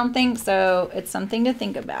instructions, I don't think, so it's something to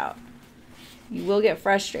think about. You will get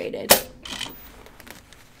frustrated.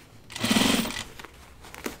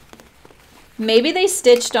 Maybe they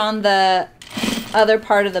stitched on the other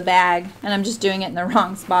part of the bag and I'm just doing it in the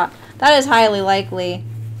wrong spot. That is highly likely.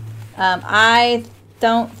 I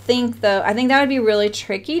don't think though, I think that would be really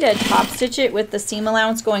tricky to top stitch it with the seam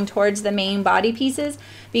allowance going towards the main body pieces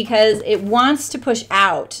because it wants to push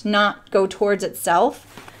out, not go towards itself.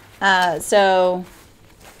 So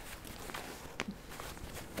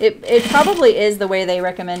it probably is the way they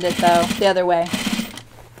recommend it though, the other way.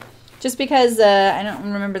 Just because I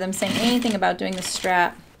don't remember them saying anything about doing the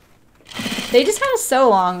strap. They just had a sew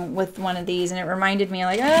along with one of these and it reminded me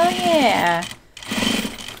like, oh yeah,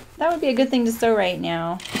 that would be a good thing to sew right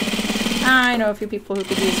now. I know a few people who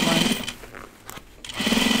could use one.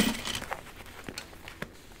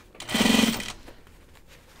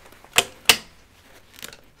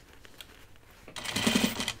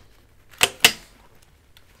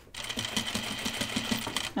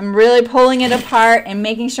 I'm really pulling it apart and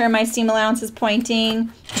making sure my seam allowance is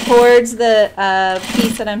pointing towards the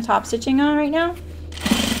piece that I'm top stitching on right now.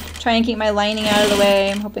 Trying to keep my lining out of the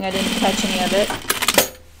way. I'm hoping I didn't catch any of it.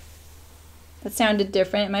 That sounded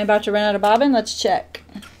different. Am I about to run out of bobbin? Let's check.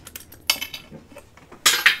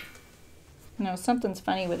 No, something's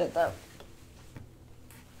funny with it though.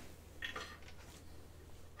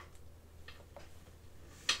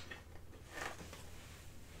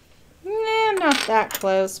 Nah, I'm not that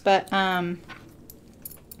close, but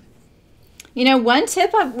you know, one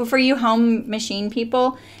tip for you home machine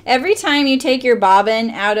people, every time you take your bobbin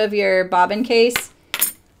out of your bobbin case,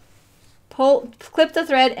 clip the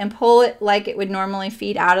thread and pull it like it would normally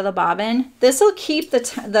feed out of the bobbin. This will keep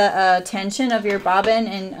the tension of your bobbin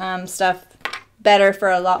and stuff better for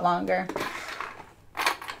a lot longer.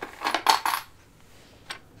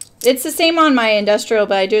 It's the same on my industrial,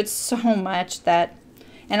 but I do it so much that,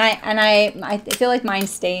 and I feel like mine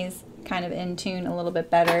stays kind of in tune a little bit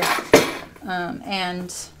better.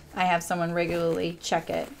 And I have someone regularly check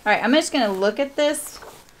it. All right, I'm just going to look at this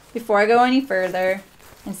before I go any further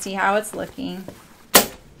and see how it's looking.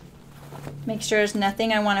 Make sure there's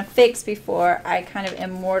nothing I want to fix before I kind of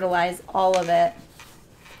immortalize all of it.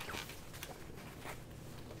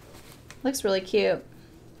 Looks really cute.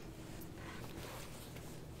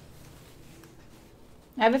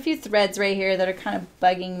 I have a few threads right here that are kind of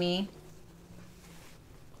bugging me.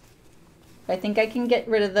 I think I can get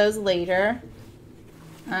rid of those later.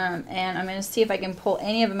 And I'm going to see if I can pull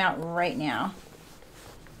any of them out right now.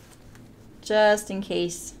 Just in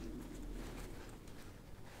case.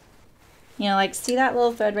 You know, like, see that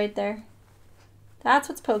little thread right there? That's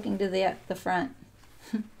what's poking to the front.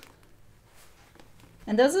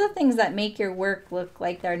 And those are the things that make your work look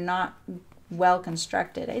like they're not well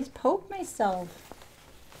constructed. I just poked myself.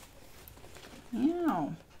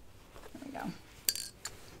 Ow. There we go.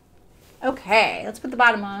 Okay, let's put the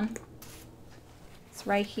bottom on. It's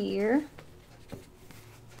right here.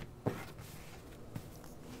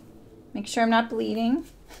 Make sure I'm not bleeding.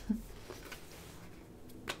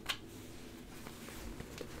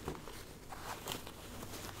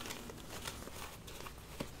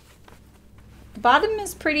 The bottom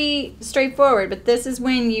is pretty straightforward, but this is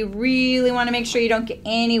when you really want to make sure you don't get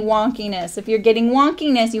any wonkiness. If you're getting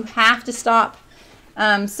wonkiness, you have to stop.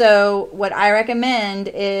 So what I recommend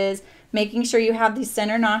is making sure you have these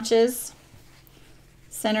center notches,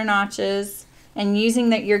 and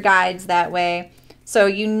using your guides that way. So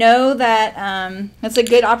you know that that's a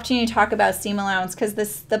good opportunity to talk about seam allowance, because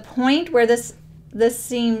the point where this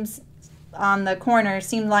seams on the corner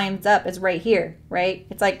seam lines up is right here, right?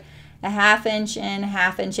 It's like a 1/2 inch in,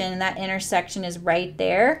 1/2 inch in, and that intersection is right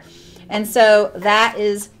there. And so that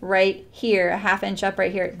is right here, a 1/2 inch up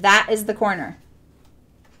right here. That is the corner.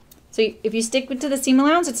 So if you stick to the seam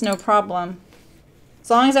allowance, it's no problem, as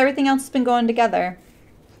long as everything else has been going together.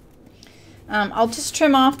 I'll just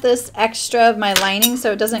trim off this extra of my lining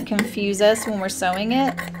so it doesn't confuse us when we're sewing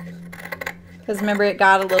it, because remember, it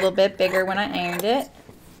got a little bit bigger when I ironed it.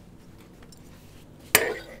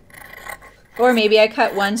 Or maybe I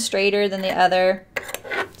cut one straighter than the other.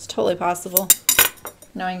 It's totally possible,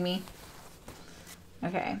 knowing me.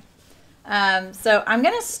 Okay. So I'm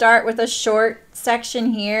going to start with a short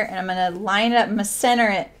section here, and I'm going to line it up. I'm going to center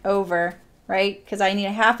it over, right? Because I need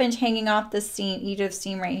a 1/2 inch hanging off this seam, each of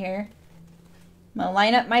seam right here. I'm going to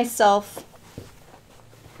line up myself,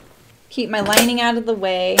 keep my lining out of the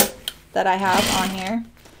way that I have on here,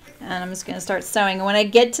 and I'm just going to start sewing. And when I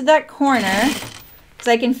get to that corner, because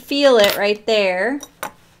I can feel it right there,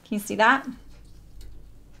 can you see that?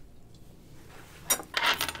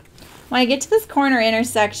 When I get to this corner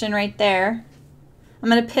intersection right there, I'm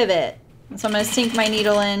going to pivot. So I'm going to sink my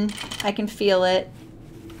needle in. I can feel it.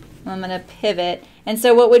 I'm going to pivot. And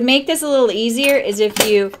so what would make this a little easier is if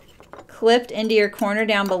you clipped into your corner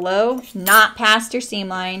down below, not past your seam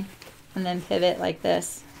line, and then pivot like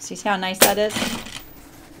this. See how nice that is?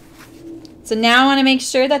 So now I want to make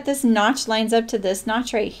sure that this notch lines up to this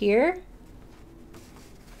notch right here.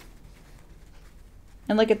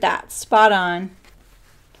 And look at that, spot on.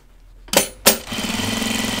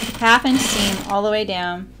 1/2 inch seam all the way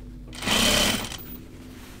down.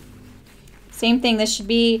 Same thing, this should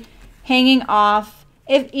be hanging off.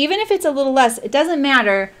 Even if it's a little less, it doesn't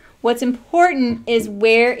matter. What's important is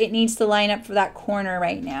where it needs to line up for that corner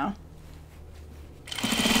right now.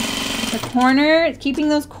 The corner, keeping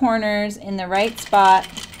those corners in the right spot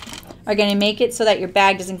are going to make it so that your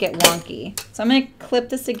bag doesn't get wonky. So I'm going to clip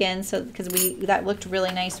this again, so because that looked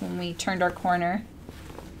really nice when we turned our corner.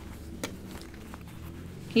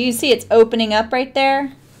 You see it's opening up right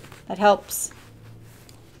there. That helps.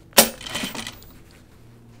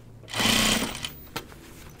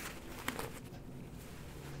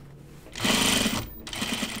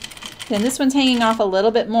 Then this one's hanging off a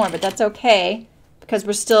little bit more, but that's okay because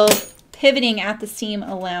we're still pivoting at the seam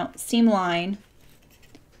line.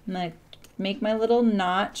 I'm going to make my little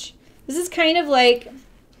notch. This is kind of like,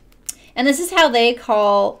 and this is how they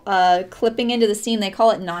call clipping into the seam. They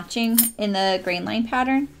call it notching in the Grainline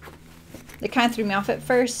pattern. It kind of threw me off at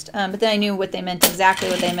first, but then I knew what they meant, exactly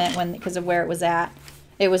what they meant because of where it was at.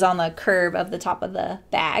 It was on the curve of the top of the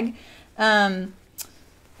bag.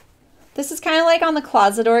 This is kind of like on the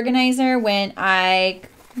closet organizer when I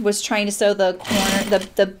was trying to sew the corner,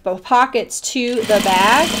 the pockets to the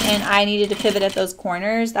bag, and I needed to pivot at those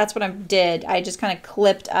corners. That's what I did. I just kind of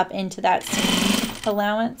clipped up into that seam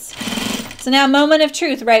allowance. So now, moment of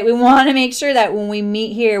truth, right? We want to make sure that when we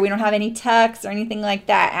meet here, we don't have any tucks or anything like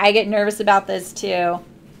that. I get nervous about this too.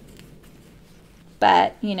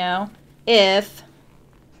 But, you know, if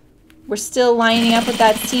we're still lining up with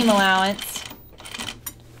that seam allowance,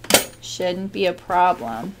 shouldn't be a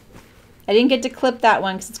problem. I didn't get to clip that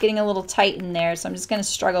one because it's getting a little tight in there, so I'm just going to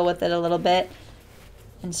struggle with it a little bit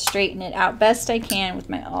and straighten it out best I can with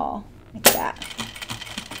my awl, like that.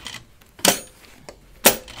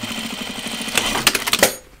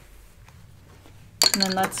 And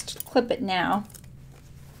then let's clip it now.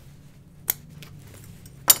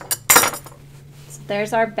 So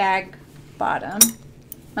there's our bag bottom.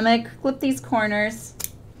 I'm going to clip these corners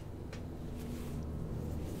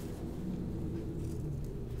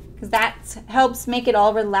because that helps make it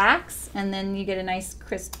all relax, and then you get a nice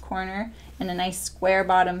crisp corner and a nice square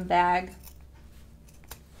bottom bag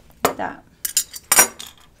like that.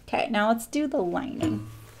 Okay, now let's do the lining.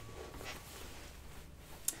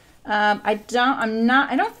 Did I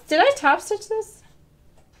top stitch this?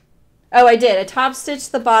 Oh, I did. I top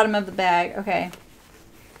stitched the bottom of the bag. Okay.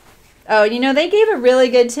 Oh, you know, they gave a really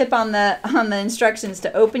good tip on the instructions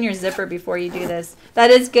to open your zipper before you do this.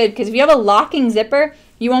 That is good, because if you have a locking zipper,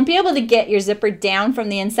 you won't be able to get your zipper down from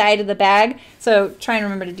the inside of the bag. So try and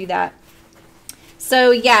remember to do that.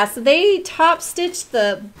 So yeah, so they top stitched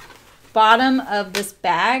the bottom of this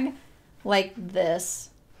bag like this.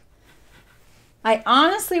 I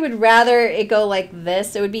honestly would rather it go like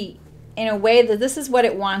this. It would be in a way that this is what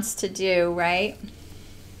it wants to do, right?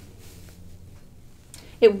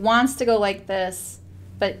 It wants to go like this,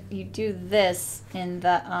 but you do this in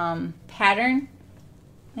the pattern.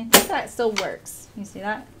 I think that still works. You see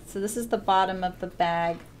that? So this is the bottom of the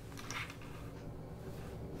bag.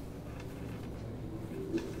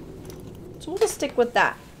 So we'll just stick with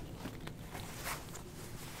that.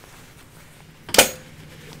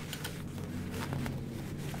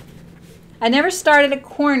 I never started a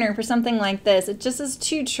corner for something like this. It just is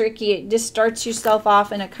too tricky. It just starts yourself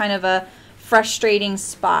off in a kind of a frustrating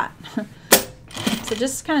spot. So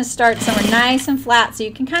just kind of start somewhere nice and flat so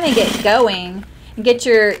you can kind of get going and get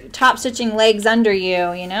your top stitching legs under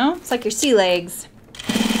you, you know? It's like your sea legs.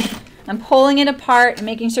 I'm pulling it apart and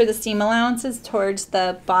making sure the seam allowance is towards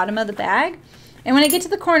the bottom of the bag. And when I get to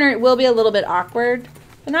the corner, it will be a little bit awkward,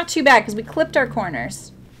 but not too bad because we clipped our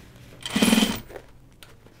corners.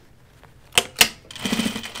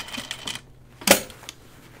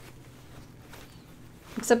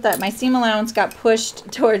 Except that my seam allowance got pushed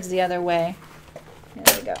towards the other way.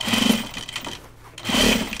 There we go.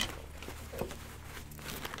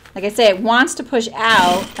 Like I say, it wants to push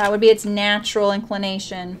out. That would be its natural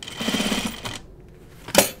inclination.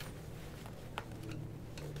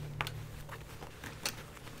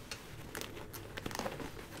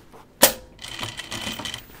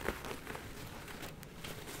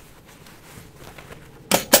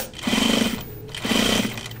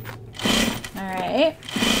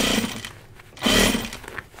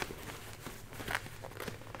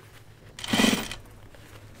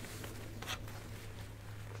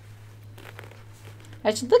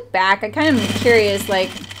 I should look back. I kind of am curious, like,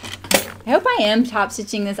 I hope I am top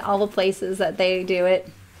stitching this all the places that they do it.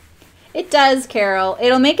 It does, Carol.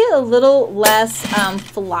 It'll make it a little less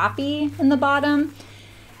floppy in the bottom,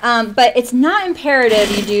 but it's not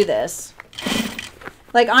imperative you do this.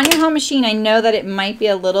 Like on your home machine, I know that it might be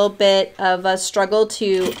a little bit of a struggle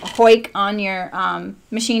to hoik on your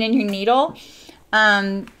machine and your needle.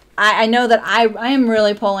 I know that I am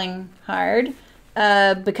really pulling hard.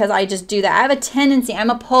 Because I just do that. I have a tendency, I'm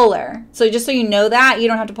a puller. So just so you know that, you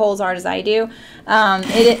don't have to pull as hard as I do.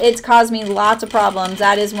 It's caused me lots of problems.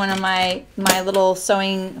 That is one of my little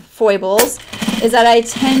sewing foibles, is that I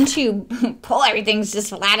tend to pull everything as just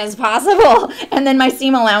flat as possible. And then my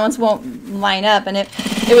seam allowance won't line up. And it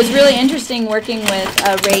was really interesting working with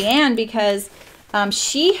Rayanne because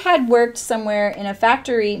she had worked somewhere in a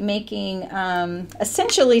factory making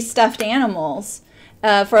essentially stuffed animals.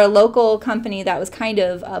 For a local company that was kind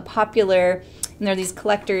of popular, and they're these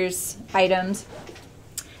collector's items.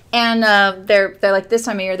 And they're like this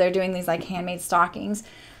time of year they're doing these like handmade stockings,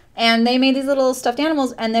 and they made these little stuffed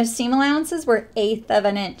animals, and their seam allowances were 1/8 of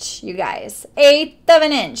an inch, you guys. 1/8 of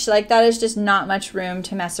an inch. Like that is just not much room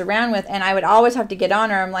to mess around with. And I would always have to get on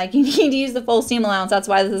her. I'm like, you need to use the full seam allowance. That's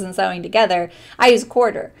why this isn't sewing together. I use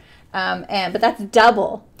 1/4. But that's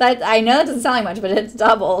double. That I know it doesn't sound like much, but it's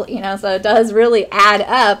double, you know, so it does really add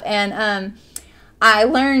up. And I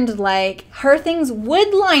learned like her things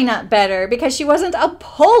would line up better because she wasn't a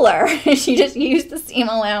puller. She just used the seam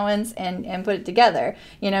allowance and put it together.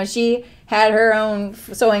 You know, she had her own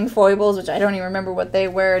sewing foibles, which I don't even remember what they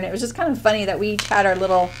were, and it was just kind of funny that we each had our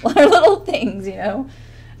little things, you know.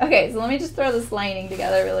 Okay, so let me just throw this lining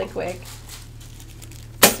together really quick.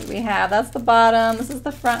 We have, that's the bottom, this is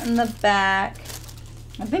the front and the back.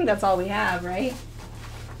 I think that's all we have, right?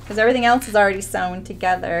 Because everything else is already sewn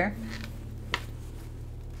together.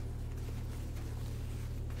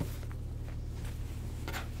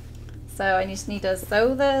 So I just need to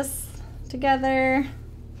sew this together.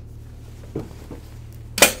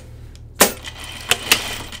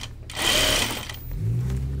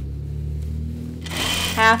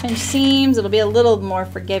 Half-inch seams, it'll be a little more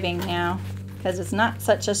forgiving now. Because it's not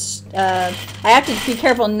such a, I have to be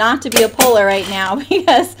careful not to be a puller right now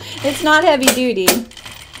because it's not heavy duty.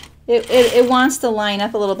 It wants to line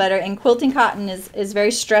up a little better, and quilting cotton is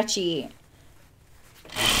very stretchy.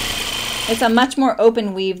 It's a much more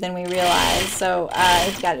open weave than we realize, so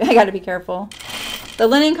I got to be careful. The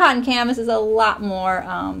linen cotton canvas is a lot more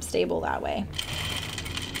stable that way.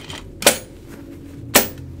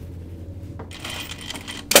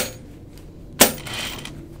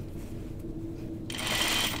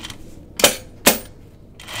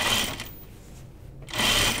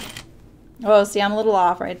 Oh, see, I'm a little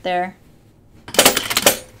off right there.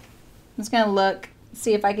 I'm just gonna look,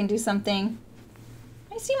 see if I can do something.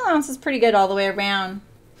 My seam allowance is pretty good all the way around.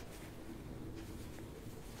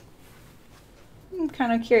 I'm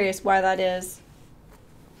kind of curious why that is.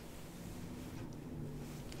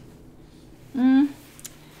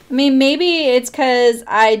 I mean, maybe it's because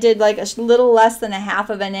I did like a little less than 1/2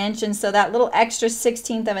 of an inch, and so that little extra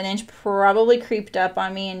 1/16 of an inch probably creeped up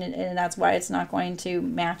on me, and that's why it's not going to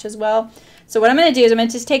match as well. So what I'm going to do is I'm going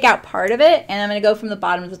to just take out part of it, and I'm going to go from the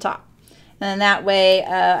bottom to the top. And then that way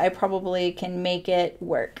I probably can make it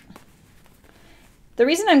work. The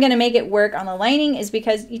reason I'm going to make it work on the lining is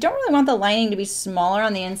because you don't really want the lining to be smaller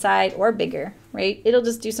on the inside or bigger, right? It'll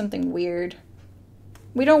just do something weird.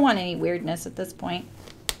 We don't want any weirdness at this point.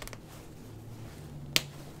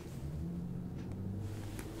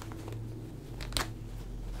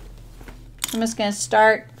 I'm just going to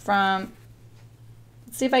start from,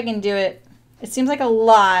 let's see if I can do it. It seems like a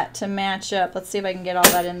lot to match up. Let's see if I can get all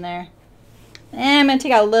that in there. And I'm going to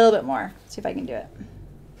take out a little bit more. See if I can do it.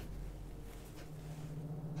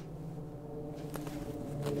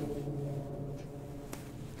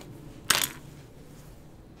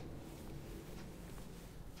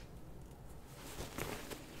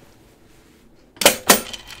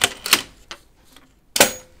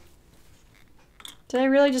 Did I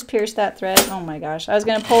really just pierce that thread? Oh my gosh. I was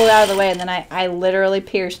going to pull it out of the way, and then I literally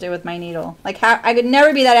pierced it with my needle. Like, how I could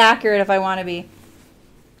never be that accurate if I want to be.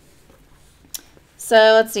 So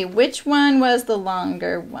let's see. Which one was the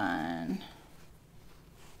longer one?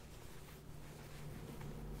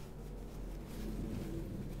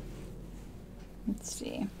 Let's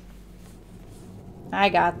see. I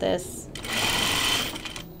got this.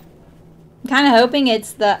 I'm kind of hoping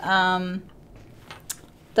it's the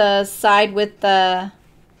side with the,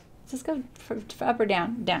 does this go up or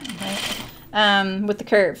down? Down, right? With the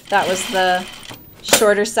curve. That was the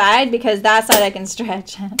shorter side, because that side I can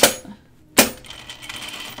stretch.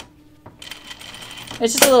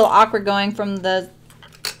 It's just a little awkward going from the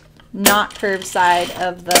not curved side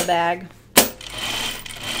of the bag.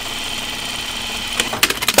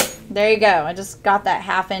 There you go. I just got that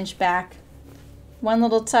 1/2 inch back. One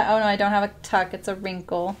little tuck. Oh no, I don't have a tuck. It's a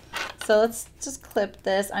wrinkle. So let's just clip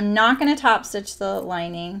this. I'm not going to top stitch the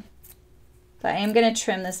lining, but I am going to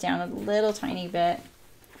trim this down a little tiny bit,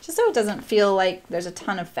 just so it doesn't feel like there's a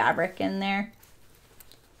ton of fabric in there.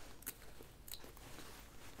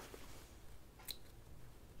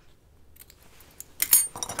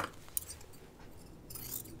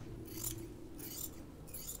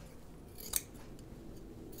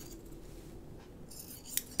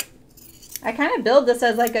 I kind of built this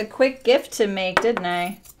as like a quick gift to make, didn't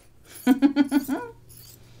I?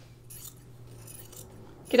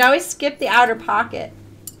 Could always skip the outer pocket.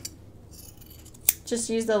 Just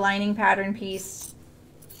use the lining pattern piece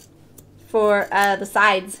for the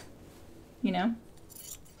sides, you know.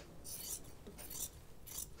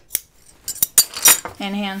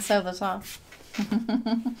 And hand sew this off.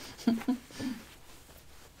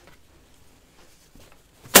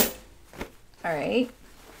 All right.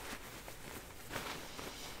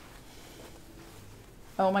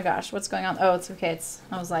 Oh my gosh, what's going on? Oh, it's okay.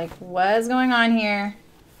 I was like, what is going on here?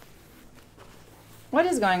 What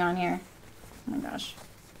is going on here? Oh my gosh.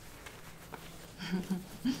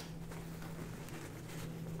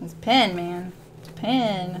 It's pin, man. It's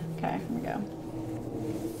pin. Okay, here we go.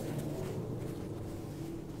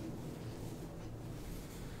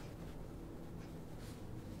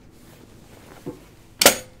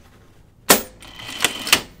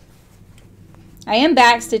 I am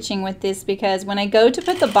back stitching with this because when I go to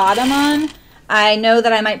put the bottom on, I know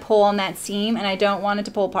that I might pull on that seam and I don't want it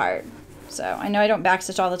to pull apart. So I know I don't back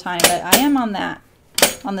stitch all the time, but I am on that.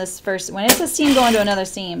 On this first, when it's a seam going to another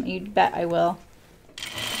seam, you bet I will.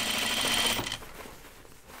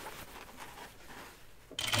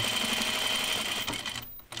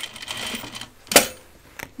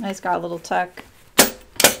 I just got a little tuck.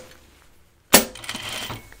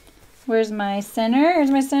 Where's my center?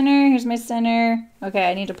 Here's my center. Here's my center. Okay,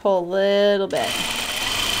 I need to pull a little bit.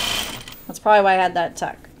 That's probably why I had that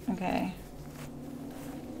tuck. Okay.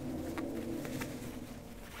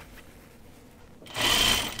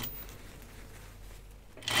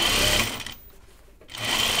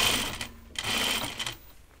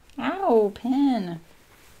 Ow, pin.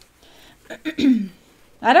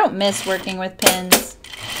 I don't miss working with pins.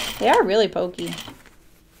 They are really pokey.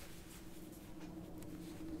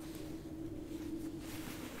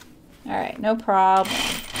 All right, no problem.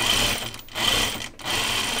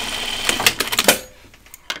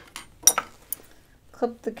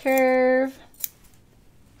 Clip the curve.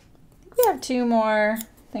 I think we have 2 more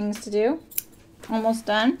things to do. Almost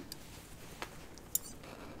done.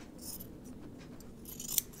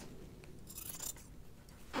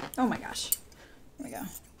 Oh my gosh. There we go.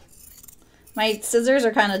 My scissors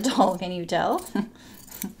are kind of dull, can you tell?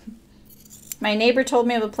 My neighbor told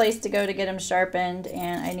me of a place to go to get them sharpened,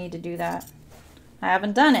 and I need to do that. I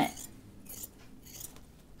haven't done it.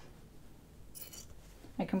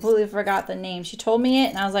 I completely forgot the name. She told me it,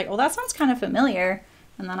 and I was like, well, that sounds kind of familiar.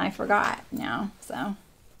 And then I forgot now, so.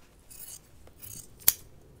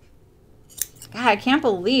 God, I can't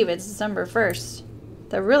believe it's December 1st.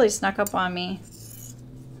 That really snuck up on me.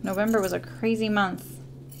 November was a crazy month.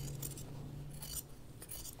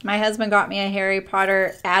 My husband got me a Harry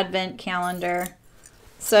Potter advent calendar.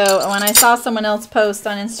 So when I saw someone else post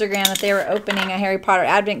on Instagram that they were opening a Harry Potter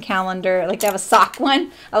advent calendar, like they have a sock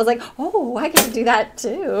one, I was like, oh, I get to do that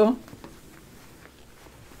too.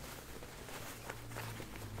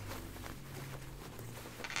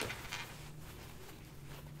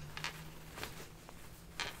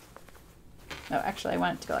 Oh, actually, I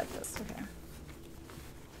want it to go like this. Okay.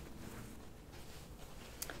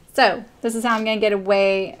 So, this is how I'm going to get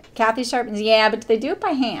away. Kathy sharpens. Yeah, but they do it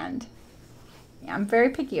by hand. Yeah, I'm very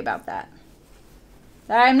picky about that.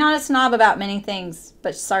 I'm not a snob about many things,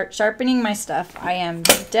 but sharpening my stuff, I am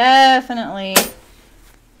definitely,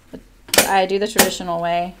 I do the traditional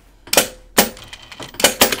way.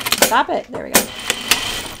 Stop it. There we go.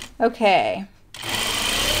 Okay.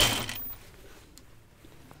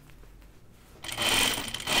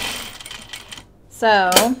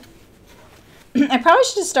 So, I probably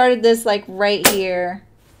should have started this like right here,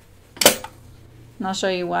 and I'll show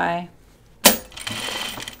you why.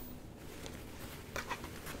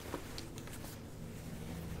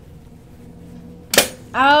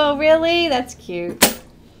 Oh, really? That's cute.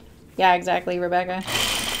 Yeah, exactly, Rebecca.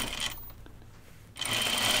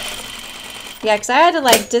 Yeah, because I had to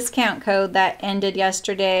like discount code that ended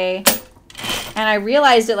yesterday, and I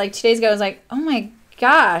realized it like 2 days ago. I was like, oh my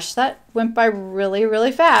gosh, that went by really,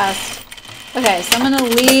 really fast. Okay, so I'm going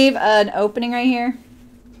to leave an opening right here.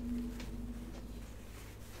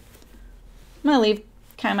 I'm going to leave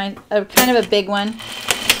kind of a big one,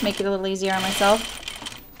 make it a little easier on myself.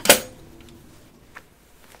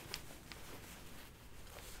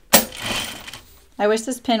 I wish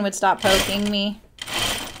this pin would stop poking me.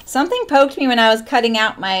 Something poked me when I was cutting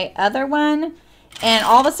out my other one, and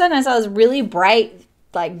all of a sudden I saw this really bright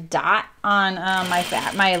like dot on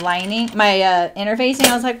my lining, my interfacing.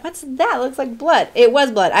 I was like, what's that? It looks like blood. It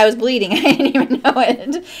was blood. I was bleeding. I didn't even know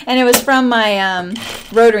it. And it was from my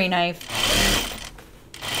rotary knife.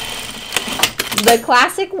 The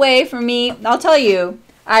classic way for me, I'll tell you,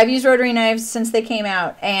 I've used rotary knives since they came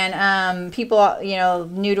out, and people, you know,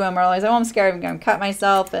 new to them are always like, oh, I'm scared I'm going to cut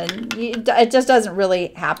myself, and it just doesn't really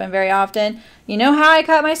happen very often. You know how I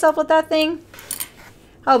cut myself with that thing?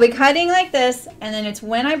 I'll be cutting like this, and then it's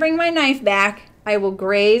when I bring my knife back, I will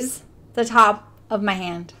graze the top of my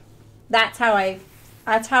hand. That's how I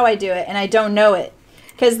do it, and I don't know it.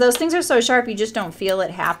 Because those things are so sharp, you just don't feel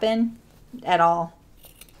it happen at all.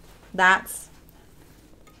 That's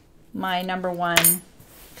my #1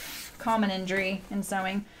 common injury in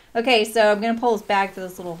sewing. Okay, so I'm going to pull this back through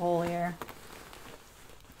this little hole here.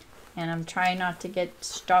 And I'm trying not to get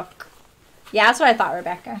stuck. Yeah, that's what I thought,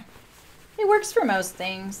 Rebecca. It works for most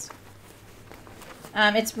things.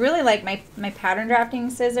 It's really like my pattern drafting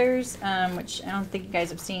scissors, which I don't think you guys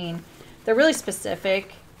have seen. They're really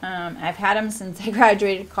specific. I've had them since I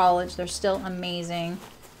graduated college. They're still amazing,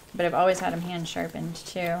 but I've always had them hand sharpened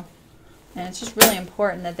too. And it's just really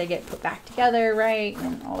important that they get put back together right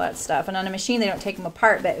and all that stuff. And on a machine, they don't take them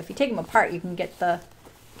apart, but if you take them apart, you can get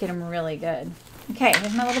them really good. Okay,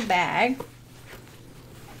 here's my little bag.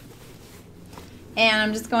 And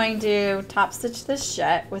I'm just going to top stitch this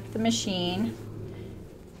shut with the machine.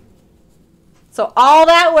 So all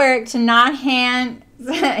that work to not hand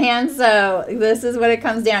sew, this is what it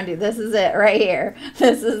comes down to. This is it right here.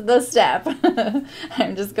 This is the step.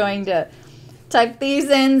 I'm just going to tuck these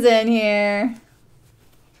ends in here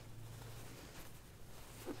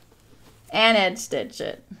and edge stitch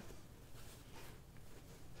it.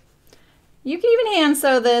 You can even hand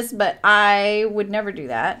sew this, but I would never do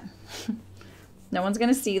that. No one's going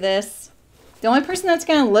to see this. The only person that's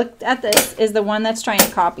going to look at this is the one that's trying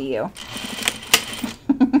to copy you.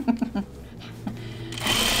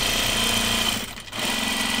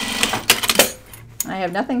 I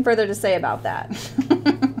have nothing further to say about that.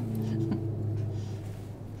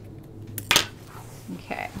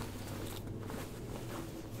 Okay.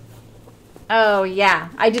 Oh, yeah.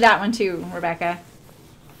 I do that one too, Rebecca.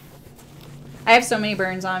 I have so many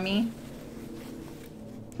burns on me.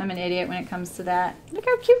 I'm an idiot when it comes to that. Look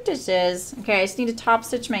how cute this is. Okay, I just need to top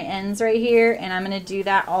stitch my ends right here, and I'm going to do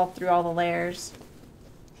that all through all the layers.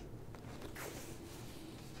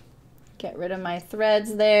 Get rid of my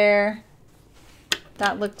threads there.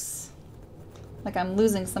 That looks like I'm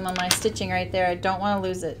losing some of my stitching right there. I don't want to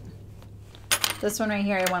lose it. This one right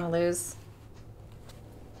here I want to lose.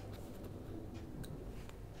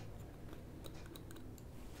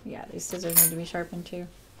 Yeah, these scissors need to be sharpened too.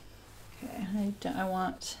 Okay, I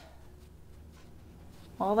want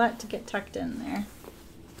all that to get tucked in there.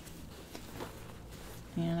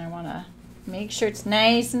 And I want to make sure it's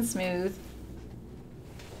nice and smooth.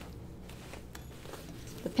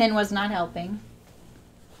 The pin was not helping.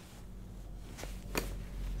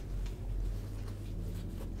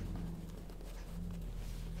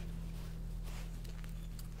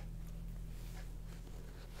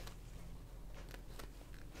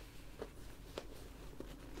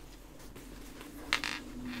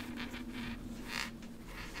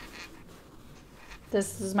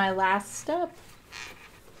 This is my last step.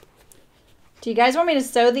 Do you guys want me to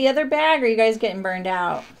sew the other bag, or are you guys getting burned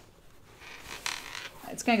out?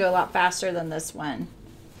 It's going to go a lot faster than this one.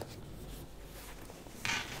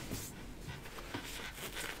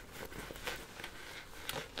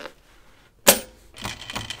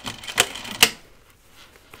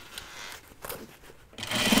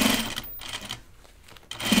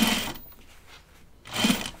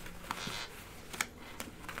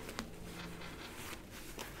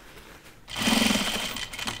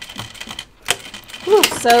 Ooh,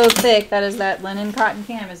 so thick. That is that linen cotton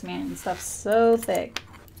canvas, man. This stuff's so thick.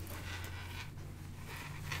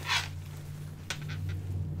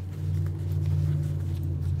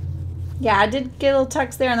 Yeah, I did get little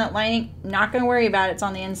tucks there on that lining. Not going to worry about it. It's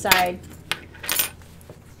on the inside.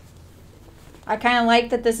 I kind of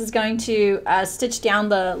like that this is going to stitch down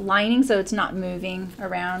the lining so it's not moving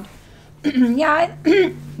around. Yeah,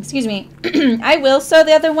 excuse me. I will sew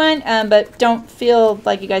the other one, but don't feel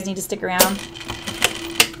like you guys need to stick around.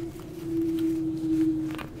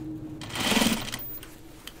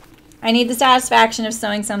 I need the satisfaction of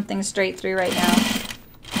sewing something straight through right now.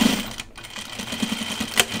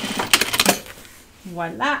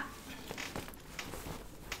 Voila.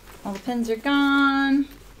 All the pins are gone.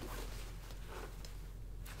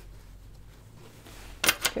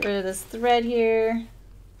 Get rid of this thread here.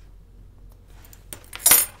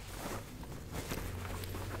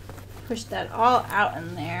 Push that all out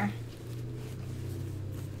in there.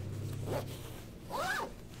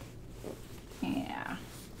 Yeah.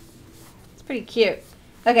 It's pretty cute.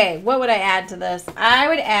 Okay, what would I add to this? I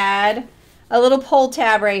would add a little pull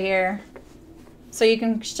tab right here so you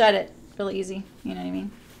can shut it really easy. You know what I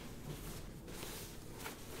mean?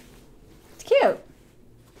 It's cute.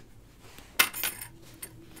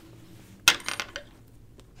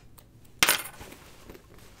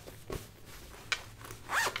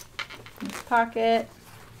 This pocket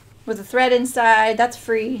with a thread inside. That's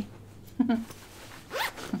free.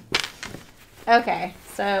 Okay,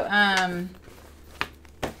 so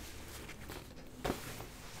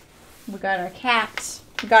we got our cats,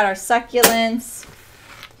 we got our succulents.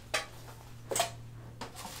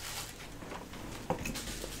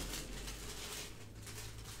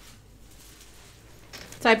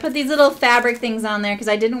 So I put these little fabric things on there because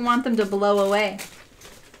I didn't want them to blow away.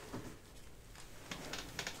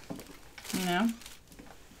 You know?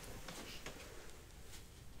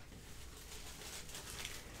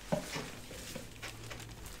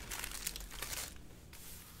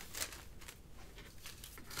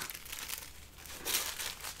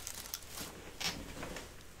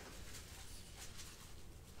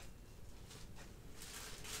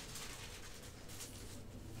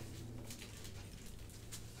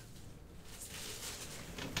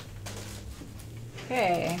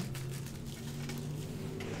 Okay.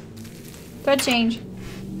 Thread change.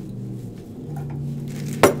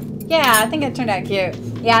 Yeah, I think it turned out cute.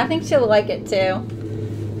 Yeah, I think she'll like it too.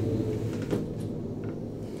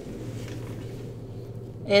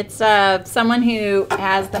 It's someone who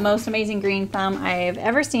has the most amazing green thumb I've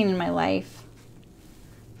ever seen in my life.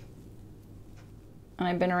 And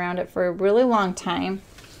I've been around it for a really long time.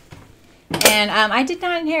 And I did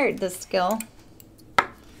not inherit this skill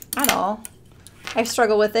at all. I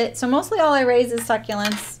struggle with it. So mostly all I raise is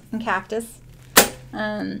succulents and cactus.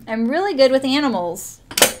 I'm really good with animals.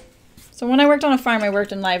 So when I worked on a farm, I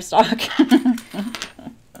worked in livestock.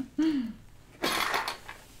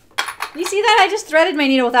 You see that? I just threaded my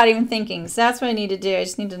needle without even thinking. So that's what I need to do. I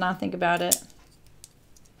just need to not think about it.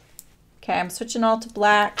 Okay, I'm switching all to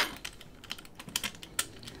black.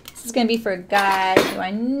 This is going to be for a guy who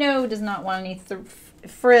I know does not want any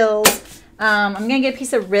frills. I'm going to get a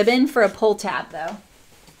piece of ribbon for a pull tab though.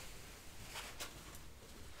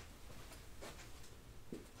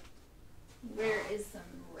 Where is some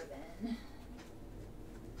ribbon?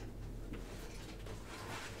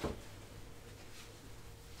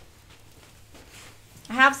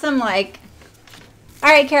 I have some like,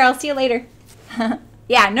 all right, Carol, see you later.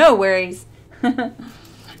 Yeah, no worries.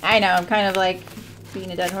 I know, I'm kind of like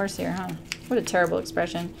beating a dead horse here, huh? What a terrible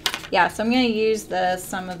expression. Yeah, so I'm going to use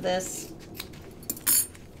some of this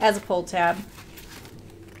as a pull tab.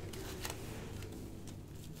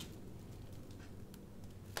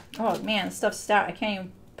 Oh man, this stuff's stout. I can't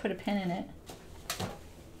even put a pin in it.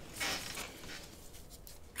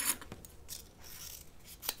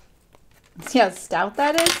 See how stout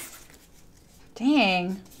that is?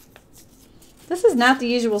 Dang. This is not the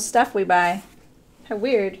usual stuff we buy. How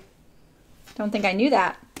weird. Don't think I knew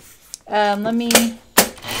that. Let me,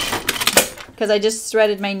 because I just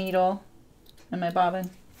threaded my needle and my bobbin.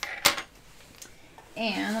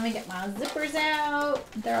 And let me get my zippers out.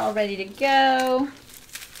 They're all ready to go.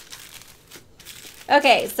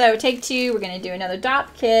 Okay, so take two. We're going to do another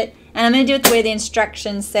Dopp kit. And I'm going to do it the way the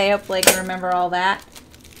instructions say. Hopefully I can remember all that.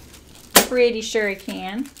 Pretty sure I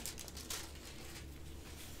can.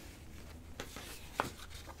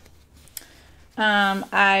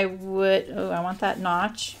 I want that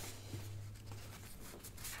notch.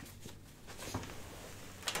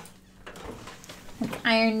 Let's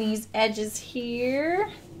iron these edges here.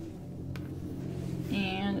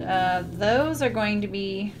 And those are going to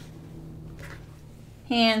be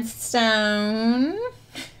hand sewn.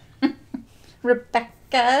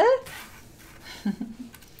 Rebecca.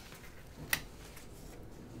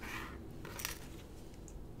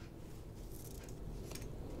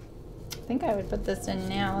 I think I would put this in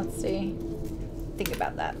now. Let's see. Think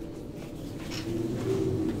about that.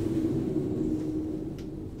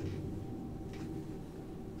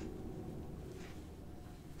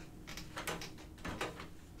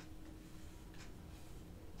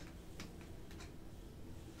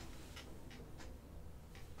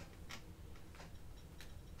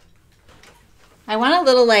 I want a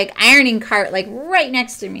little like ironing cart like right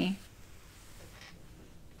next to me.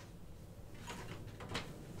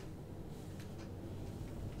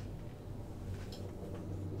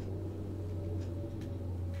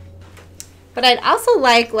 But I'd also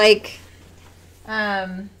like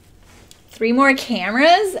 3 more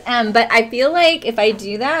cameras. But I feel like if I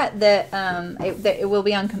do that, that it will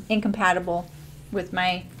be incompatible with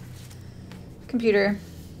my computer.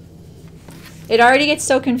 It already gets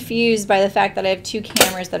so confused by the fact that I have 2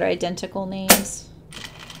 cameras that are identical names.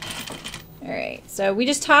 All right, so we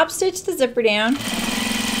just top stitched the zipper down.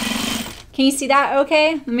 Can you see that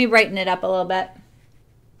okay? Let me brighten it up a little bit.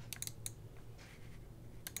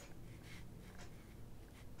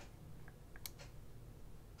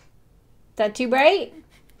 Is that too bright?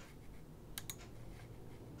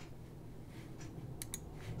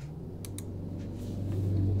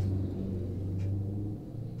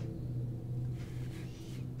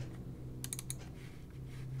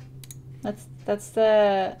 That's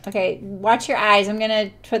the, okay, watch your eyes. I'm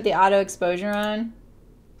gonna put the auto exposure on.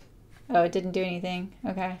 Oh, it didn't do anything.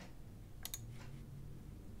 Okay.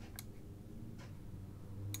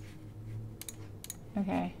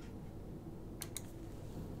 Okay.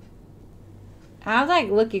 How's that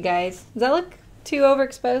look, you guys? Does that look too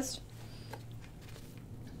overexposed?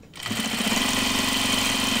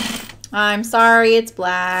 I'm sorry, it's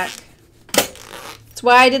black. That's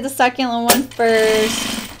why I did the succulent one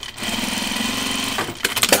first.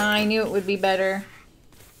 I knew it would be better.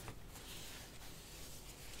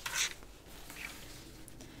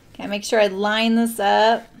 Okay, make sure I line this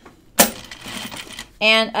up.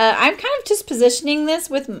 And I'm kind of just positioning this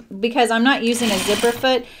because I'm not using a zipper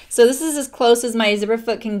foot. So this is as close as my zipper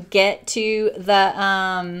foot can get to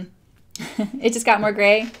the, it just got more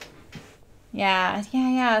gray. Yeah.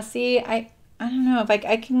 See, I don't know if I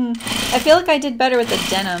feel like I did better with the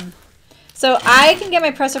denim. So I can get my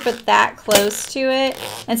presser foot that close to it.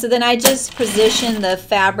 And so then I just position the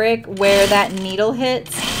fabric where that needle hits.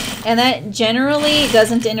 And that generally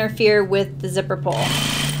doesn't interfere with the zipper pull.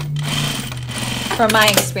 From my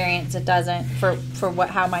experience, it doesn't for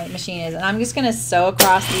how my machine is. And I'm just going to sew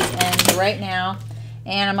across these ends right now.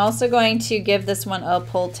 And I'm also going to give this one a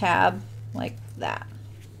pull tab like that.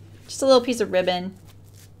 Just a little piece of ribbon.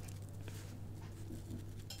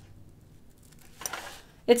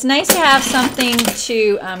 It's nice to have something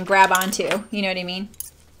to grab onto. You know what I mean?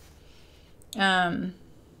 I'm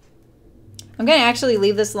going to actually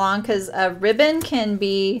leave this long because a ribbon can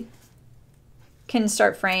can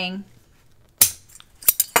start fraying.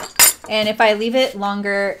 And if I leave it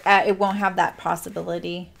longer, it won't have that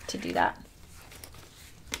possibility to do that.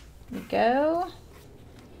 There we go.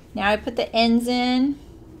 Now I put the ends in.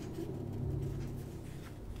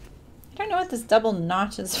 I don't know what this double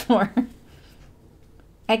notch is for.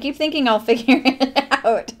 I keep thinking I'll figure it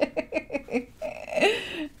out.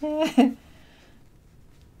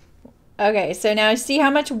 Okay, so now see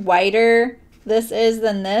how much wider this is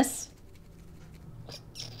than this?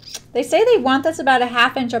 They say they want this about a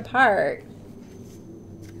 1/2 inch apart.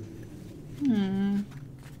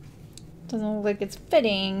 Doesn't look like it's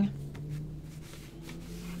fitting.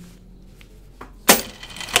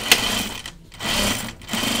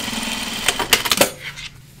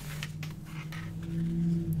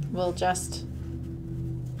 We'll just...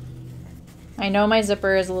 I know my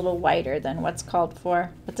zipper is a little wider than what's called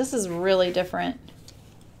for, but this is really different.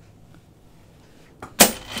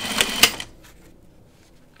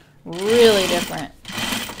 Really different.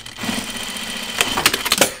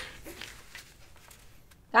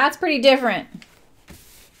 That's pretty different.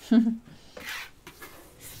 Okay,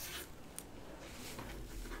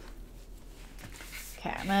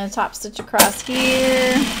 I'm going to top stitch across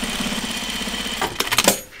here.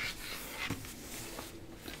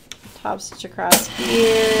 Top stitch across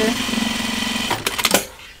here.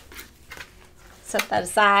 Set that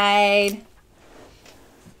aside.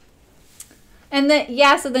 And then,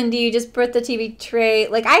 yeah, so then do you just put the TV tray,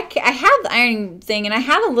 like I have the ironing thing and I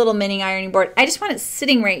have a little mini ironing board. I just want it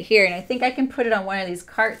sitting right here, and I think I can put it on one of these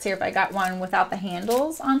carts here if I got one without the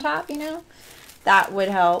handles on top, you know? That would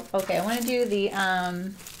help. Okay, I want to do the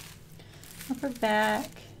upper back.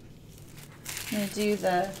 I'm going to do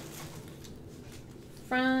the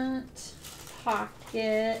front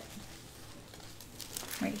pocket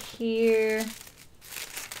right here.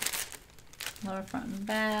 Lower front and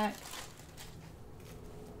back.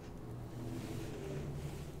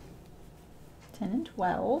 10 and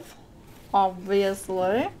 12,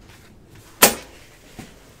 obviously.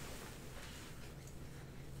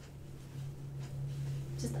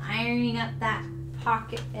 Just ironing up that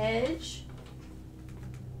pocket edge.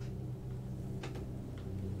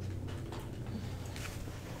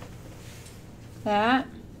 That.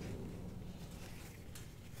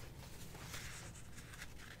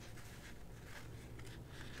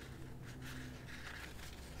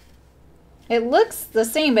 It looks the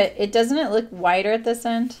same, but doesn't it look wider at this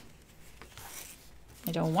end?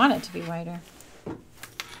 I don't want it to be wider.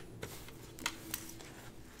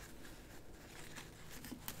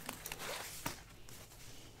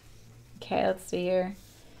 Okay, let's see here.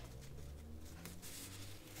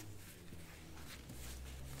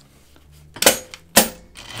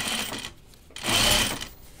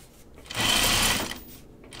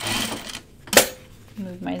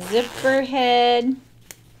 Move my zipper head.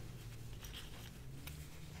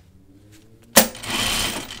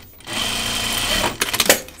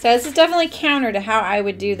 So this is definitely counter to how I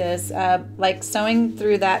would do this, like sewing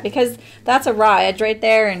through that, because that's a raw edge right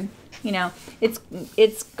there, and you know,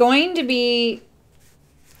 it's going to be,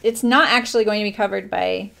 it's not actually going to be covered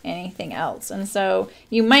by anything else, and so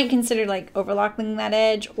you might consider like overlocking that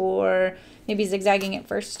edge or maybe zigzagging it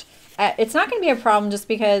first. It's not going to be a problem just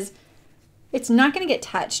because it's not going to get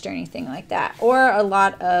touched or anything like that, or a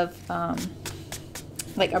lot of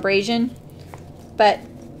like abrasion, but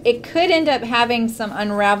it could end up having some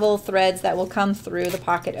unravel threads that will come through the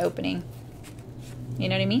pocket opening. You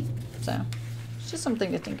know what I mean? So it's just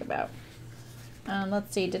something to think about.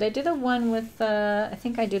 Let's see. Did I do the one with the... I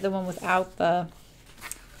think I do the one without the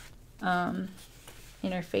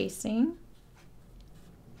interfacing.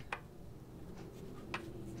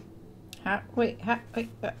 Wait.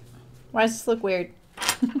 Why does this look weird?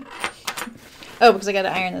 Oh, because I got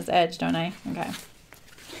to iron this edge, don't I? Okay.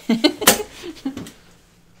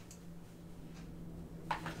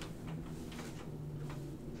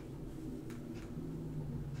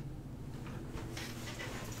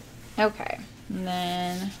 Okay, and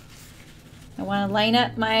then I want to line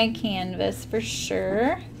up my canvas for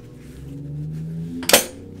sure. I'm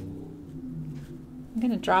going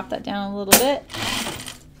to drop that down a little bit.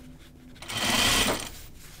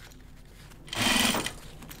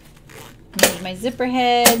 Move my zipper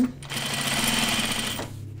head.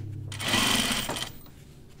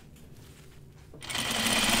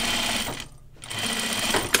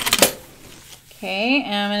 Okay,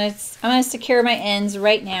 and I'm gonna secure my ends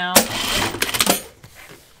right now.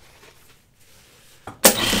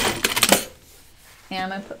 And I'm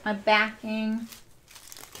gonna put my backing.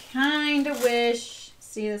 Kind of wish.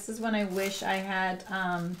 See, this is when I wish I had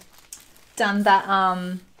done that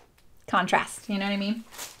contrast. You know what I mean?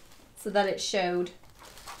 so that it showed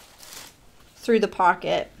through the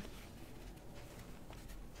pocket.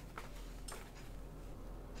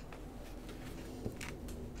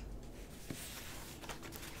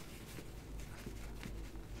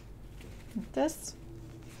 Like this.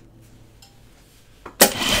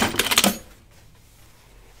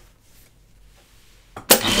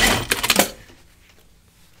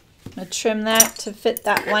 I'm gonna trim that to fit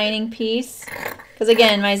that lining piece. Because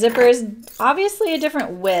again, my zipper is obviously a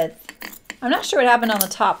different width. I'm not sure what happened on the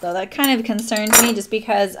top though. That kind of concerns me just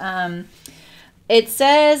because it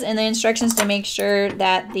says in the instructions to make sure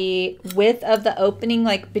that the width of the opening,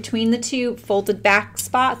 like between the two folded back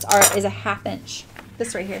spots, is a 1/2 inch.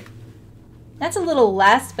 This right here. That's a little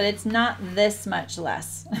less, but it's not this much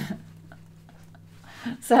less.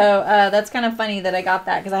 So that's kind of funny that I got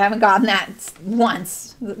that because I haven't gotten that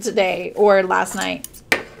once today or last night.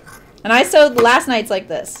 And I sewed last night's like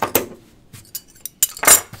this.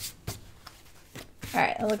 All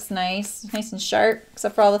right, it looks nice and sharp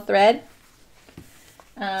except for all the thread.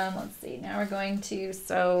 Let's see, now we're going to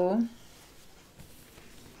sew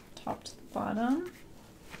top to the bottom.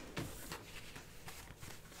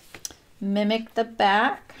 Mimic the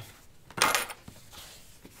back.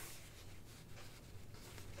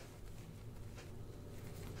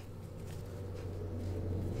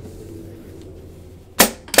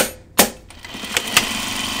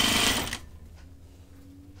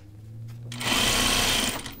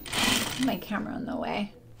 My camera in the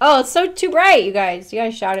way. Oh, it's so too bright, you guys. You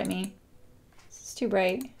guys shout at me. It's too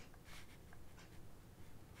bright.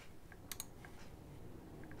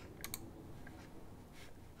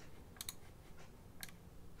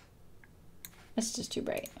 It's just too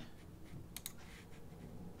bright.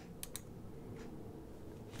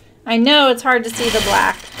 I know it's hard to see the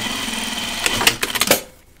black.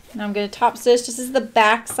 Now I'm going to top stitch. This is the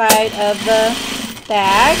back side of the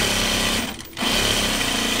bag.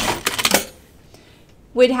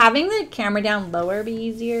 Would having the camera down lower be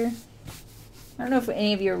easier? I don't know if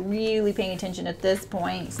any of you are really paying attention at this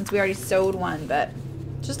point since we already sewed one, but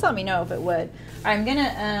just let me know if it would. All right, I'm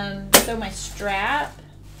gonna sew my strap.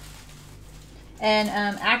 And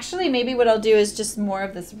actually maybe what I'll do is just more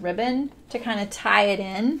of this ribbon to kind of tie it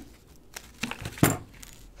in.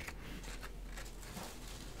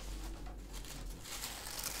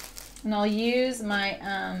 And I'll use my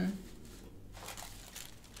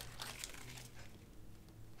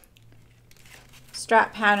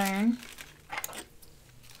strap pattern.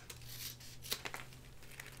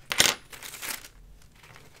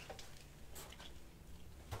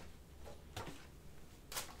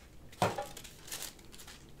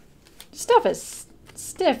 Stuff is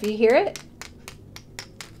stiff, you hear it?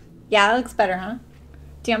 Yeah, that looks better, huh?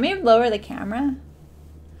 Do you want me to lower the camera?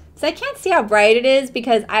 So I can't see how bright it is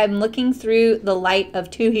because I'm looking through the light of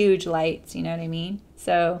two huge lights, you know what I mean?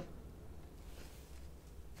 So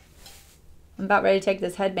I'm about ready to take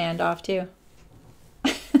this headband off too.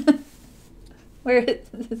 Where is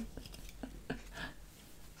this?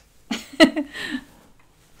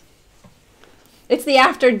 It's the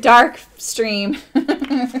after dark stream.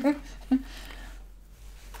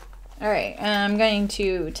 All right, I'm going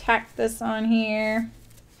to tack this on here.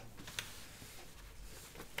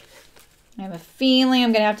 I have a feeling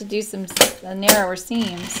I'm going to have to do some narrower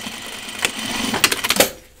seams.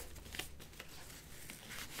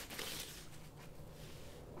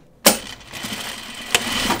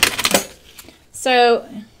 So,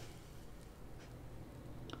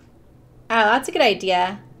 that's a good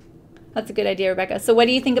idea. That's a good idea, Rebecca. So what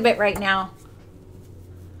do you think of it right now?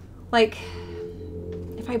 Like,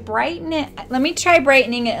 if I brighten it, let me try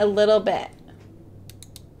brightening it a little bit.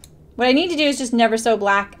 What I need to do is just never sew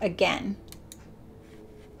black again.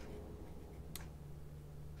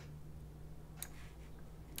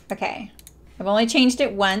 Okay, I've only changed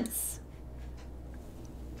it once.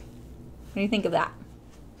 What do you think of that?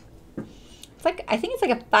 It's like, I think it's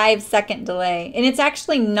like a 5-second delay, and it's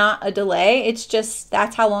actually not a delay. It's just,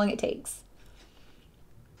 that's how long it takes.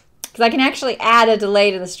 Because I can actually add a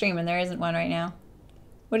delay to the stream, and there isn't one right now.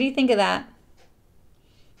 What do you think of that?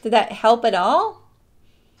 Did that help at all?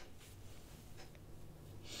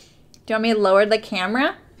 Do you want me to lower the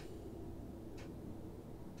camera?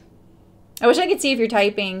 I wish I could see if you're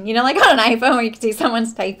typing. You know, like on an iPhone where you can see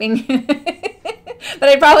someone's typing. But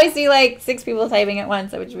I'd probably see like 6 people typing at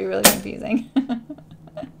once, which would be really confusing.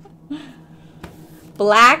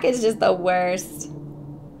 Black is just the worst.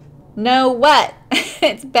 No, what?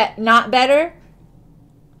 It's not better?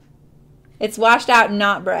 It's washed out and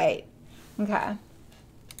not bright. Okay.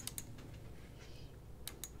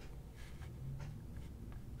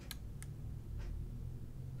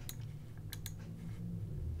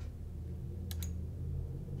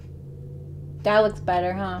 That looks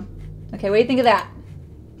better, huh? Okay, what do you think of that?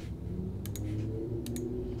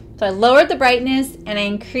 So I lowered the brightness and I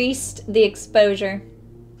increased the exposure.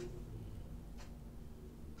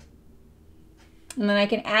 And then I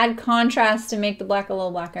can add contrast to make the black a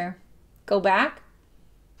little blacker. Go back.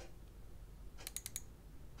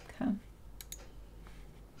 Okay.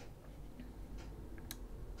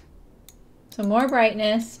 So more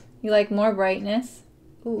brightness. You like more brightness.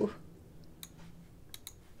 Ooh.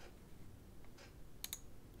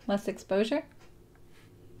 Less exposure.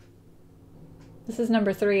 This is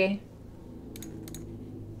number 3.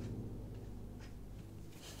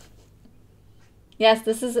 Yes,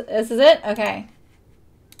 this is it? Okay.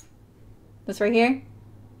 This right here?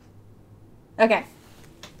 Okay.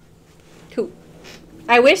 Cool.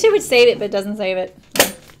 I wish it would save it, but it doesn't save it.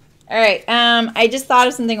 All right. I just thought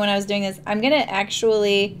of something when I was doing this. I'm going to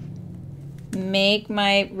actually make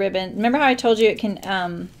my ribbon. Remember how I told you it can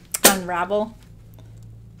unravel?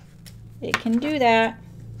 It can do that.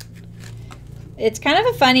 It's kind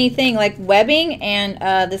of a funny thing, like webbing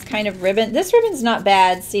and this kind of ribbon. This ribbon's not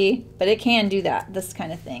bad, see? But it can do that, this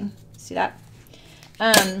kind of thing. See that?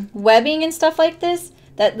 Webbing and stuff like this,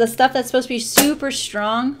 the stuff that's supposed to be super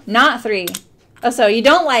strong, not 3. Oh, so you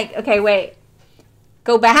don't like, okay, wait.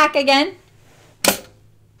 Go back again.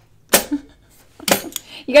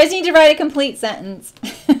 You guys need to write a complete sentence.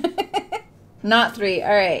 Not 3, all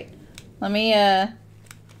right. Let me,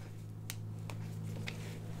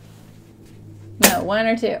 no, 1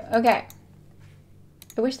 or 2. Okay.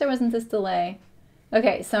 I wish there wasn't this delay.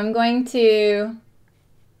 Okay, so I'm going to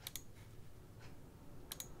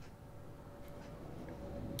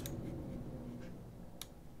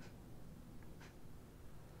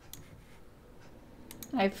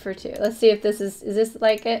I prefer 2. Let's see if this is this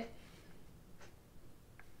like it?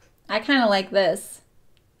 I kind of like this.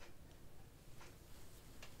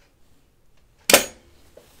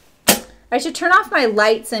 I should turn off my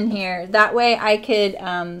lights in here. That way I could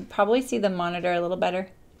probably see the monitor a little better.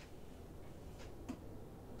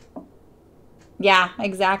 Yeah,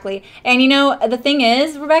 exactly. And you know, the thing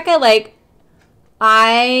is, Rebecca, like,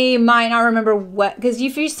 I might not remember what, because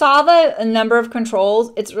if you saw the number of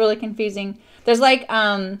controls, it's really confusing. There's like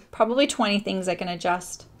probably 20 things I can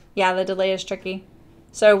adjust. Yeah, the delay is tricky.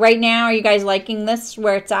 So right now, are you guys liking this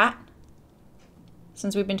where it's at?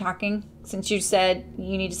 Since we've been talking, since you said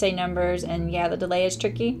you need to say numbers and yeah, the delay is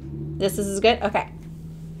tricky. This is good? Okay.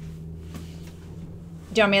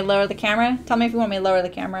 Do you want me to lower the camera? Tell me if you want me to lower the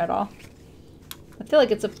camera at all. I feel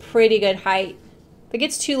like it's a pretty good height. If it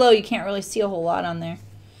gets too low, you can't really see a whole lot on there.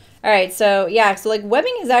 All right, so yeah, so like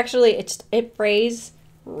webbing is actually, it frays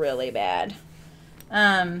really bad.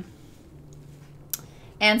 And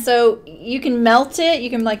so you can melt it, you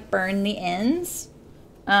can like burn the ends.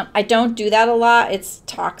 I don't do that a lot. It's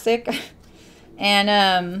toxic.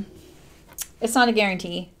 And it's not a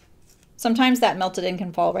guarantee. Sometimes that melted in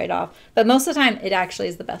can fall right off. But most of the time, it actually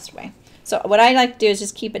is the best way. So what I like to do is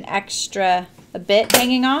just keep a bit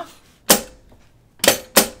hanging off.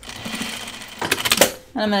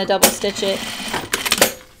 And I'm going to double stitch it.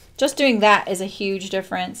 Just doing that is a huge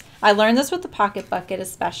difference. I learned this with the pocket bucket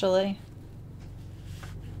especially.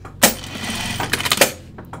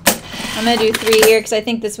 I'm going to do 3 here because I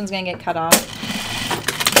think this one's going to get cut off.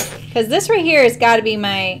 Because this right here has got to be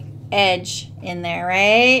my edge in there,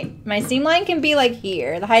 right? My seam line can be like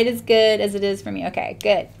here. The height is good as it is for me. Okay,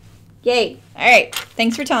 good. Yay. All right.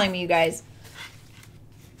 Thanks for telling me, you guys.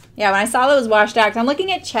 Yeah, when I saw that it was washed out, 'cause I'm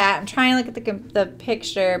looking at chat. I'm trying to look at the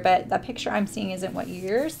picture, but the picture I'm seeing isn't what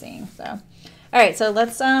you're seeing. So, all right. So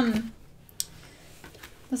let's,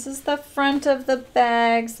 this is the front of the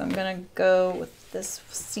bag. So I'm going to go with this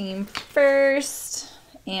seam first,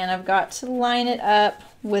 and I've got to line it up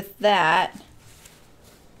with that.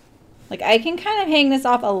 Like I can kind of hang this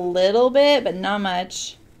off a little bit, but not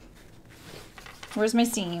much. Where's my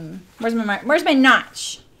seam? Where's my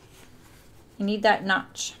notch? You need that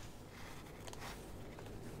notch.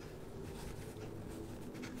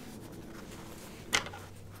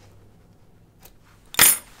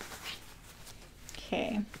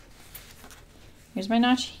 Okay. Here's my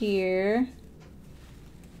notch here.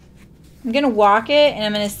 I'm going to walk it and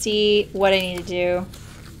I'm going to see what I need to do.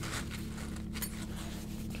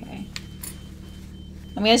 Okay.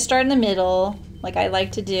 I'm going to start in the middle like I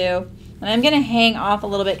like to do. And I'm going to hang off a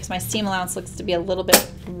little bit because my seam allowance looks to be a little bit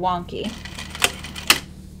wonky.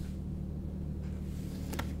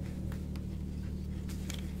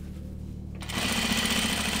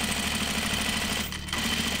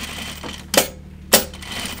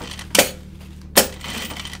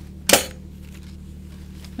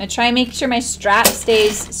 I'm going to try and make sure my strap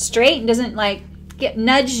stays straight and doesn't like get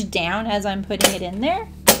nudged down as I'm putting it in there.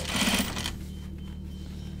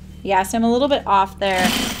 Yeah, so I'm a little bit off there.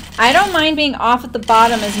 I don't mind being off at the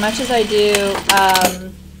bottom as much as I do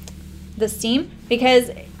the seam,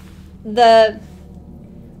 because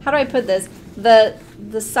how do I put this?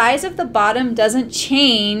 The size of the bottom doesn't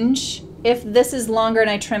change if this is longer and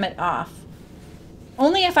I trim it off.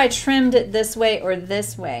 Only if I trimmed it this way or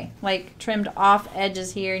this way, like trimmed off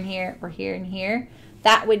edges here and here or here and here,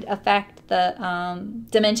 that would affect the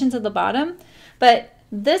dimensions of the bottom. But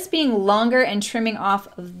this being longer and trimming off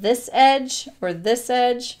of this edge or this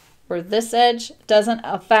edge or this edge doesn't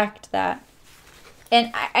affect that.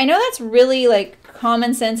 And I know that's really like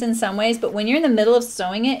common sense in some ways, but when you're in the middle of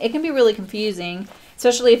sewing it, it can be really confusing,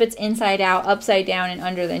 especially if it's inside out, upside down, and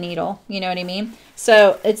under the needle. You know what I mean?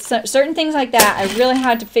 So it's certain things like that. I really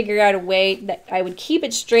had to figure out a way that I would keep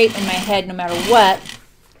it straight in my head no matter what.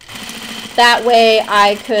 That way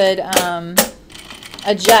I could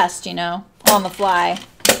adjust, you know, on the fly.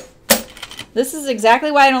 This is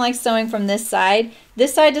exactly why I don't like sewing from this side.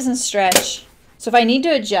 This side doesn't stretch. So if I need to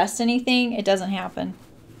adjust anything, it doesn't happen.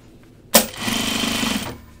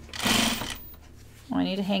 Well, I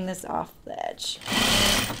need to hang this off the edge.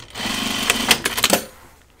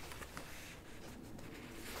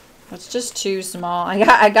 It's just too small.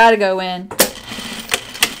 I gotta go in.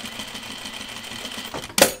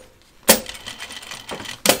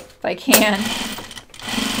 If I can.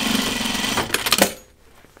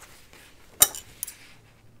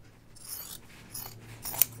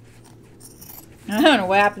 I don't know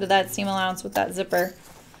what happened to that seam allowance with that zipper.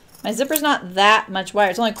 My zipper's not that much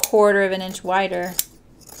wider. It's only 1/4 of an inch wider.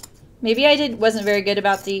 Maybe I wasn't very good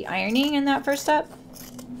about the ironing in that first step.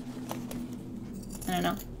 I don't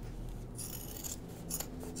know.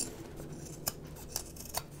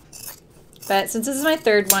 But since this is my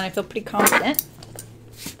third one, I feel pretty confident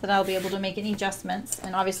that I'll be able to make any adjustments.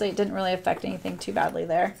 And obviously it didn't really affect anything too badly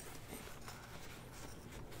there.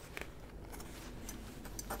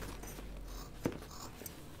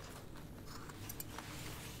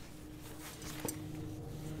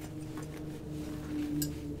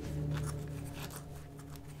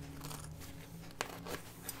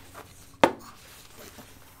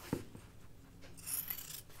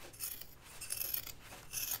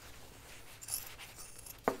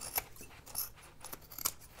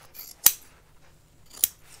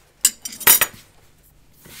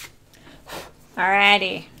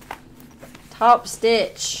 Alrighty, top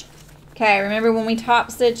stitch. Okay, remember when we top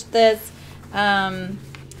stitched this, the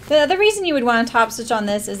other reason you would want to top stitch on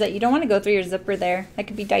this is that you don't want to go through your zipper there. That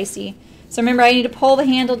could be dicey. So remember, I need to pull the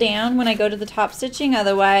handle down when I go to the top stitching,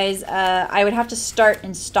 otherwise I would have to start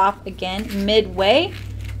and stop again midway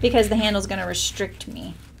because the handle is going to restrict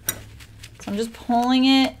me. So I'm just pulling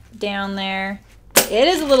it down there. It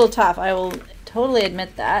is a little tough, I will totally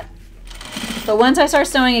admit that. But once I start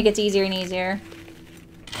sewing, it gets easier and easier.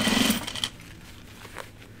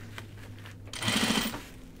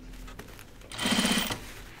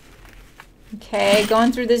 Okay,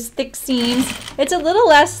 going through these thick seams. It's a little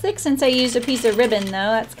less thick since I used a piece of ribbon, though.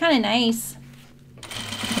 That's kind of nice.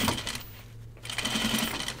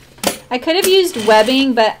 I could have used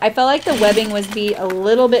webbing, but I felt like the webbing would be a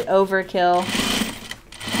little bit overkill.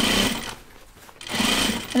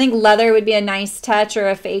 I think leather would be a nice touch, or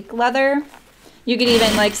a fake leather. You could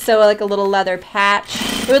even like sew like a little leather patch.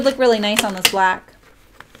 It would look really nice on this black.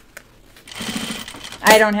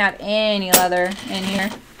 I don't have any leather in here.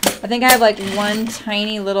 I think I have like one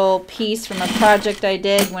tiny little piece from a project I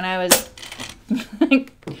did when I was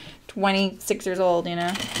like 26 years old, you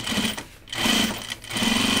know.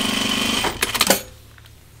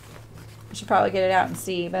 I should probably get it out and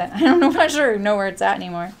see, but I don't know, I'm not sure know where it's at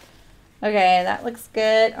anymore. Okay, that looks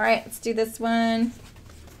good. All right, let's do this one.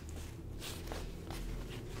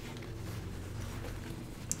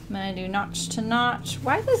 I'm gonna do notch to notch.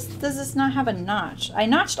 Why does this not have a notch? I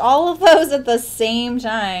notched all of those at the same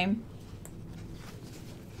time.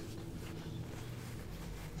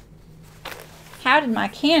 How did my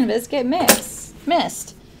canvas get missed?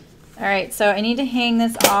 All right, so I need to hang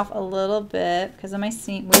this off a little bit because of my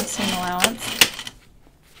weird seam allowance.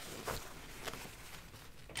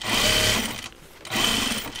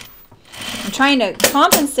 I'm trying to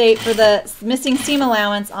compensate for the missing seam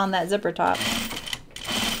allowance on that zipper top.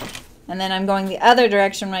 And then I'm going the other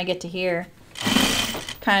direction when I get to here.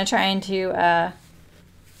 Kind of trying to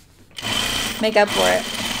make up for it.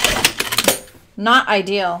 Not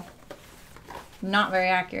ideal. Not very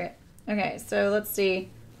accurate. Okay, so let's see.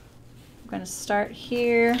 I'm going to start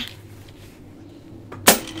here.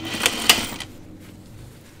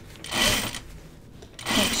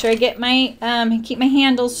 Make sure I get my, keep my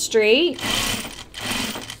handles straight.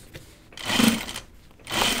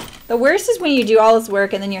 The worst is when you do all this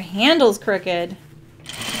work and then your handle's crooked.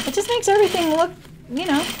 It just makes everything look, you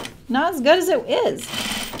know, not as good as it is.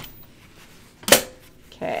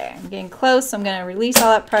 Okay, I'm getting close, so I'm going to release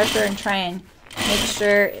all that pressure and try and make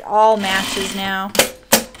sure it all matches now.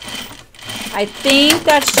 I think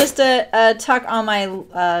that's just a tuck on my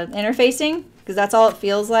interfacing, because that's all it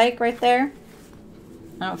feels like right there.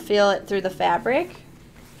 I don't feel it through the fabric.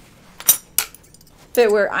 If it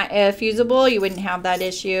were fusible, you wouldn't have that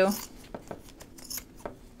issue.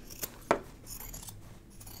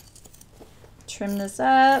 Trim this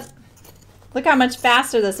up. Look how much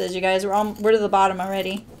faster this is, you guys. We're to the bottom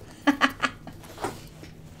already.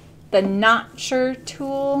 The notcher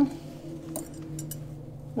tool.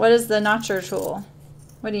 What is the notcher tool?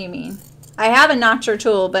 What do you mean? I have a notcher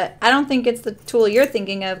tool, but I don't think it's the tool you're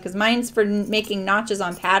thinking of, because mine's for making notches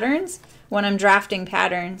on patterns when I'm drafting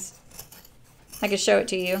patterns. I could show it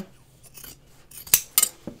to you.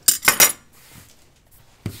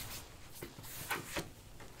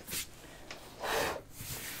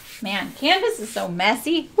 Man, canvas is so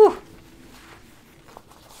messy. Whew.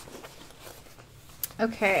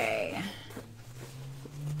 Okay.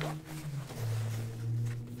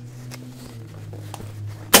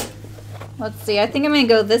 Let's see. I think I'm going to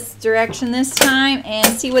go this direction this time and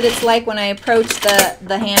see what it's like when I approach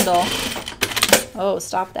the handle. Oh,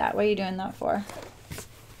 stop that. What are you doing that for?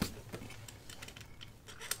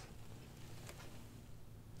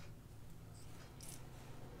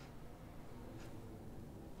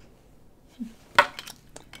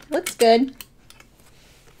 Looks good.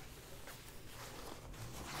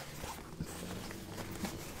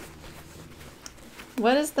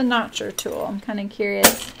 What is the notcher tool? I'm kind of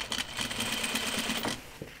curious.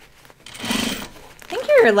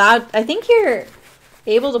 I think you're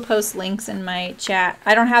able to post links in my chat.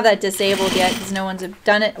 I don't have that disabled yet because no one's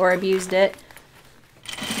done it or abused it.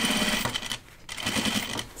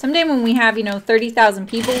 Someday when we have, you know, 30,000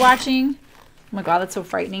 people watching, oh my God, that's so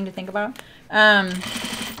frightening to think about.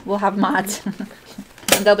 We'll have mods. And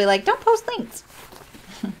they'll be like, don't post links.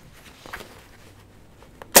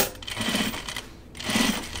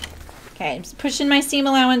 Okay, I'm just pushing my seam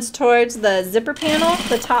allowance towards the zipper panel,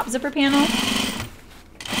 the top zipper panel.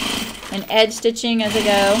 And edge stitching as I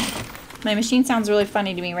go. My machine sounds really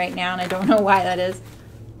funny to me right now, and I don't know why that is.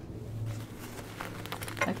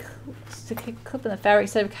 Just a clip in the fabric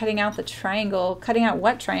instead of cutting out the triangle. Cutting out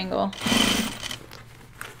what triangle?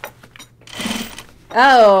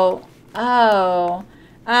 Oh.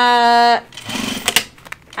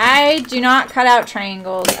 I do not cut out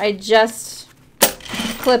triangles. I just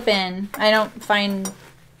clip in. I don't find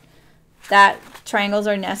that triangles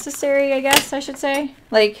are necessary, I guess I should say.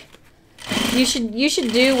 Like, you should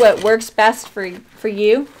do what works best for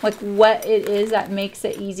you, like what it is that makes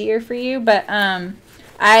it easier for you. But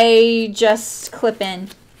I just clip in.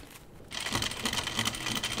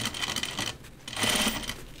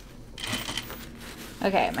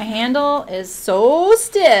 Okay, my handle is so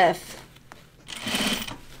stiff.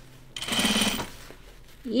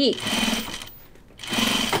 Eek.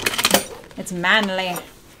 It's manly.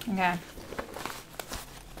 Okay.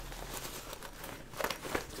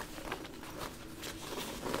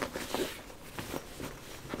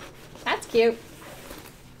 That's cute.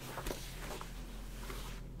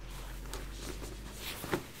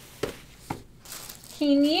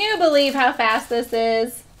 Can you believe how fast this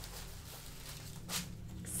is?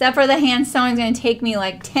 Except for the hand sewing is going to take me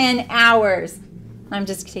like 10 hours. I'm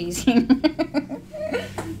just teasing.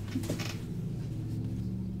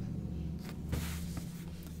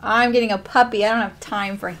 I'm getting a puppy. I don't have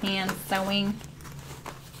time for hand sewing.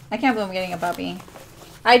 I can't believe I'm getting a puppy.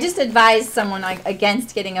 I just advised someone like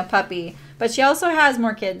against getting a puppy, but she also has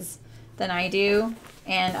more kids than I do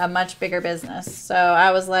and a much bigger business. So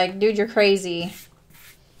I was like, dude, you're crazy.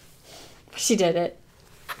 She did it.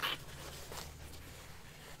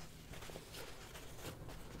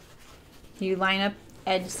 You line up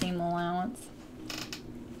edge seam allowance.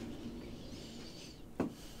 I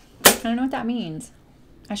don't know what that means.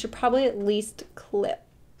 I should probably at least clip.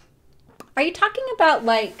 Are you talking about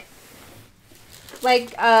like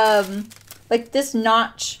this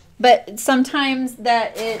notch, but sometimes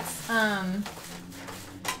that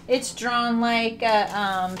it's drawn like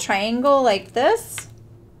a triangle like this?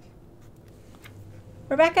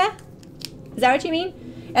 Rebecca? Is that what you mean?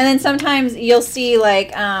 And then sometimes you'll see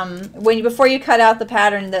like before you cut out the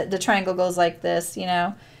pattern, the triangle goes like this, you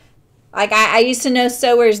know. Like I used to know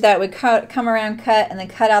sewers that would come around, cut, and then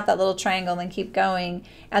cut out that little triangle and then keep going.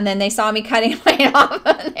 And then they saw me cutting mine off,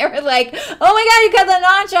 and they were like, "Oh my God, you cut the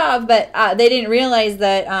notch off!" But they didn't realize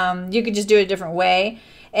that you could just do it a different way.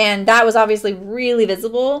 And that was obviously really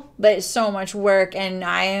visible, but it's so much work, and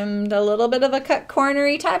I am a little bit of a cut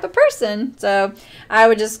cornery type of person. So I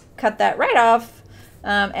would just cut that right off,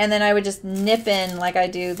 and then I would just nip in like I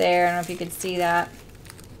do there. I don't know if you can see that,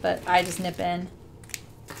 but I just nip in.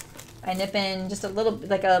 I nip in just a little,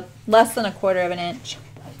 like a less than 1/4 of an inch.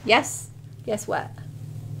 Yes? Guess what?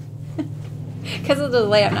 Because of the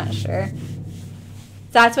delay, I'm not sure.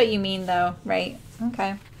 That's what you mean though, right?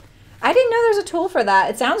 Okay. I didn't know there's a tool for that.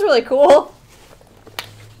 It sounds really cool.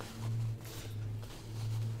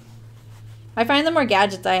 I find the more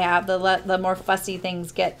gadgets I have, the more fussy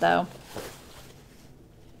things get though.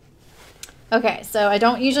 Okay, so I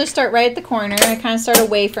don't usually start right at the corner. I kind of start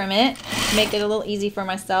away from it, make it a little easy for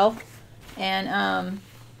myself. And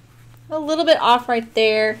a little bit off right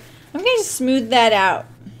there. I'm going to smooth that out.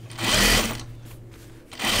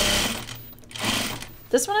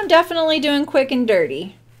 This one I'm definitely doing quick and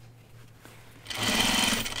dirty.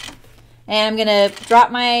 And I'm going to drop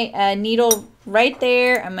my needle right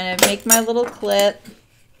there. I'm going to make my little clip.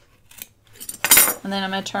 And then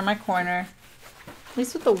I'm going to turn my corner. At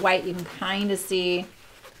least with the white you can kind of see.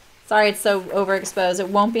 Sorry it's so overexposed. It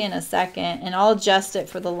won't be in a second. And I'll adjust it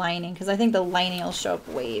for the lining because I think the lining will show up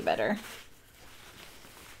way better.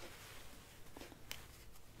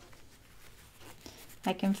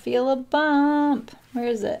 I can feel a bump. Where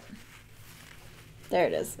is it? There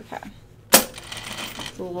it is. Okay.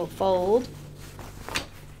 It's a little fold.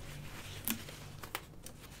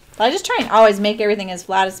 I just try and always make everything as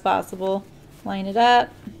flat as possible. Line it up.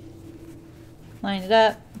 Line it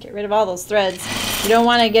up. Get rid of all those threads. You don't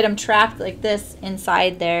want to get them trapped like this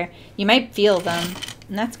inside there. You might feel them,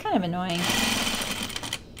 and that's kind of annoying.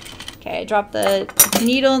 Okay, drop the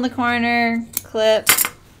needle in the corner, clip.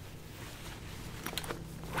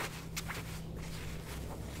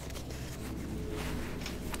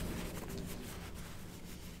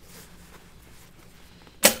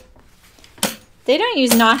 They don't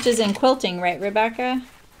use notches in quilting, right, Rebecca?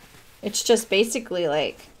 It's just basically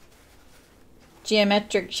like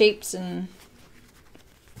geometric shapes and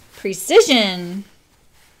precision.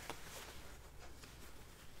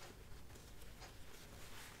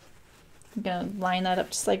 I'm gonna line that up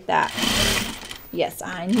just like that. Yes,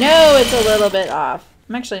 I know it's a little bit off.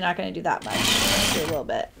 I'm actually not gonna do that much. Let's do a little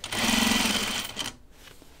bit.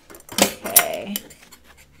 Okay.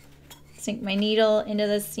 Sink my needle into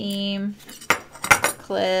the seam.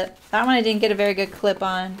 Clip. That one I didn't get a very good clip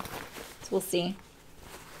on, so we'll see.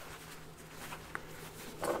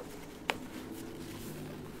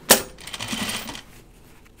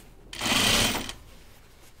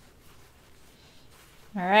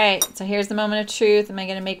 All right, so here's the moment of truth. Am I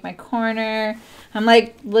going to make my corner? I'm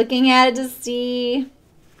like looking at it to see.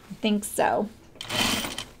 I think so.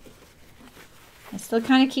 I still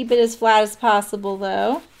kind of keep it as flat as possible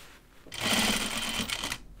though.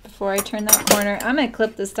 Before I turn that corner, I'm going to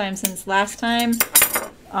clip this time since last time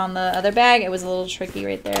on the other bag it was a little tricky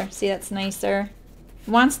right there. See, that's nicer.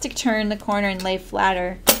 It wants to turn the corner and lay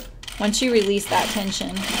flatter once you release that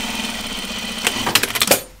tension.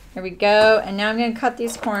 There we go. And now I'm going to cut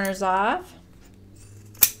these corners off.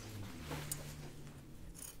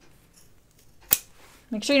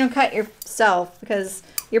 Make sure you don't cut yourself because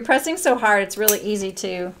you're pressing so hard it's really easy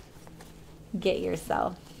to get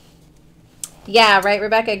yourself. Yeah, right,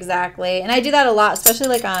 Rebecca, exactly. And I do that a lot, especially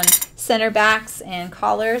like on center backs and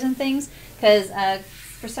collars and things, because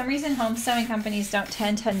for some reason home sewing companies don't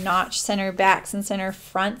tend to notch center backs and center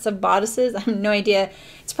fronts of bodices. I have no idea.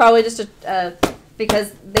 It's probably just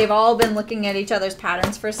because they've all been looking at each other's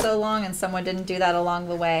patterns for so long and someone didn't do that along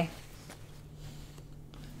the way.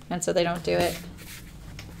 And so they don't do it.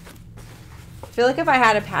 I feel like if I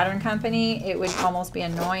had a pattern company, it would almost be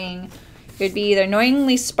annoying. It would be either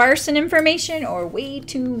annoyingly sparse in information or way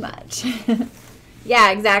too much. Yeah,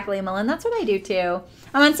 exactly, Melon. That's what I do too.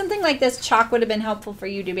 On something like this, chalk would have been helpful for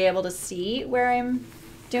you to be able to see where I'm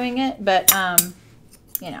doing it, but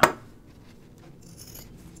you know,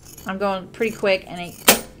 I'm going pretty quick, and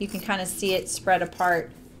you can kind of see it spread apart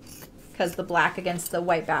because the black against the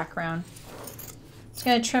white background. Just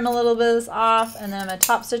going to trim a little bit of this off, and then I'm going to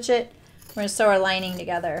top stitch it. We're going to sew our lining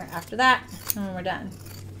together after that, and when we're done.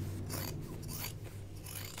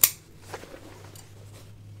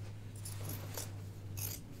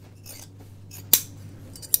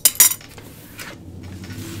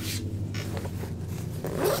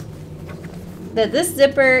 This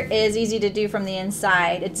zipper is easy to do from the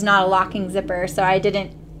inside. It's not a locking zipper, so I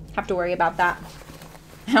didn't have to worry about that.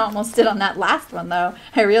 I almost did on that last one, though.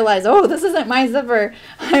 I realized, oh, this isn't my zipper.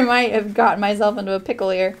 I might have gotten myself into a pickle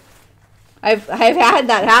here. I've had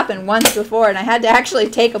that happen once before, and I had to actually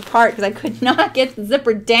take apart because I could not get the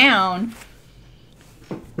zipper down.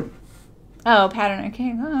 Oh, pattern,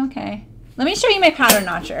 okay. Oh, okay. Let me show you my pattern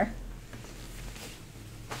notcher.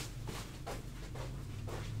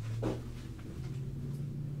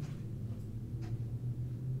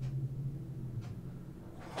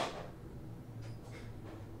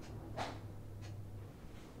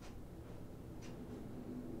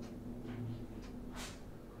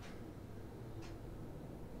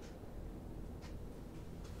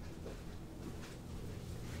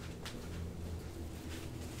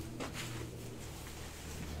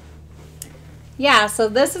 Yeah, so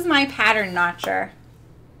this is my pattern notcher.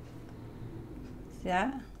 See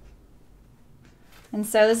that? And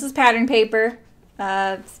so this is pattern paper.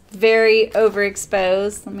 It's very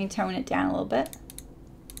overexposed. Let me tone it down a little bit.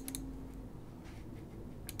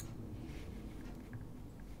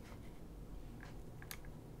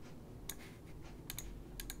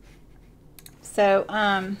 So,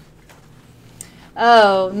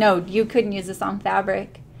 oh, no, you couldn't use this on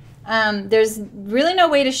fabric. There's really no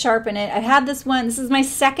way to sharpen it. I've had this one. This is my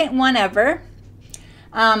second one ever.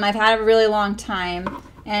 I've had it a really long time.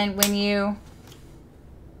 And when you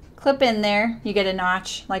clip in there, you get a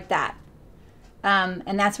notch like that.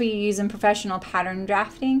 And that's what you use in professional pattern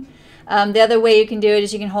drafting. The other way you can do it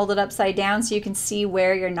is you can hold it upside down so you can see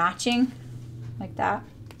where you're notching, like that.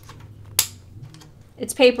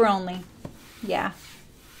 It's paper only. Yeah.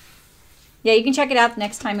 Yeah, you can check it out the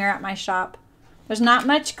next time you're at my shop. There's not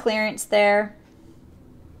much clearance there.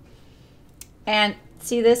 And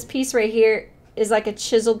see, this piece right here is like a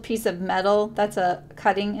chiseled piece of metal. That's a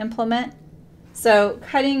cutting implement. So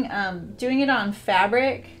cutting, doing it on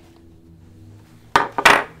fabric,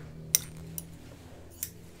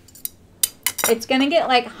 it's gonna get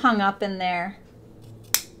like hung up in there.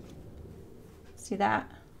 See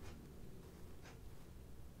that?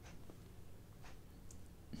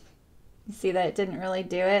 You see that it didn't really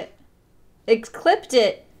do it? It clipped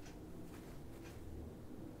it.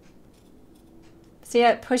 See how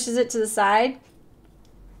it pushes it to the side?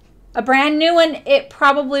 A brand new one, it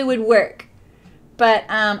probably would work. But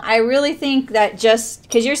I really think that just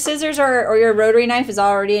because your scissors or your rotary knife is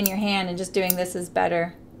already in your hand, and just doing this is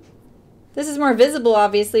better. This is more visible,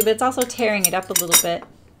 obviously, but it's also tearing it up a little bit.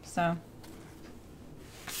 So,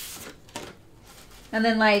 and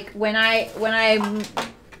then like when I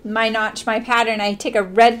notch my pattern, I take a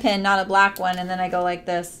red pin, not a black one, and then I go like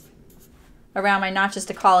this around my notches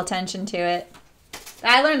to call attention to it.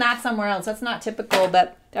 I learned that somewhere else. That's not typical,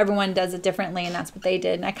 but everyone does it differently, and that's what they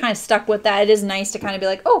did. And I kind of stuck with that. It is nice to kind of be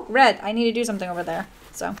like, oh, red, I need to do something over there.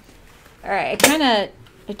 So, all right,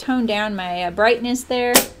 I toned down my brightness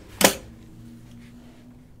there.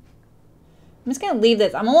 I'm just going to leave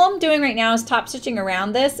this. All I'm doing right now is top stitching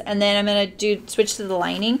around this, and then I'm going to switch to the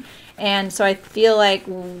lining. And so I feel like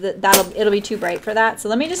it'll be too bright for that. So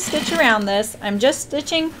let me just stitch around this. I'm just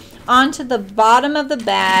stitching onto the bottom of the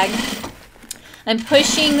bag. I'm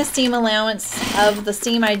pushing the seam allowance of the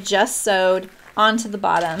seam I just sewed onto the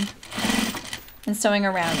bottom and sewing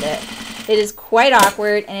around it. It is quite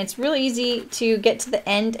awkward, and it's really easy to get to the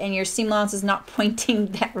end and your seam allowance is not pointing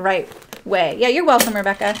that right way. Yeah, you're welcome,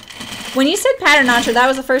 Rebecca. When you said pattern notcher, that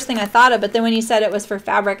was the first thing I thought of, but then when you said it was for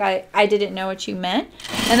fabric, I didn't know what you meant.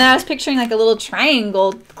 And then I was picturing like a little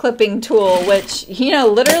triangle clipping tool, which, you know,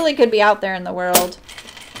 literally could be out there in the world.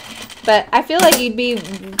 But I feel like you'd be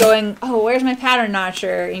going, oh, where's my pattern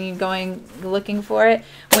notcher? And you're going looking for it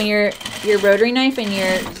when your rotary knife and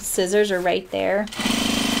your scissors are right there.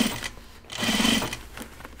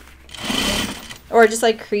 Or just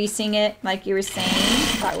like creasing it like you were saying.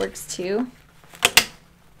 That works too.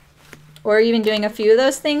 Or even doing a few of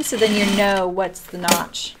those things so then you know what's the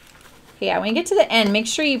notch. Okay, yeah, when you get to the end, make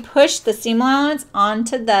sure you push the seam allowance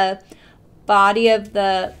onto the body of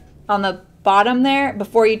on the bottom there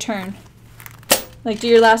before you turn. Like do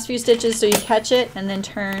your last few stitches so you catch it and then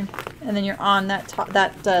turn, and then you're on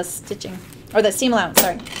that stitching, or that seam allowance,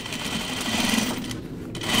 sorry.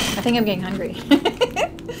 I think I'm getting hungry.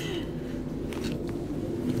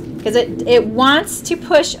 Because it wants to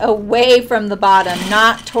push away from the bottom,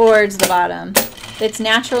 not towards the bottom. It's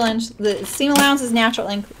natural, and the seam allowance's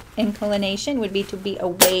natural inclination would be to be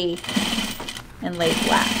away and lay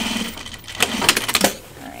flat.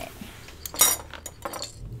 All right.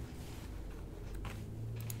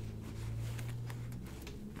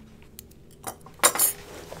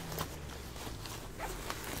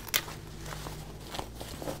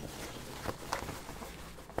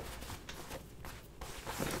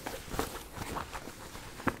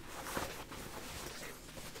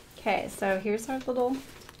 Okay, so here's our little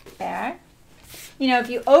bag. you know,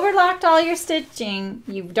 if you overlocked all your stitching,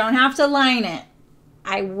 you don't have to line it.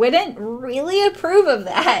 I wouldn't really approve of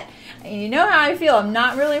that. And you know how I feel. I'm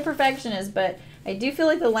not really a perfectionist, but I do feel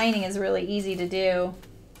like the lining is really easy to do.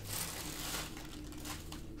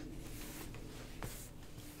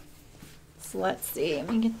 So let's see. Let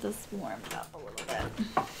me get this warmed up a little bit.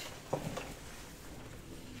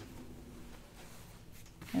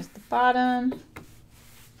 There's the bottom.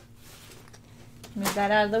 Move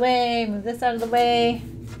that out of the way. Move this out of the way.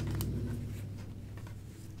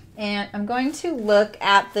 And I'm going to look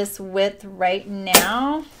at this width right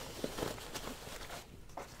now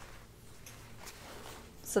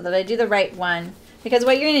so that I do the right one. Because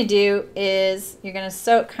what you're going to do is you're going to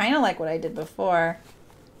sew kind of like what I did before.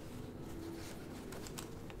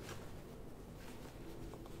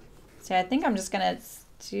 See, I think I'm just going to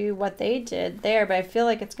do what they did there, but I feel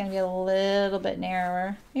like it's going to be a little bit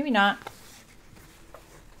narrower. Maybe not.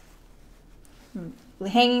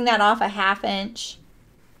 Hanging that off a 1/2 inch.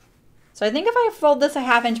 So I think if I fold this a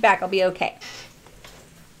 1/2 inch back, I'll be okay.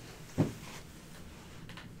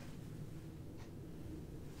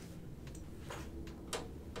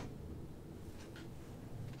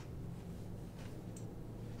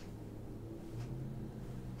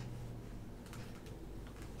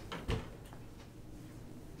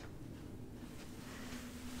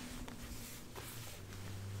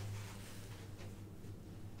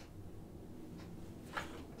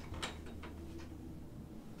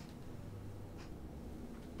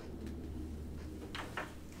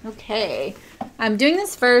 Okay, I'm doing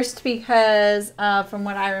this first because from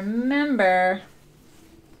what I remember,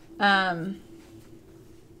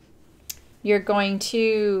 you're going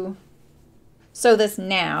to sew this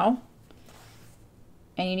now,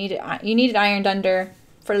 and you need it ironed under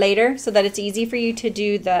for later so that it's easy for you to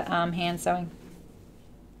do the hand sewing.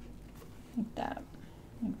 Like that,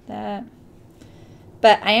 like that.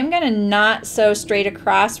 But I am gonna not sew straight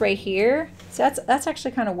across right here. So that's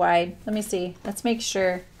actually kind of wide. Let me see. Let's make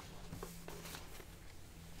sure.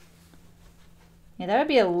 Yeah, that would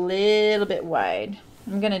be a little bit wide.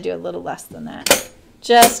 I'm going to do a little less than that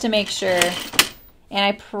just to make sure. And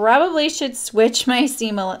I probably should switch my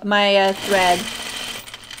seam, my thread.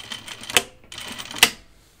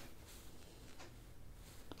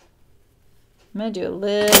 I'm going to do a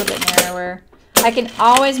little bit narrower. I can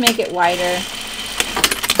always make it wider.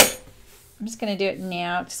 I'm just going to do it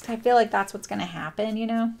now. Just I feel like that's what's going to happen, you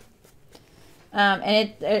know.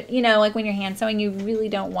 And it, you know, like when you're hand sewing, you really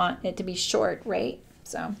don't want it to be short, right?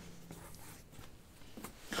 So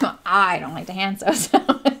I don't like to hand sew, so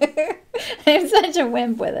I'm such a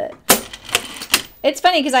wimp with it. It's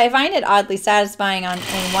funny because I find it oddly satisfying in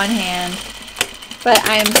one hand, but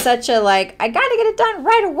I'm such a like, I got to get it done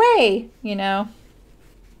right away, you know.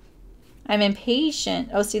 I'm impatient.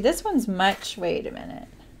 Oh, see, this one's much, wait a minute.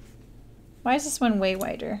 Why is this one way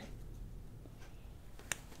wider?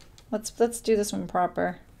 Let's do this one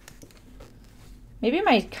proper. Maybe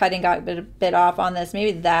my cutting got a bit off on this.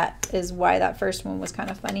 Maybe that is why that first one was kind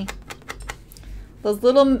of funny. Those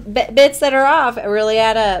little bits that are off really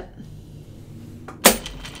add up.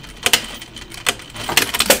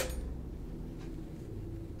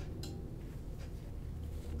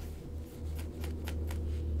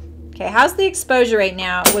 Okay, how's the exposure right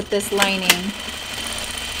now with this lining?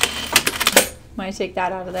 I'm going to take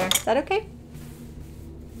that out of there. Is that okay?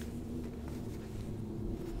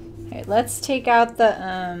 Okay, let's take out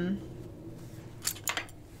the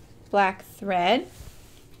black thread.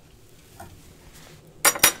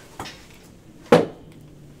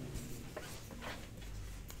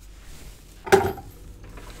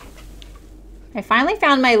 I finally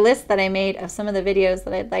found my list that I made of some of the videos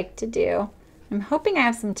that I'd like to do. I'm hoping I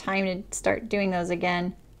have some time to start doing those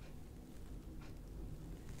again.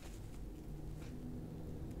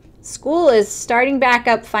 School is starting back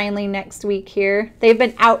up finally next week here. They've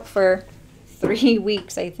been out for 3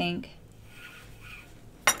 weeks, I think.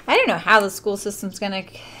 I don't know how the school system's gonna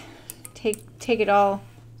take it all,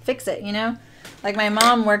 fix it, you know? Like my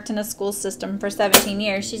mom worked in a school system for 17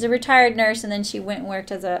 years. She's a retired nurse, and then she went and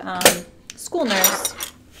worked as a school nurse.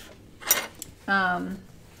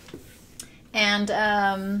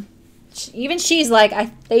 Even she's like,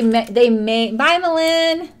 they may bye,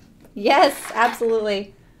 Malin. Yes,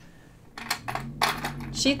 absolutely.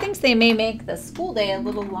 She thinks they may make the school day a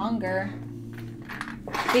little longer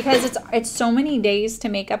because it's so many days to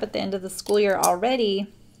make up at the end of the school year already.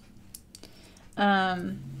 I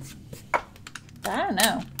don't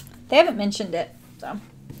know. They haven't mentioned it, so.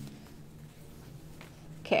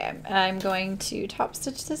 Okay, I'm going to top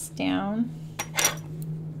stitch this down.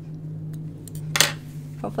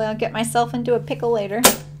 Hopefully I'll get myself into a pickle later.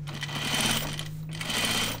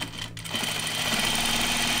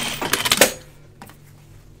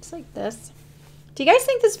 like this. Do you guys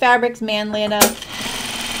think this fabric's manly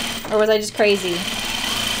enough? Or was I just crazy?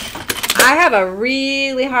 I have a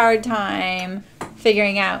really hard time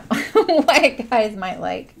figuring out what guys might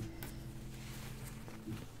like.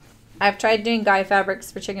 I've tried doing guy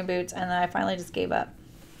fabrics for chicken boots and then I finally just gave up.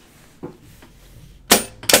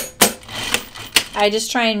 I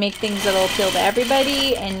just try and make things that'll appeal to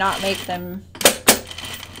everybody and not make them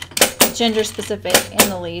gender specific in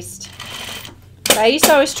the least. But I used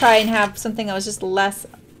to always try and have something that was just less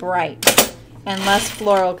bright and less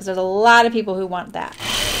floral because there's a lot of people who want that.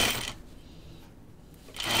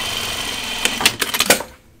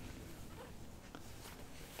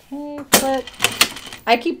 Okay, flip.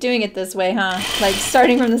 I keep doing it this way, huh? Like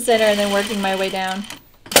starting from the center and then working my way down.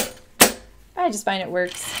 I just find it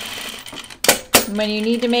works. When you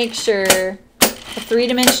need to make sure a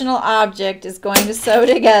three-dimensional object is going to sew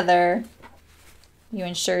together, you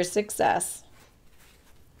ensure success.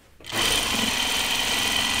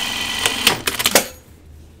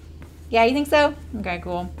 Yeah, you think so? Okay,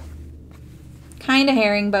 cool. Kind of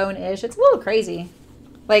herringbone-ish. It's a little crazy.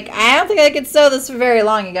 Like, I don't think I could sew this for very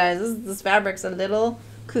long, you guys. This fabric's a little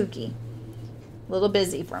kooky. A little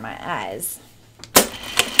busy for my eyes.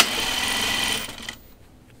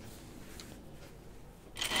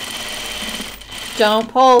 Don't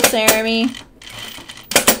pull, Jeremy.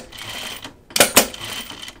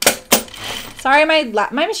 Sorry, my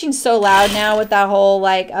machine's so loud now with that whole,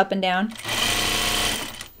 like, up and down.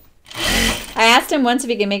 I asked him once if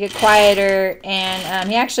he could make it quieter, and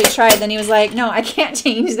he actually tried. Then he was like, no, I can't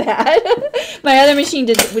change that. My other machine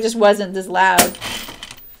just wasn't this loud.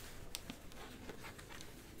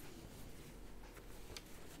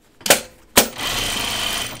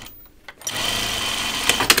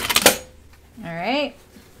 All right.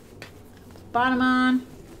 Bottom on.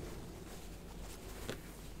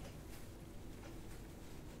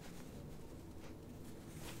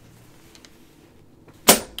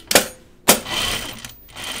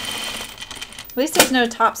 At least there's no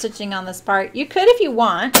top stitching on this part. You could if you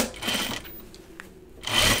want.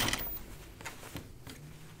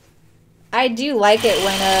 I do like it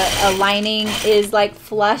when a lining is like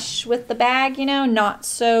flush with the bag, you know, not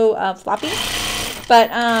so floppy. But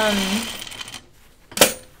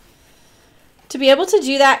to be able to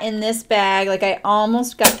do that in this bag, like I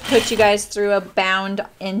almost put you guys through a bound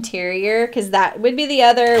interior, because that would be the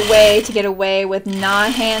other way to get away with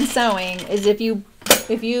not hand sewing, is if you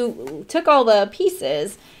took all the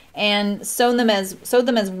pieces and sewed them as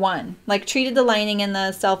one, like treated the lining and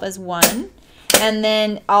the self as one, and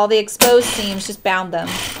then all the exposed seams just bound them.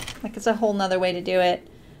 Like, it's a whole nother way to do it.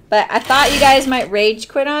 But I thought you guys might rage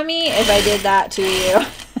quit on me if I did that to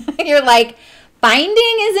you. You're like,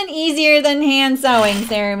 binding isn't easier than hand sewing,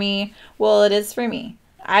 Jeremy. Well, it is for me.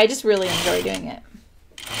 I just really enjoy doing it.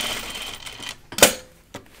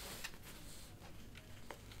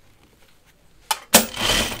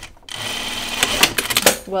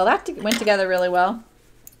 Well, that went together really well.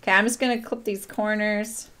 Okay, I'm just going to clip these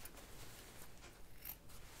corners.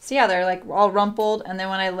 See how they're like all rumpled, and then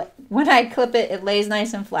when I clip it, it lays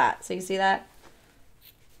nice and flat. So you see that?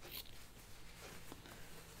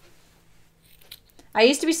 I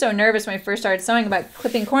used to be so nervous when I first started sewing about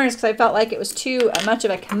clipping corners because I felt like it was too much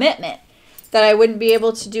of a commitment, that I wouldn't be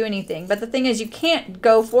able to do anything. But the thing is, you can't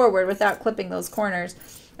go forward without clipping those corners.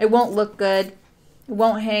 It won't look good. It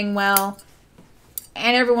won't hang well.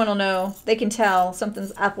 And everyone will know. They can tell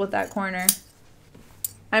something's up with that corner.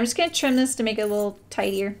 I'm just going to trim this to make it a little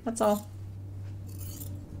tidier. That's all.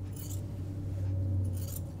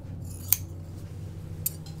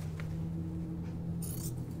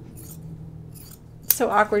 So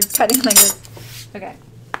awkward cutting like this. Okay.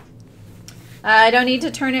 I don't need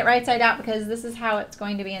to turn it right side out because this is how it's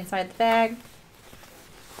going to be inside the bag.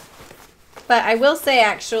 But I will say,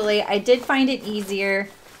 actually, I did find it easier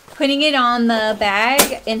putting it on the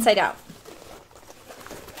bag inside out.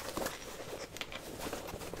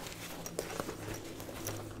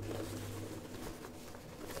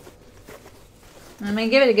 I'm going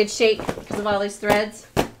to give it a good shake because of all these threads.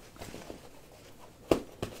 I'm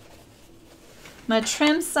going to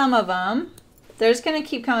trim some of them. They're just going to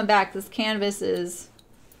keep coming back. This canvas is,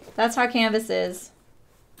 that's how canvas is.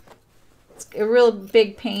 It's a real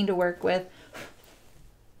big pain to work with.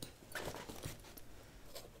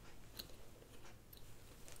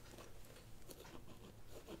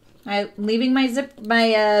 I'm leaving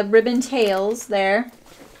my ribbon tails there.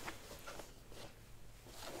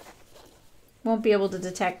 Won't be able to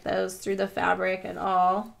detect those through the fabric at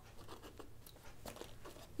all.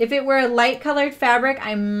 If it were a light colored fabric,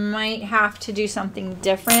 I might have to do something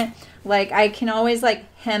different. Like, I can always like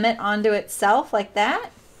hem it onto itself like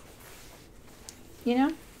that. you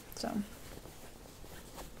know, so.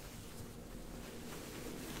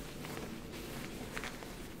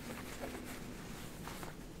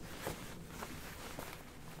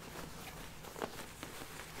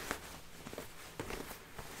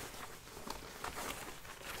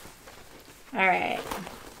 All right.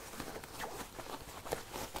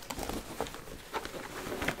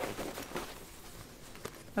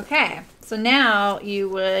 Okay, so now you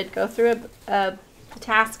would go through a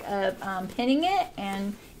task of pinning it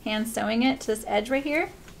and hand sewing it to this edge right here.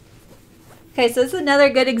 Okay, so this is another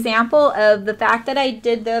good example of the fact that I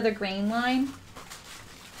did the other grain line.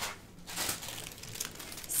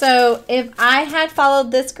 So if I had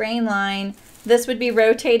followed this grain line, this would be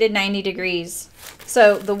rotated 90 degrees.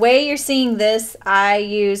 So the way you're seeing this, I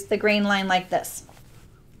used the grain line like this.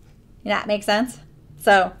 That makes sense?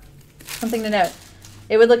 So something to note.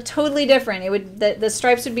 It would look totally different. It would the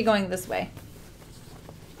stripes would be going this way.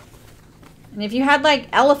 And if you had like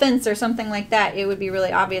elephants or something like that, it would be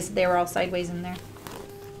really obvious that they were all sideways in there.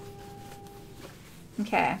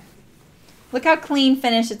 Okay. Look how clean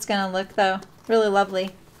finished it's gonna look though. Really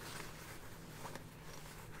lovely.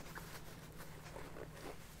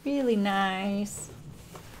 Really nice.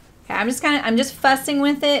 Okay, I'm just fussing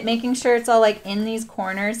with it, making sure it's all like in these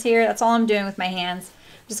corners here. That's all I'm doing with my hands.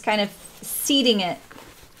 Just kind of seating it.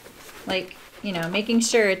 Like, you know, making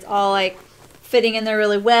sure it's all like fitting in there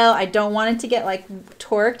really well. I don't want it to get like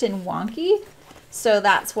torqued and wonky. So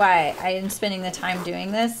that's why I am spending the time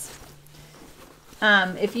doing this.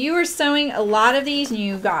 If you were sewing a lot of these and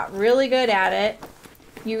you got really good at it,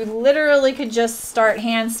 you literally could just start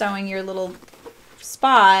hand sewing your little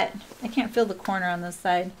spot. I can't feel the corner on this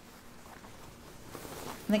side.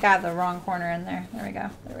 I think I have the wrong corner in there. There we go.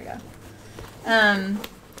 There we go.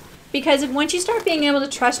 Because once you start being able to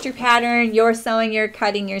trust your pattern, you're sewing, you're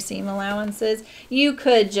cutting your seam allowances, you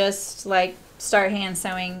could just like start hand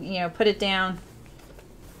sewing, you know, put it down,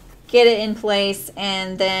 get it in place,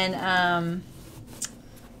 and then,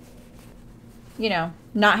 you know,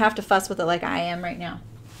 not have to fuss with it like I am right now.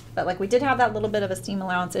 But like we did have that little bit of a seam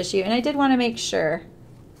allowance issue, and I did want to make sure.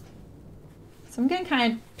 So I'm going to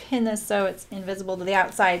kind of pin this so it's invisible to the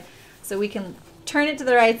outside so we can turn it to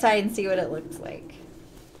the right side and see what it looks like.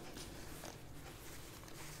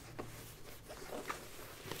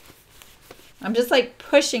 I'm just like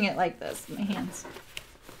pushing it like this with my hands.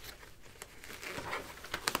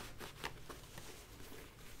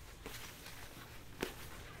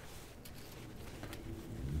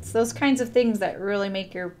 It's those kinds of things that really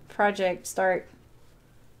make your project start,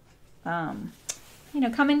 you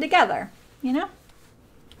know, coming together, you know?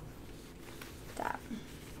 That.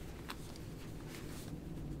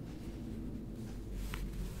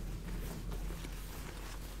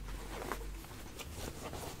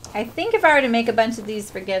 I think if I were to make a bunch of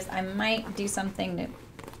these for gifts, I might do something to,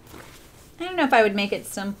 I don't know if I would make it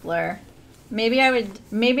simpler. Maybe I would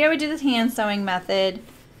do this hand sewing method,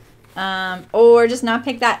 or just not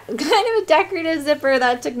pick that kind of a decorative zipper.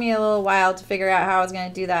 That took me a little while to figure out how I was going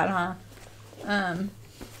to do that, huh?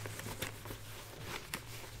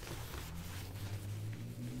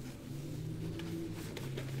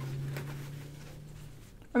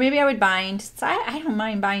 Or maybe I would bind. So I don't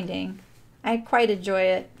mind binding. I quite enjoy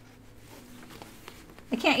it.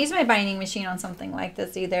 I can't use my binding machine on something like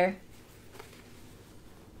this either.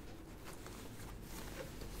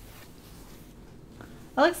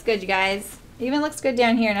 That looks good, you guys. It even looks good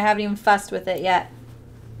down here, and I haven't even fussed with it yet.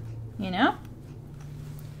 You know?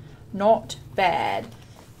 Not bad.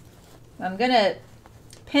 I'm gonna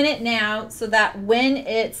pin it now so that when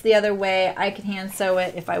it's the other way, I can hand sew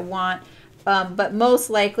it if I want. But most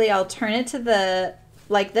likely I'll turn it to the,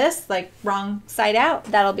 like this, like wrong side out.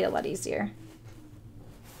 That'll be a lot easier.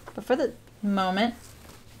 But for the moment,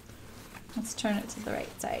 let's turn it to the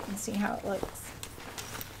right side and see how it looks.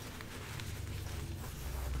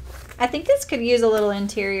 I think this could use a little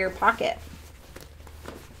interior pocket.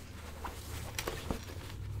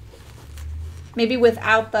 Maybe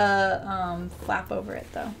without the flap over it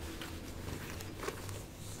though.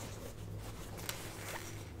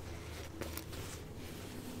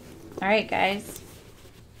 All right, guys.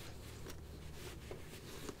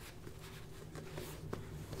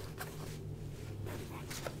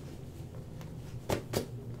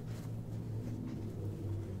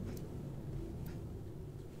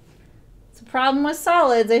 Problem with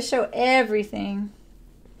solids, they show everything.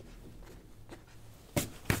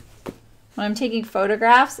 When I'm taking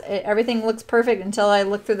photographs, everything looks perfect until I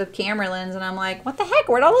look through the camera lens and I'm like, what the heck,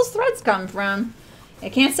 where'd all those threads come from? I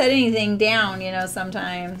can't set anything down, you know,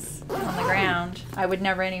 sometimes on the ground. I would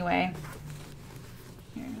never anyway.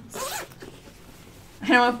 Here. I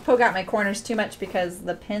don't want to poke out my corners too much because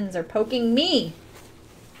the pins are poking me.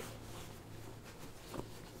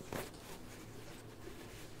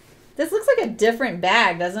 This looks like a different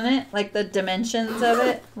bag, doesn't it? Like the dimensions of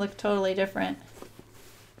it look totally different.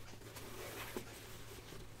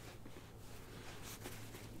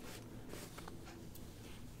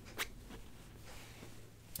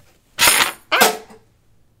 Ah!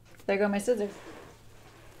 There go my scissors.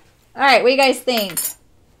 All right, what do you guys think?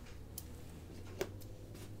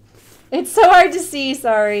 It's so hard to see,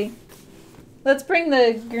 sorry. Let's bring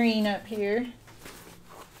the green up here.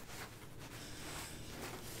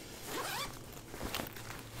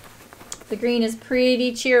 The green is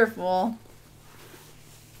pretty cheerful.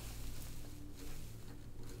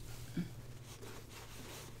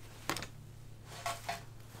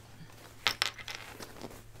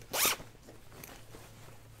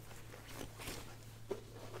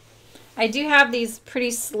 I do have these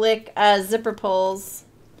pretty slick zipper pulls.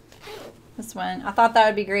 This one, I thought that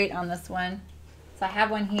would be great on this one. So I have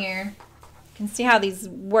one here. You can see how these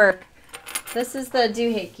work. This is the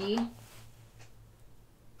doohickey.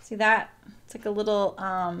 See that? It's like a little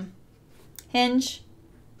hinge.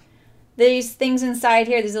 These things inside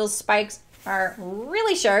here, these little spikes are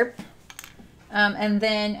really sharp. And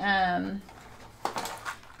then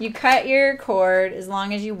you cut your cord as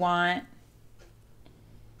long as you want.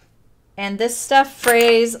 And this stuff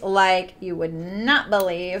frays like you would not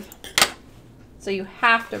believe. So you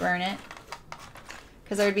have to burn it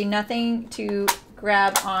because there would be nothing to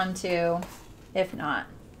grab onto if not.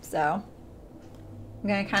 So I'm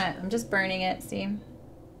gonna I'm just burning it, see?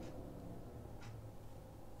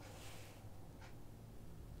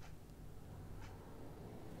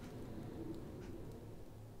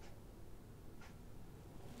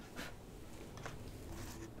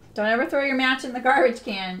 Don't ever throw your match in the garbage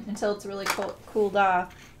can until it's really cooled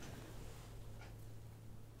off.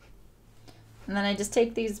 And then I just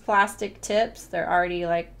take these plastic tips. They're already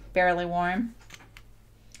like barely warm.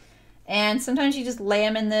 And sometimes you just lay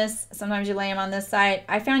them in this. Sometimes you lay them on this side.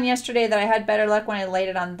 I found yesterday that I had better luck when I laid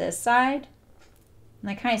it on this side. And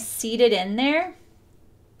I kind of seat it in there.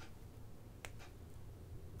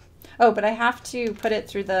 Oh, but I have to put it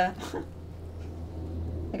through the...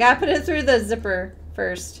 I gotta put it through the zipper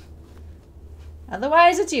first.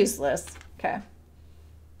 Otherwise, it's useless. Okay.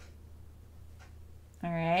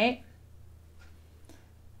 All right.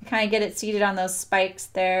 Kind of get it seated on those spikes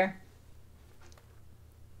there.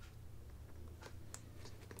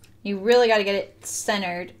 You really got to get it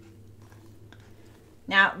centered.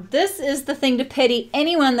 Now, this is the thing to pity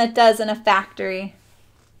anyone that does in a factory,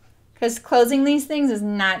 because closing these things is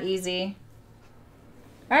not easy.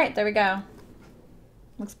 All right, there we go.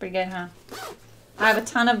 Looks pretty good, huh? I have a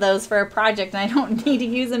ton of those for a project, and I don't need to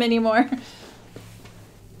use them anymore.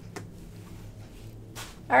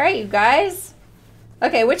 All right, you guys.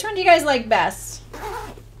 Okay, which one do you guys like best?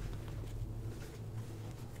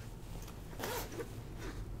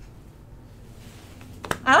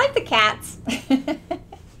 I like the cats.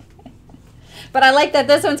 But I like that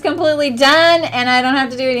this one's completely done and I don't have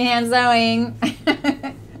to do any hand sewing.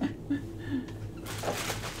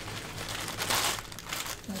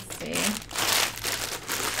 Let's see.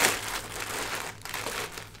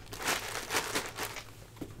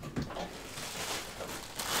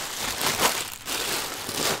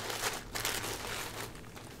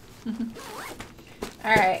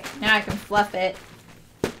 All right, now I can fluff it.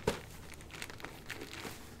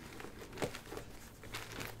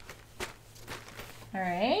 All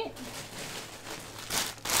right.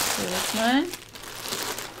 Do this one.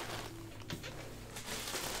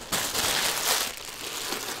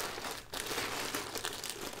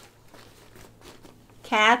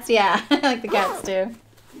 Cats, yeah, I like the cats too.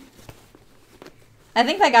 I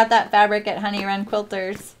think I got that fabric at Honey Run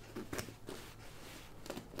Quilters.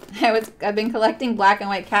 I've been collecting black and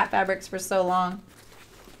white cat fabrics for so long.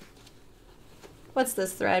 What's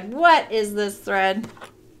this thread? What is this thread?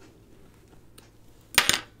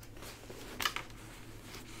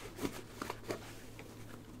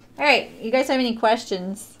 All right, you guys have any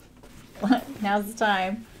questions? Now's the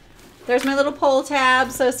time. There's my little pull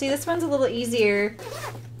tab. So see, this one's a little easier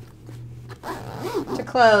to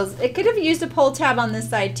close. It could have used a pull tab on this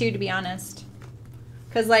side too, to be honest.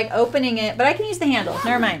 Because like opening it, but I can use the handle.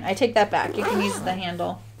 Never mind, I take that back. You can use the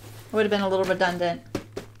handle. It would have been a little redundant.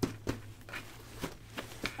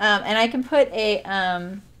 And I can put a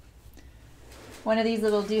one of these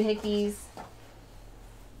little doohickeys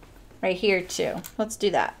right here too. Let's do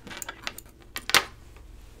that.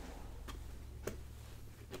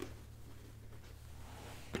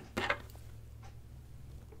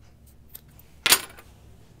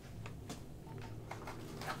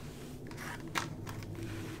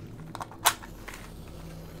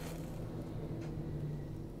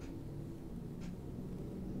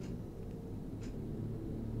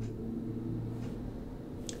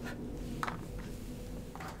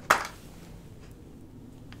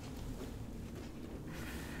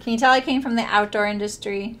 Can you tell I came from the outdoor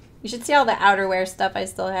industry? You should see all the outerwear stuff I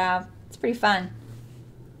still have. It's pretty fun.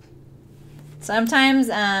 Sometimes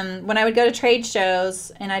when I would go to trade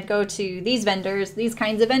shows and I'd go to these vendors, these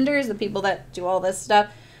kinds of vendors, the people that do all this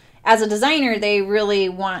stuff, as a designer, they really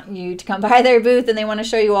want you to come by their booth and they want to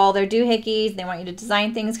show you all their doohickeys. They want you to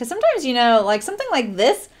design things because sometimes, you know, like something like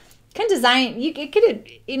this can design, you could,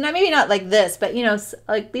 you know, maybe not like this, but you know,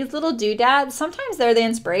 like these little doodads, sometimes they're the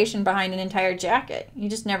inspiration behind an entire jacket. You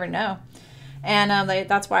just never know. And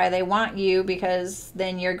that's why they want you, because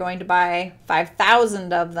then you're going to buy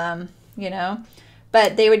 5,000 of them, you know.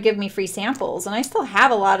 But they would give me free samples, and I still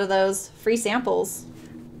have a lot of those free samples.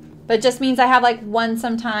 But it just means I have like one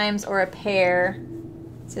sometimes or a pair.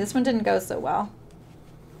 See, this one didn't go so well.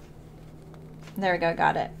 There we go,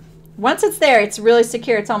 got it. Once it's there, it's really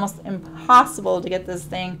secure. It's almost impossible to get this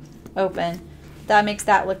thing open. That makes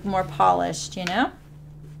that look more polished, you know?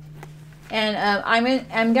 And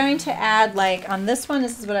I'm going to add, like, on this one,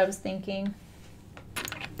 this is what I was thinking.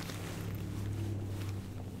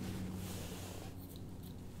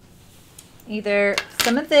 Either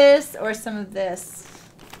some of this or some of this.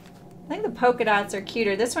 I think the polka dots are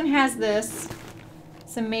cuter. This one has this.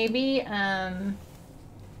 So maybe, I'm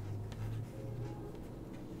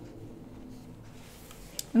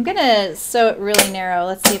going to sew it really narrow.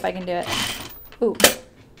 Let's see if I can do it. Ooh.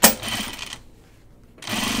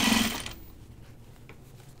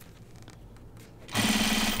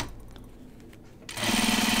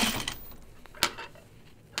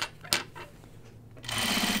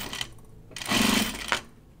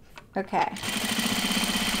 Okay.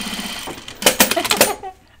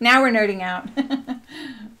 Now we're nerding out.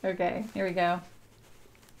 Okay, here we go.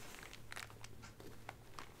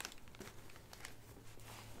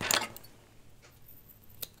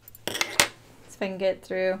 See if I can get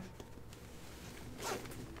through.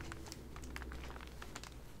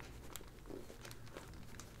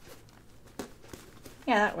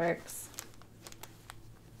 Yeah, that works.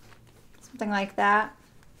 Something like that.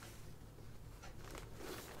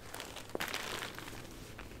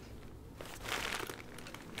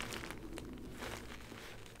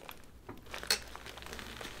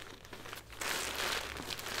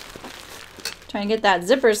 Trying to get that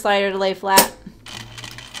zipper slider to lay flat.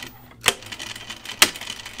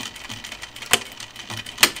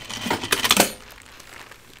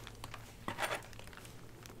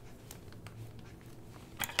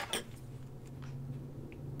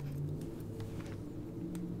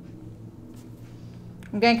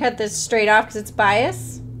 I'm going to cut this straight off because it's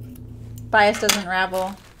bias. Bias doesn't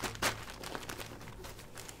ravel.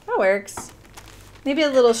 That works. Maybe a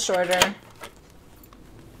little shorter.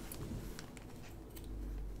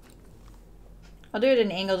 I'll do it at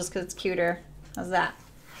an angle just because it's cuter. How's that?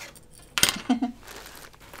 Here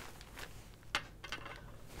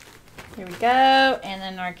we go. And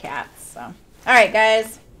then our cats. So, all right,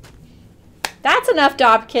 guys. That's enough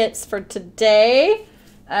Dopp kits for today.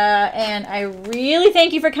 And I really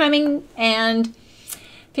thank you for coming. And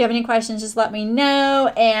if you have any questions, just let me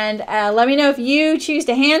know. And let me know if you choose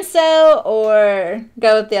to hand sew or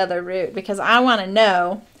go with the other route, because I want to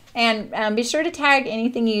know. And be sure to tag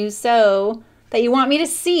anything you sew that you want me to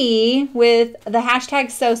see with the hashtag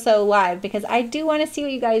 #SewSewLive, because I do want to see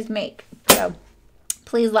what you guys make. So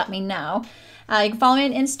please let me know. You can follow me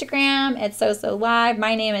on Instagram at @SewSewLive.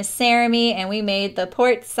 My name is Saramy, and we made the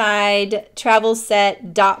Portside Travel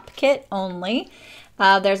Set Dopp Kit only.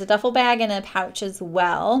 There's a duffel bag and a pouch as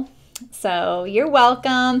well. So you're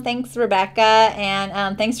welcome. Thanks, Rebecca,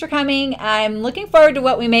 and thanks for coming. I'm looking forward to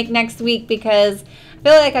what we make next week, because I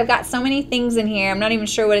feel like I've got so many things in here. I'm not even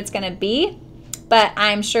sure what it's going to be, but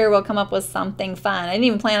I'm sure we'll come up with something fun. I didn't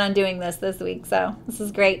even plan on doing this week, so this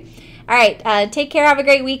is great. All right, take care. Have a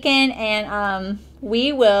great weekend, and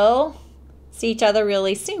we will see each other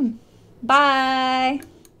really soon. Bye.